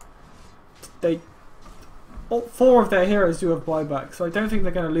 All 4 of their heroes do have buyback, so I don't think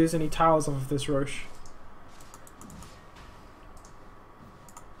they're going to lose any towers off of this Roche.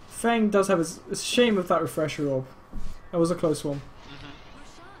 Fang does have it's a shame of that refresher orb. That was a close one.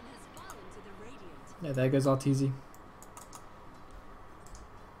 Yeah, there goes Arteezy.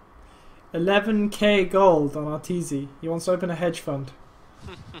 11k gold on Arteezy. He wants to open a hedge fund.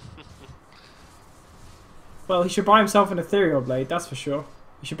 Well, he should buy himself an ethereal blade, that's for sure.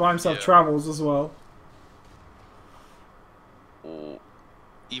 He should buy himself travels as well. Or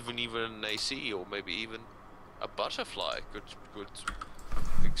even an AC, or maybe even a butterfly could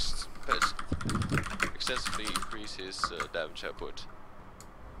extensively increase his damage output.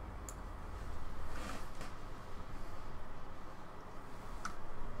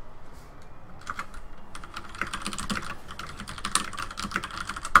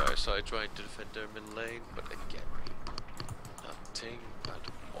 So I tried to defend their mid lane, but again, nothing at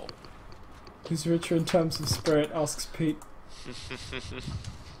all. Who's richer in terms of spirit, asks Pete.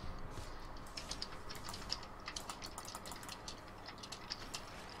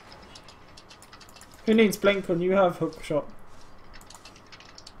 Who needs blink when you have hook shot?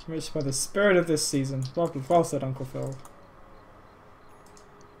 Rich by the spirit of this season. Well said, Uncle Phil.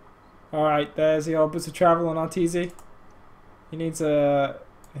 Alright, there's the old bits of travel on Arteezy. He needs a...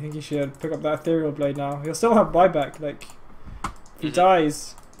 I think he should pick up that ethereal blade now. He'll still have buyback. Like, if he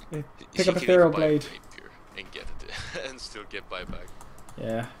dies, pick up ethereal blade and get it, and still get buyback.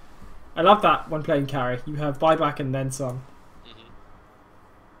 Yeah, I love that when playing carry. You have buyback and then some.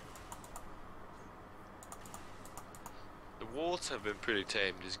 The wards have been pretty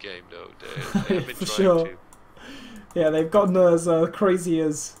tame this game, though. They have been For trying sure. to. Yeah, they've gotten as crazy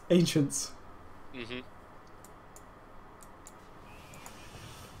as ancients.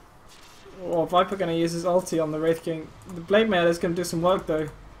 Oh, Viper gonna use his ulti on the Wraith King. The Blade Mail is gonna do some work though.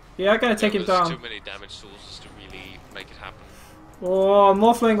 Yeah, gonna take him down. Too many damage sources to really make it happen. Oh,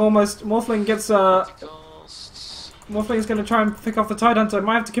 Morphling gets Morphling's gonna try and pick off the Tidehunter.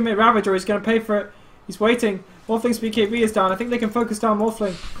 Might have to commit Ravage or he's gonna pay for it. He's waiting. Morphling's BKB is down. I think they can focus down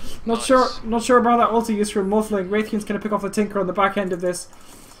Morphling. Not sure about that ulti use from Morphling. Wraith King's gonna pick off the Tinker on the back end of this.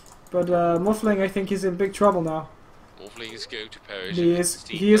 But Morphling I think is in big trouble now. Morphling is going to perish.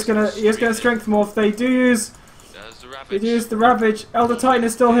 He is gonna strength morph. They do use the Ravage. Elder Titan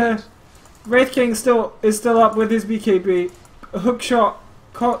is still here. Wraith King is still up with his BKB. A hook shot.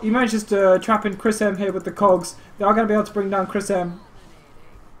 He manages to trap in Chris M here with the cogs. They are going to be able to bring down Chris M.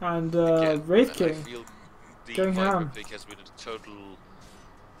 And Wraith King going ham. Pick has been a total,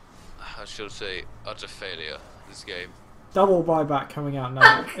 I should say, utter failure this game. Double buyback coming out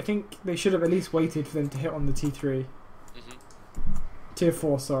now. I think they should have at least waited for them to hit on the T3. Tier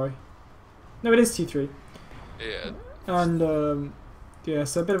 4, sorry. No, it is T3. Yeah. And yeah,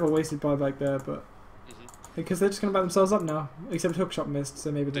 so a bit of a wasted buyback there, but because they're just going to back themselves up now. Except hookshot missed,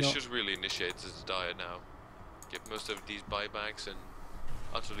 so maybe they're not. They should really initiate this diet now. Get most of these buybacks and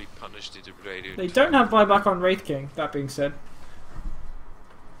utterly punish the degraded. They don't have buyback on Wraith King, that being said.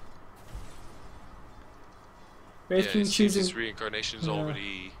 Wraith King choosing... his reincarnation is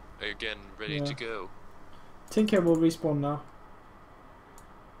already, again, ready to go. Tinker will respawn now.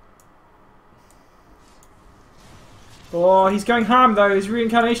 Oh, he's going ham though, his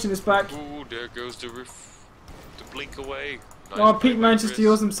reincarnation is back. Ooh, there goes the blink away. Nice. Oh, Pete manages to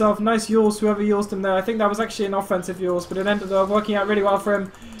use himself. Nice Yules, whoever used him there. I think that was actually an offensive Yules, but it ended up working out really well for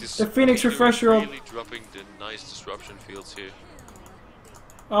him. The Phoenix Refresher. Really dropping the nice disruption fields here.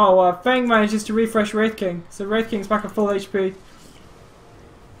 Oh, Fang manages to refresh Wraith King, so Wraith King's back at full HP.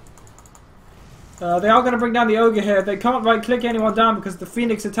 They are going to bring down the Ogre here. They can't right-click anyone down because the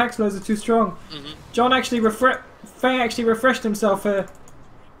Phoenix attack slows are too strong. Fang actually refreshed himself here.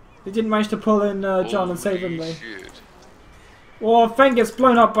 They didn't manage to pull in John and save him though. Oh, Fang gets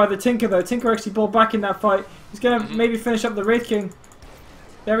blown up by the Tinker though. Tinker actually balled back in that fight. He's going to maybe finish up the Wraith King.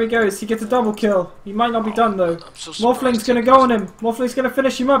 There he goes. He gets a double kill. He might not be done though. Morphling's going to go on him. Morphling's going to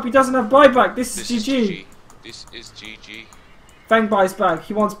finish him up. He doesn't have buyback. This is GG. This is GG. Fang buys back.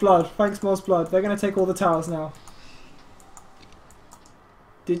 He wants blood. Fang smells blood. They're going to take all the towers now.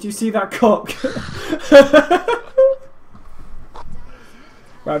 Did you see that cock?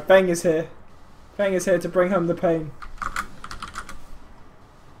 Right, Fang is here. Fang is here to bring home the pain.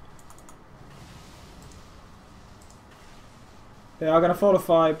 They are going to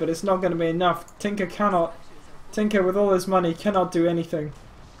fortify, but it's not going to be enough. Tinker with all his money, cannot do anything.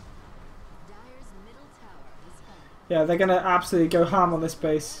 Yeah, they're going to absolutely go ham on this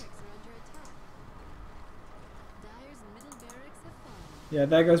base. Yeah,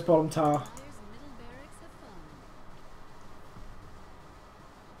 there goes bottom tower.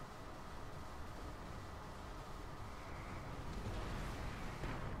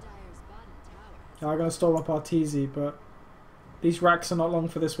 I'm going to stall up Arteezy, but these racks are not long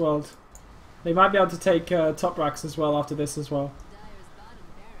for this world. They might be able to take top racks as well after this as well.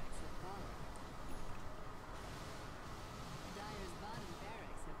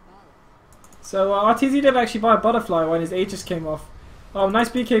 So RTZ did actually buy a butterfly when his Aegis came off. Oh, nice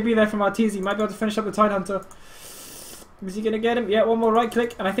BKB there from RTZ. Might be able to finish up the Tidehunter. Is he going to get him? Yeah, one more right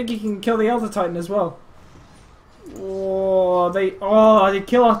click. And I think he can kill the Elder Titan as well. Oh, they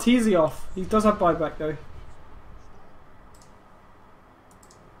kill RTZ off. He does have buyback though.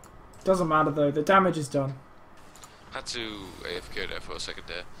 Doesn't matter though. The damage is done. Had to AFK there for a second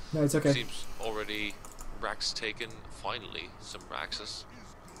there. No, it's okay. Seems already racks taken. Finally, some raxes.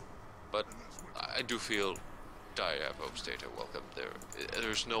 But I do feel Dire have overstayed her welcome.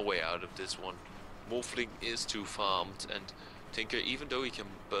 There's no way out of this one. Morphling is too farmed, and Tinker, even though he can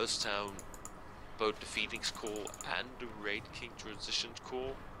burst down both the Phoenix core and the Raid King transitioned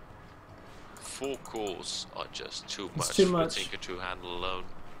core, 4 cores are just too much for Tinker to handle alone.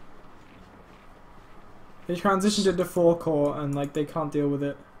 They transitioned into 4 core and like they can't deal with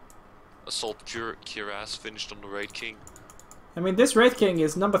it. Assault Cuirass finished on the Raid King. I mean, this Wraith King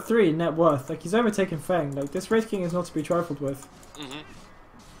is number 3 in net worth. Like, he's overtaken Feng. Like, this Wraith King is not to be trifled with.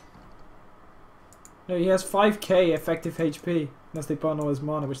 No, he has 5k effective HP. Unless they burn all his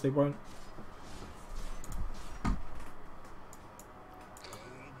mana, which they won't.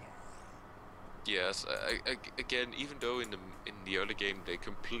 Yes, again, even though in the early game they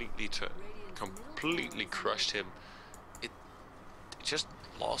completely crushed him, it just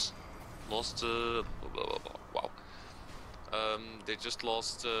lost wow. They just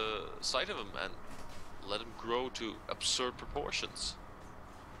lost sight of him and let him grow to absurd proportions.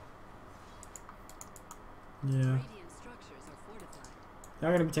 Yeah.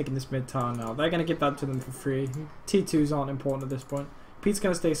 They're going to be taking this mid tower now. They're going to give that to them for free. T2s aren't important at this point. Pete's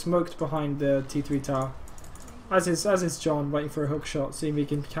going to stay smoked behind the T3 tower. As is John, waiting for a hook shot, seeing if he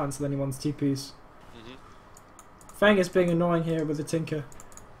can cancel anyone's TPs. Feng is being annoying here with the Tinker.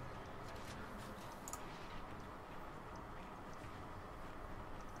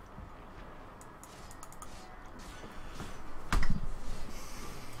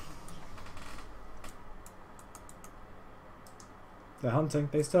 They're hunting.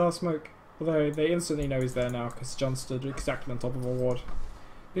 They still have smoke. Although they instantly know he's there now because John stood exactly on top of a ward.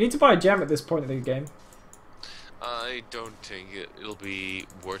 We need to buy a gem at this point of the game. I don't think it'll be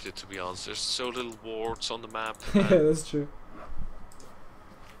worth it, to be honest. There's so little wards on the map. Yeah, that's true.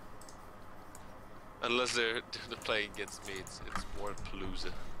 Unless they're playing against me, it's more Palooza.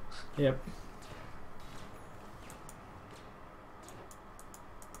 Yep.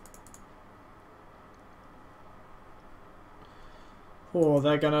 Oh,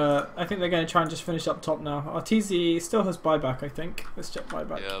 they're gonna. I think they're gonna try and just finish up top now. RTZ still has buyback, I think. Let's check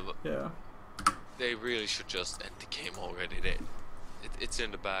buyback. Yeah, but yeah. They really should just end the game already. It's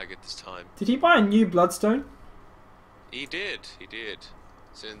in the bag at this time. Did he buy a new Bloodstone? He did.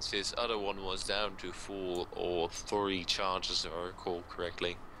 Since his other one was down to 4 or 3 charges, if I recall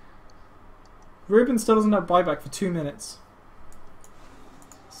correctly. Ruben still doesn't have buyback for 2 minutes.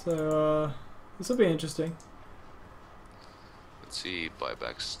 So this will be interesting. Let's see,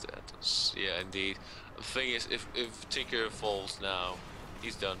 buyback status. Yeah, indeed. The thing is, if Tinker falls now,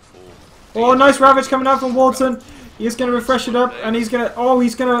 he's done for. Oh, nice Ravage coming out from Walton. He's going to refresh it up, and he's going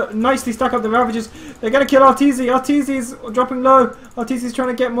to nicely stack up the Ravages. They're going to kill RTZ. RTZ's dropping low. RTZ's trying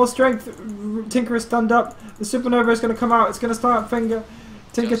to get more strength. Tinker is stunned up. The Supernova is going to come out. It's going to start Finger.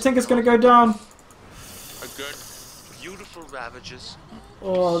 Tinker's going to go down. A good, beautiful Ravages.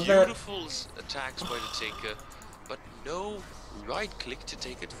 Oh, beautiful attacks by the Tinker, but no right click to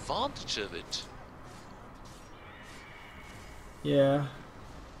take advantage of it. Yeah.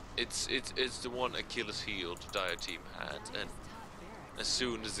 It's the one Achilles heel the Dire team had, and as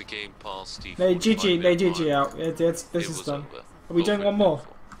soon as the game passed, they GG out. This is done. Over. Are we doing one more?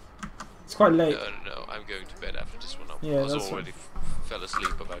 It's quite late. No, I'm going to bed after this one. Yeah, I was already fell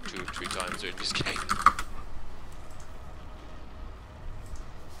asleep about 2 or 3 times during this game.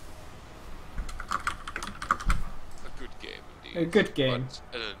 A good game indeed. A good game.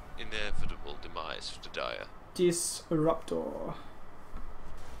 But an inevitable demise for the Dire. Disruptor.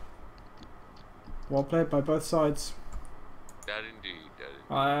 Well played by both sides. That indeed.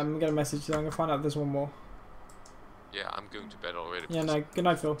 I'm gonna message you. I'm gonna find out if there's one more. Yeah, I'm going to bed already. Yeah, no. Good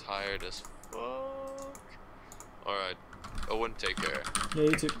night, Phil. Tired as fuck. Alright. Owen, take care. Yeah,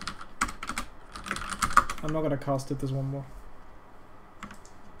 you too. I'm not gonna cast it. There's one more.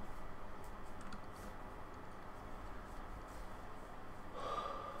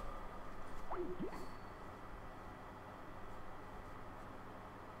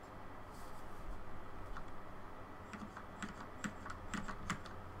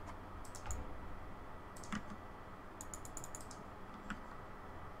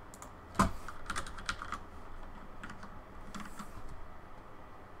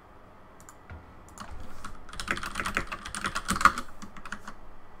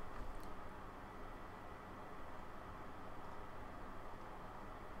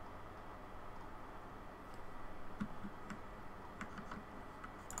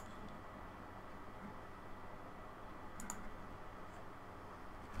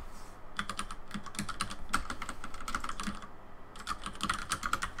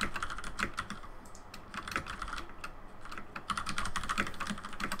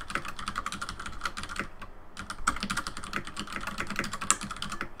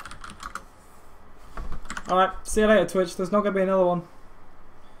 Alright, see you later, Twitch. There's not going to be another one.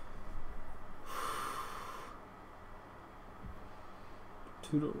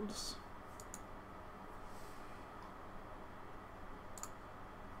 $2.